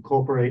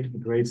incorporate a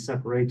grade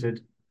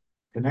separated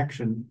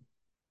connection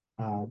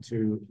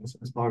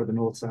as part of the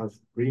North-South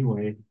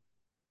Greenway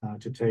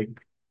to take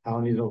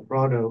Alameda del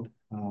Prado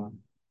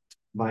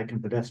bike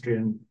and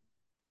pedestrian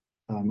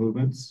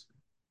movements,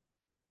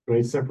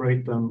 grade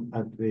separate them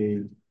at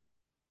the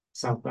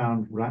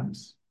southbound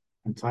ramps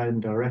and tie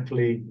them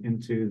directly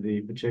into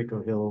the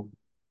Pacheco Hill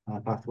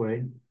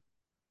pathway,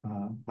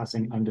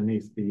 passing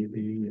underneath the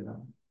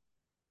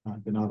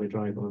Nave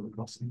Drive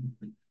overcrossing.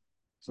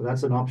 So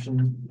that's an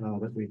option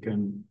that we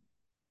can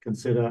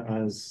consider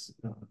as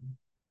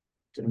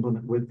to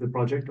implement with the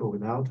project or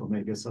without, or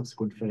maybe a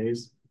subsequent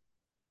phase.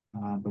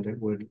 But it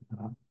would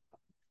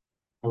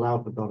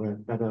allow for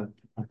better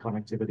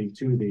connectivity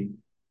to the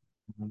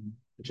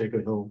Pacheco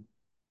Hill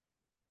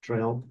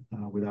Trail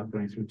without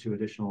going through two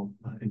additional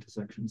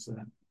intersections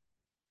there.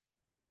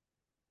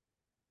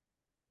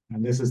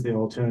 And this is the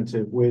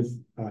alternative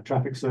with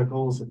traffic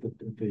circles at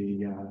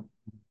the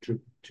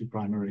two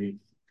primary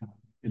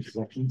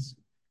intersections.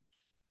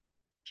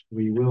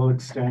 We will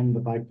extend the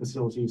bike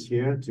facilities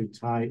here to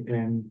tie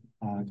in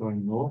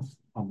going north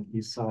on the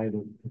east side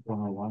of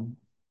 101,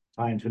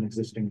 tie into an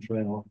existing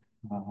trail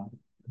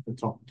at the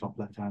top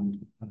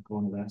left-hand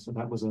corner there. So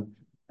that was an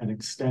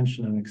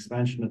extension and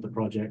expansion of the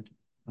project,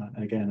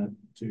 again,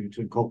 to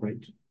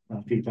incorporate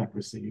feedback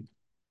received.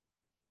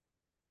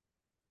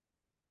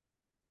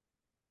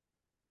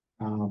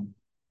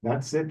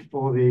 That's it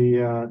for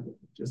the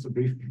just a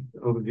brief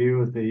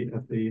overview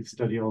of the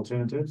study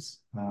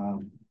alternatives.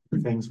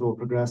 Things will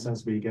progress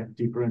as we get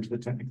deeper into the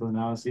technical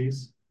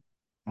analyses.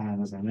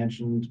 And as I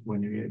mentioned,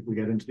 when we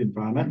get into the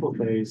environmental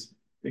phase,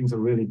 things are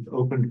really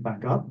opened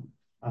back up,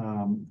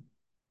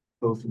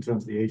 both in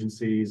terms of the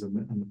agencies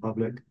and the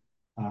public,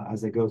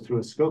 as they go through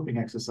a scoping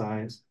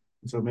exercise.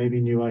 And so maybe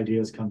new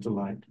ideas come to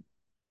light.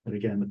 But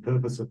again, the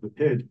purpose of the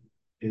PID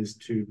is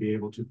to be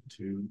able to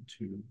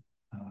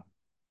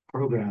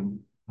program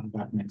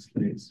that next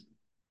phase.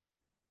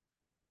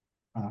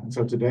 And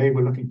so today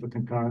we're looking for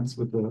concurrence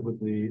with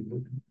the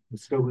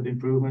scope of the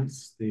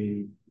improvements,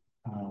 the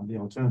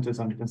alternatives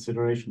under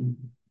consideration.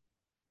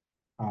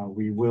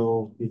 We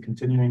will be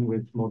continuing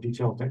with more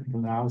detailed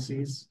technical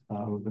analyses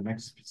over the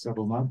next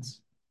several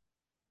months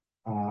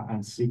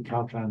and seek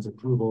Caltrans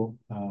approval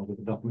with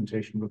the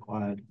documentation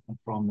required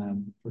from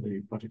them for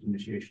the project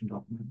initiation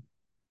document.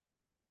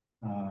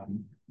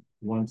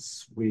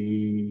 Once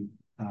we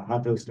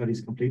have those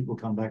studies complete, we'll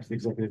come back to the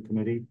executive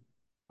committee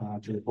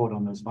to report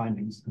on those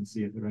findings and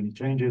see if there are any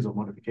changes or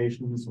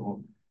modifications or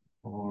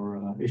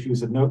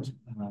issues of note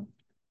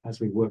as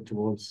we work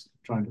towards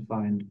trying to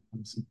find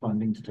some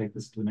funding to take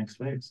this to the next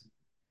phase.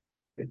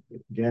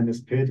 Again, this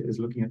PID is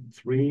looking at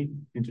 3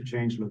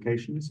 interchange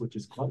locations, which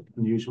is quite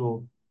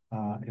unusual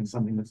in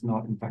something that's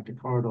not, in fact, a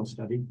corridor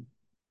study,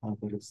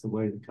 but it's the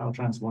way that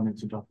Caltrans wanted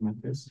to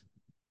document this.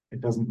 It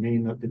doesn't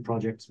mean that the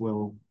projects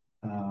will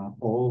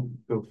all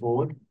go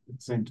forward at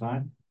the same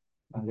time.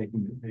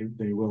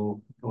 They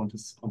will go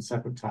on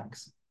separate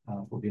tracks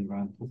for the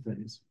environmental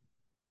phase.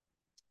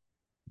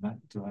 That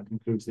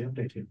concludes the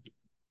update here.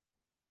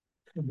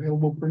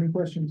 Available for any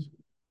questions.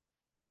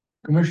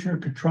 Commissioner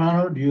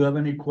Catrano, do you have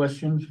any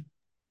questions?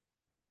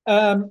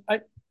 I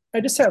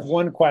just have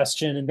one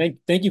question, and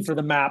thank you for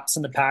the maps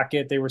in the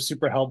packet. They were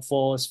super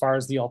helpful as far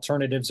as the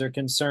alternatives are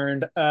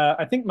concerned.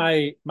 I think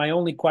my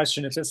only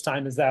question at this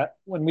time is that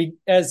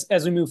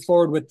as we move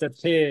forward with the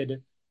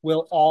PID,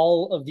 will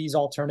all of these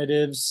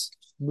alternatives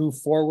move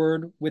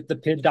forward with the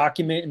PID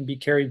document and be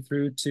carried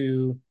through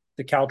to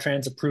the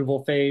Caltrans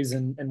approval phase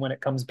and when it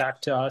comes back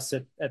to us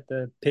at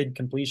the PID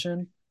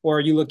completion? Or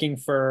are you looking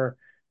for,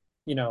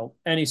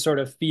 any sort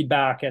of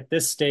feedback at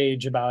this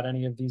stage about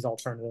any of these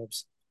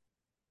alternatives?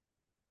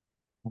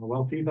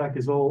 Well, feedback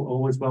is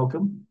always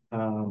welcome.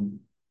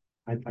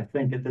 I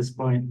think at this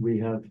point we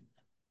have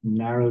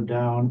narrowed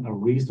down a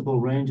reasonable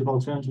range of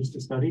alternatives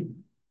to study.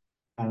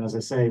 And as I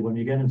say, when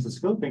you get into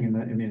scoping in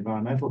the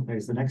environmental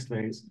phase, the next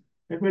phase,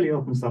 it really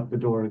opens up the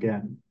door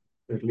again.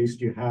 At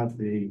least you have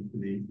the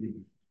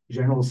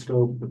general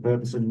scope, the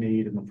purpose and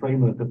need, and the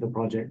framework of the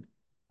project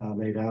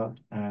laid out,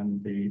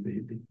 and the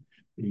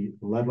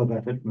level of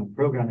effort from a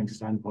programming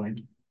standpoint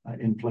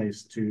in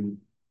place to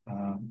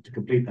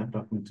complete that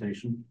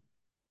documentation.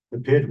 The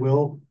PID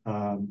will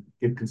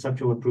give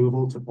conceptual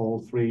approval to all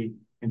three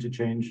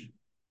interchange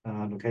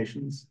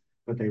locations,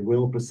 but they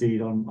will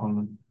proceed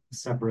on a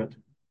separate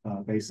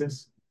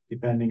basis,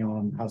 depending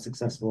on how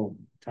successful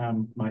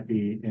TAM might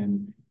be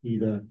in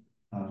either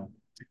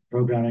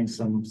programming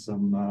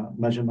some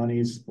measure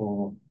monies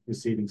or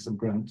receiving some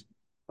grant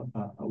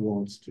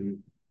awards to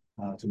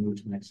move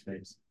to the next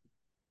phase.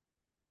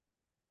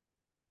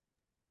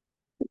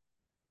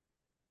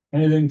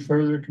 Anything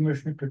further,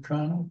 Commissioner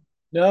Petrano?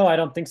 No, I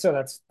don't think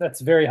so.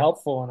 That's very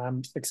helpful, and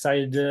I'm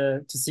excited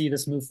to see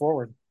this move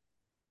forward.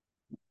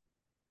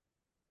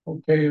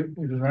 Okay,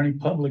 is there any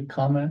public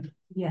comment?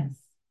 Yes.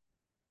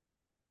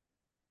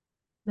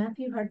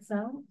 Matthew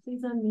Hartzell,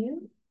 please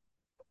unmute.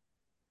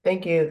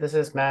 Thank you. This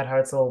is Matt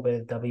Hartzell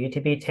with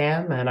WTB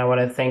TAM, and I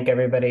want to thank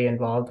everybody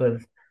involved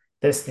with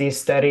these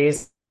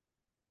studies.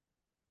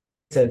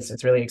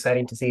 It's really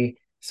exciting to see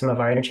some of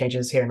our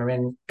interchanges here in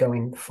Marin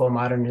going full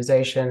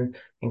modernization,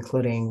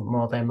 including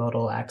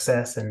multimodal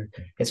access. And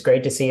it's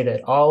great to see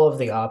that all of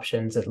the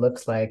options, it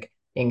looks like,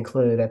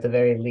 include at the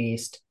very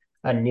least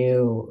a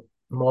new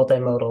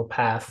multimodal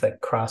path that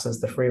crosses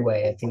the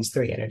freeway at these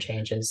three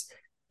interchanges.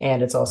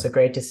 And it's also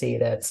great to see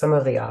that some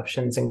of the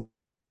options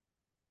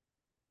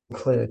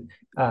include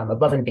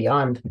above and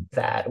beyond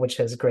that, which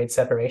has great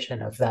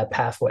separation of that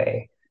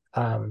pathway,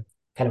 kind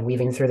of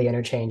weaving through the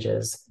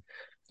interchanges,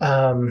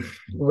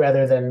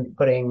 rather than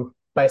putting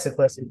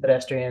bicyclists and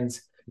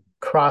pedestrians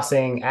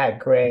crossing at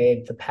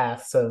grade the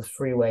paths of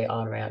freeway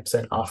on-ramps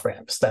and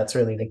off-ramps. That's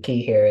really the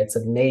key here. It's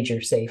a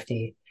major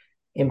safety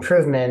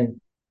improvement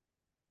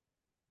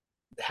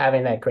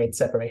having that grade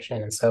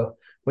separation. And so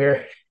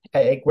we're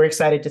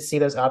excited to see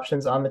those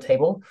options on the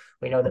table.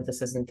 We know that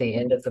this isn't the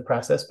end of the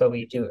process, but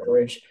we do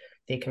urge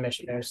the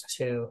commissioners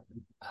to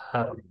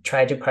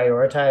try to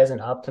prioritize and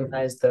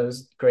optimize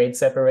those grade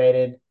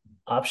separated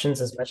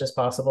options as much as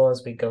possible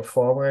as we go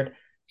forward,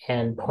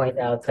 and point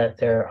out that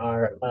there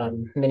are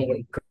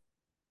many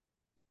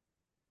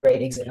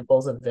great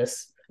examples of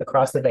this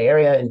across the Bay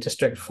Area in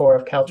District 4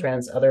 of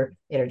Caltrans, other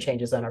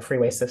interchanges on our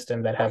freeway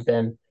system that have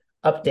been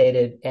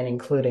updated and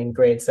including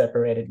grade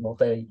separated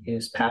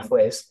multi-use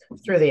pathways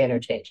through the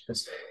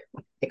interchanges.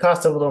 It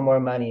costs a little more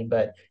money,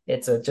 but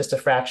it's just a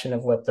fraction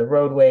of what the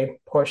roadway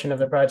portion of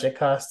the project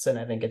costs, and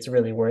I think it's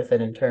really worth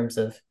it in terms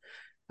of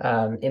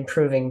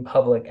improving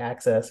public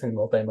access and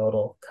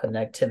multimodal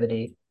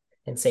connectivity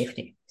and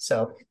safety.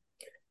 So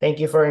thank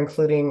you for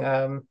including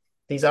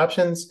these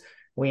options.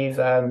 We've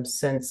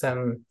sent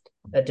some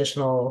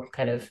additional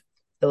kind of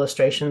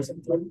illustrations of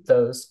what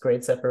those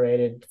grade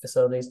separated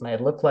facilities might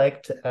look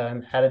like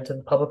added to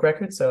the public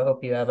record. So I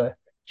hope you have a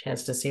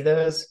chance to see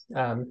those.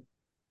 Thank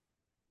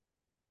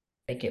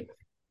you.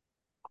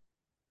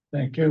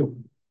 Thank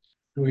you.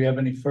 Do we have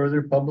any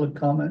further public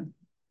comment?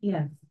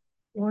 Yes.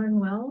 Warren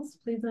Wells,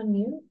 please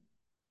unmute.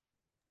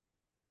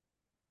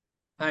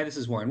 Hi, this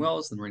is Warren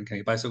Wells, the Marin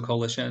County Bicycle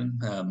Coalition.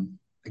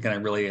 Again, I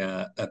really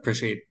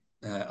appreciate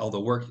all the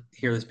work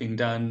here that's being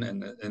done,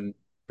 and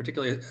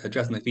particularly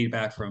addressing the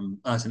feedback from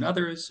us and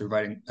others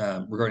regarding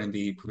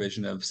the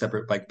provision of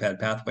separate bike ped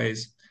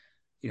pathways.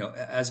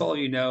 As all of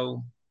you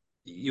know,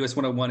 US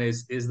 101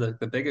 is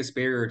the biggest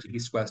barrier to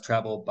east-west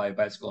travel by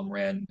bicycle in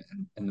Marin,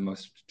 and the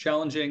most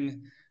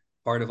challenging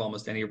part of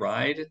almost any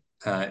ride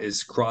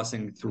is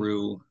crossing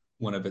through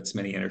one of its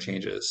many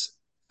interchanges.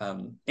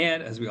 And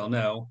as we all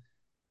know,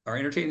 our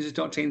interchanges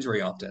don't change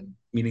very often,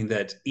 meaning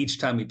that each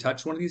time we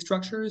touch one of these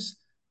structures,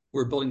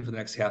 we're building for the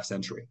next half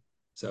century.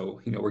 So,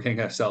 we're getting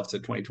ourselves to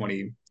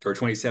 2020 or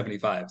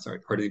 2075. Sorry,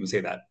 hard to even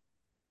say that.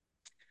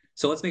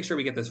 So let's make sure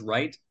we get this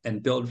right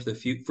and build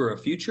for a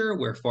future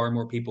where far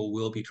more people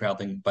will be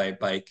traveling by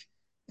bike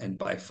and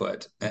by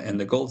foot. And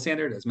the gold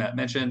standard, as Matt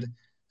mentioned,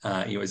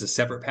 is a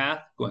separate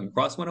path going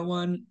across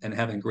 101 and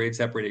having grade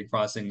separated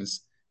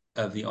crossings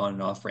of the on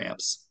and off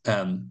ramps.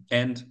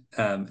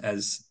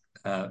 As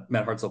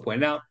Matt Hartzell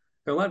pointed out,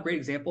 there are a lot of great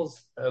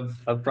examples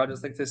of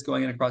projects like this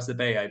going in across the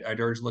Bay. I'd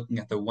urge looking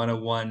at the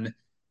 101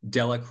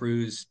 Dela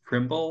Cruz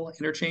Trimble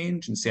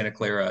interchange in Santa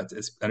Clara.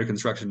 It's under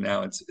construction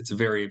now. It's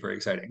very, very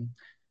exciting.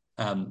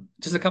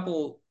 Just a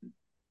couple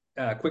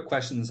quick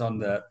questions on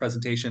the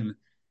presentation.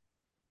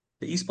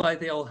 The East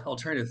Blythedale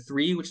Alternative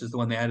 3, which is the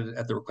one they added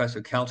at the request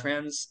of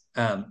Caltrans,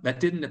 that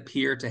didn't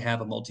appear to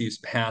have a multi-use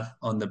path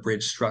on the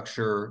bridge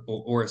structure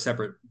or a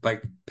separate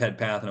bike ped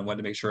path, and I wanted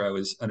to make sure I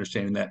was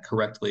understanding that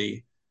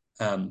correctly.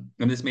 And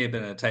this may have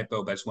been a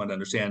typo, but I just wanted to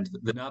understand.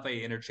 The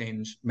Nave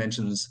interchange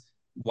mentions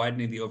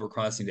widening the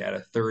overcrossing to add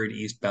a third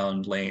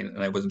eastbound lane,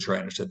 and I wasn't sure I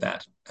understood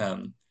that.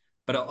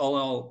 But all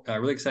in all,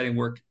 really exciting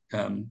work,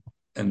 and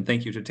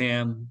thank you to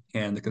TAM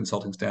and the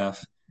consulting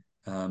staff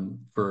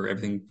for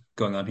everything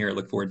going on here. I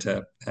look forward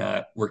to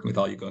working with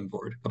all you going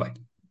forward. Bye-bye.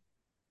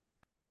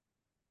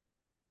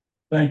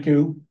 Thank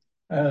you.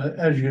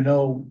 As you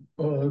know,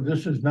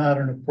 this is not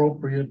an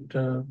appropriate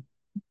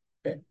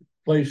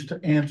place to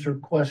answer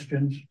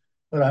questions,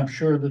 but I'm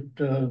sure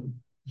that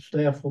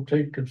staff will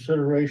take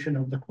consideration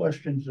of the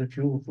questions that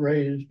you have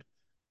raised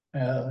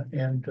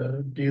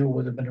and deal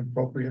with them in an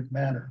appropriate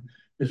manner.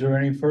 Is there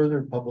any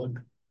further public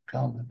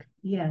comment?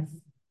 Yes.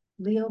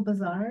 Leo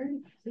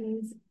Bazard,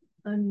 please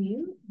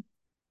unmute.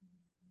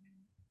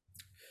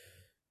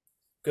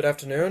 Good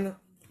afternoon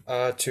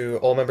to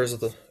all members of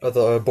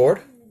the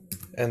board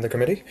and the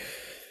committee.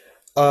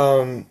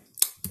 My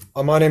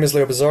name is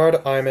Leo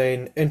Bazard. I'm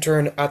an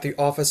intern at the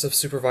Office of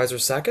Supervisor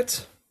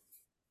Sackett,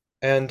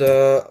 and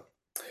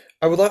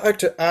I would like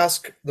to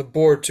ask the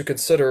board to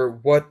consider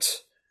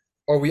what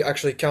are we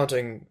actually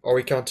counting? Are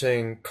we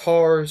counting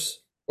cars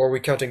or are we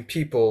counting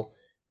people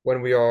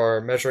when we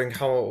are measuring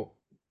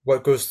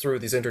what goes through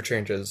these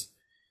interchanges?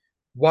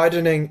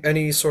 Widening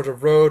any sort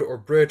of road or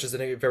bridge is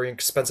a very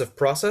expensive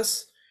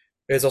process.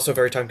 It is also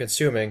very time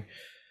consuming.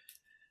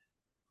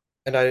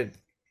 And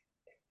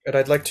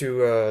I'd like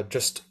to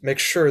just make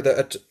sure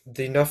that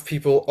enough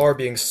people are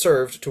being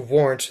served to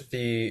warrant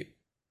the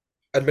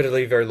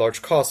admittedly very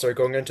large costs that are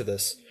going into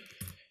this.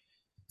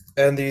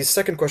 And the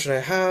second question I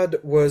had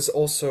was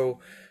also,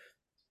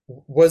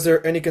 was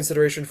there any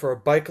consideration for a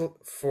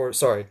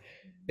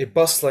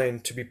bus lane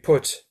to be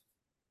put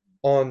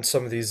on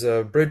some of these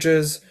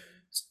bridges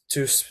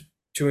to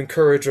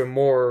encourage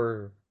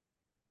more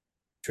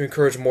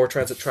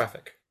transit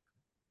traffic?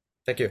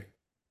 Thank you.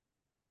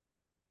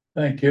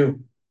 Thank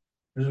you.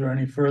 Is there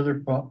any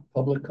further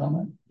public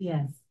comment?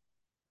 Yes.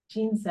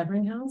 Jean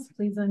Severinghouse,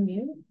 please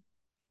unmute.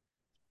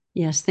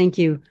 Yes, thank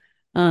you.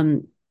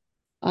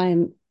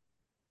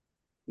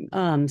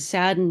 I'm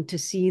saddened to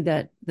see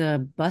that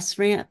the bus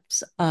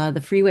ramps,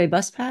 the freeway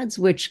bus pads,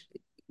 which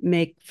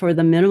make for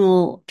the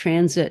minimal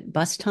transit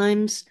bus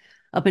times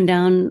up and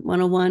down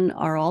 101,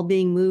 are all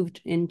being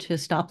moved into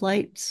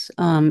stoplights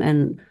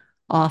and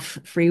off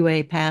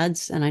freeway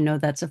pads. And I know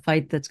that's a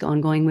fight that's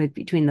ongoing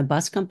between the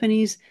bus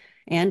companies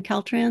and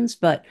Caltrans,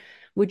 but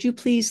would you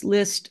please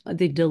list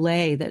the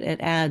delay that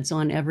it adds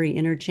on every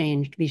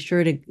interchange to be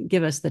sure to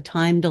give us the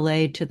time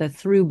delay to the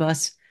through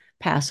bus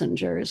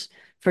passengers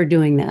for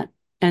doing that?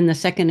 And the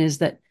second is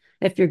that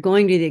if you're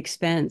going to the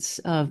expense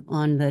of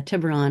on the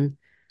Tiburon,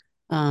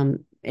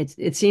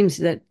 it seems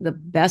that the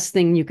best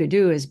thing you could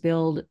do is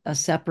build a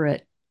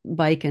separate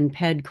bike and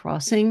ped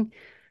crossing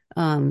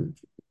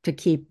to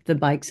keep the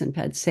bikes and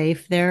peds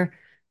safe there.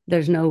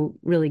 There's no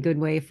really good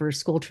way for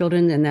school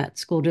children, and that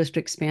school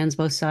district spans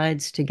both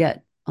sides to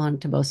get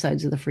onto both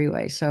sides of the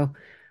freeway. So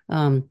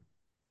a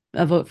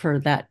vote for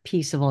that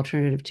piece of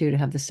alternative two to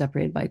have the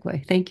separated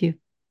bikeway. Thank you.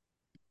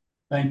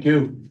 Thank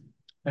you.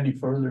 Any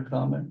further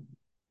comment?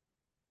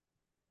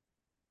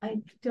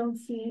 I don't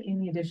see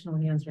any additional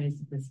hands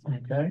raised at this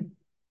time. Okay.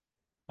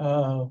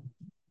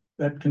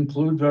 That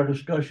concludes our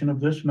discussion of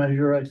this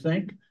measure, I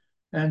think.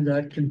 And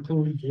that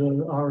concludes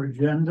our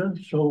agenda.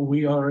 So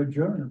we are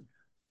adjourned.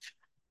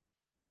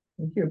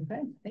 Thank you.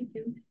 Okay, thank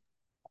you.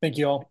 Thank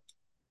you all.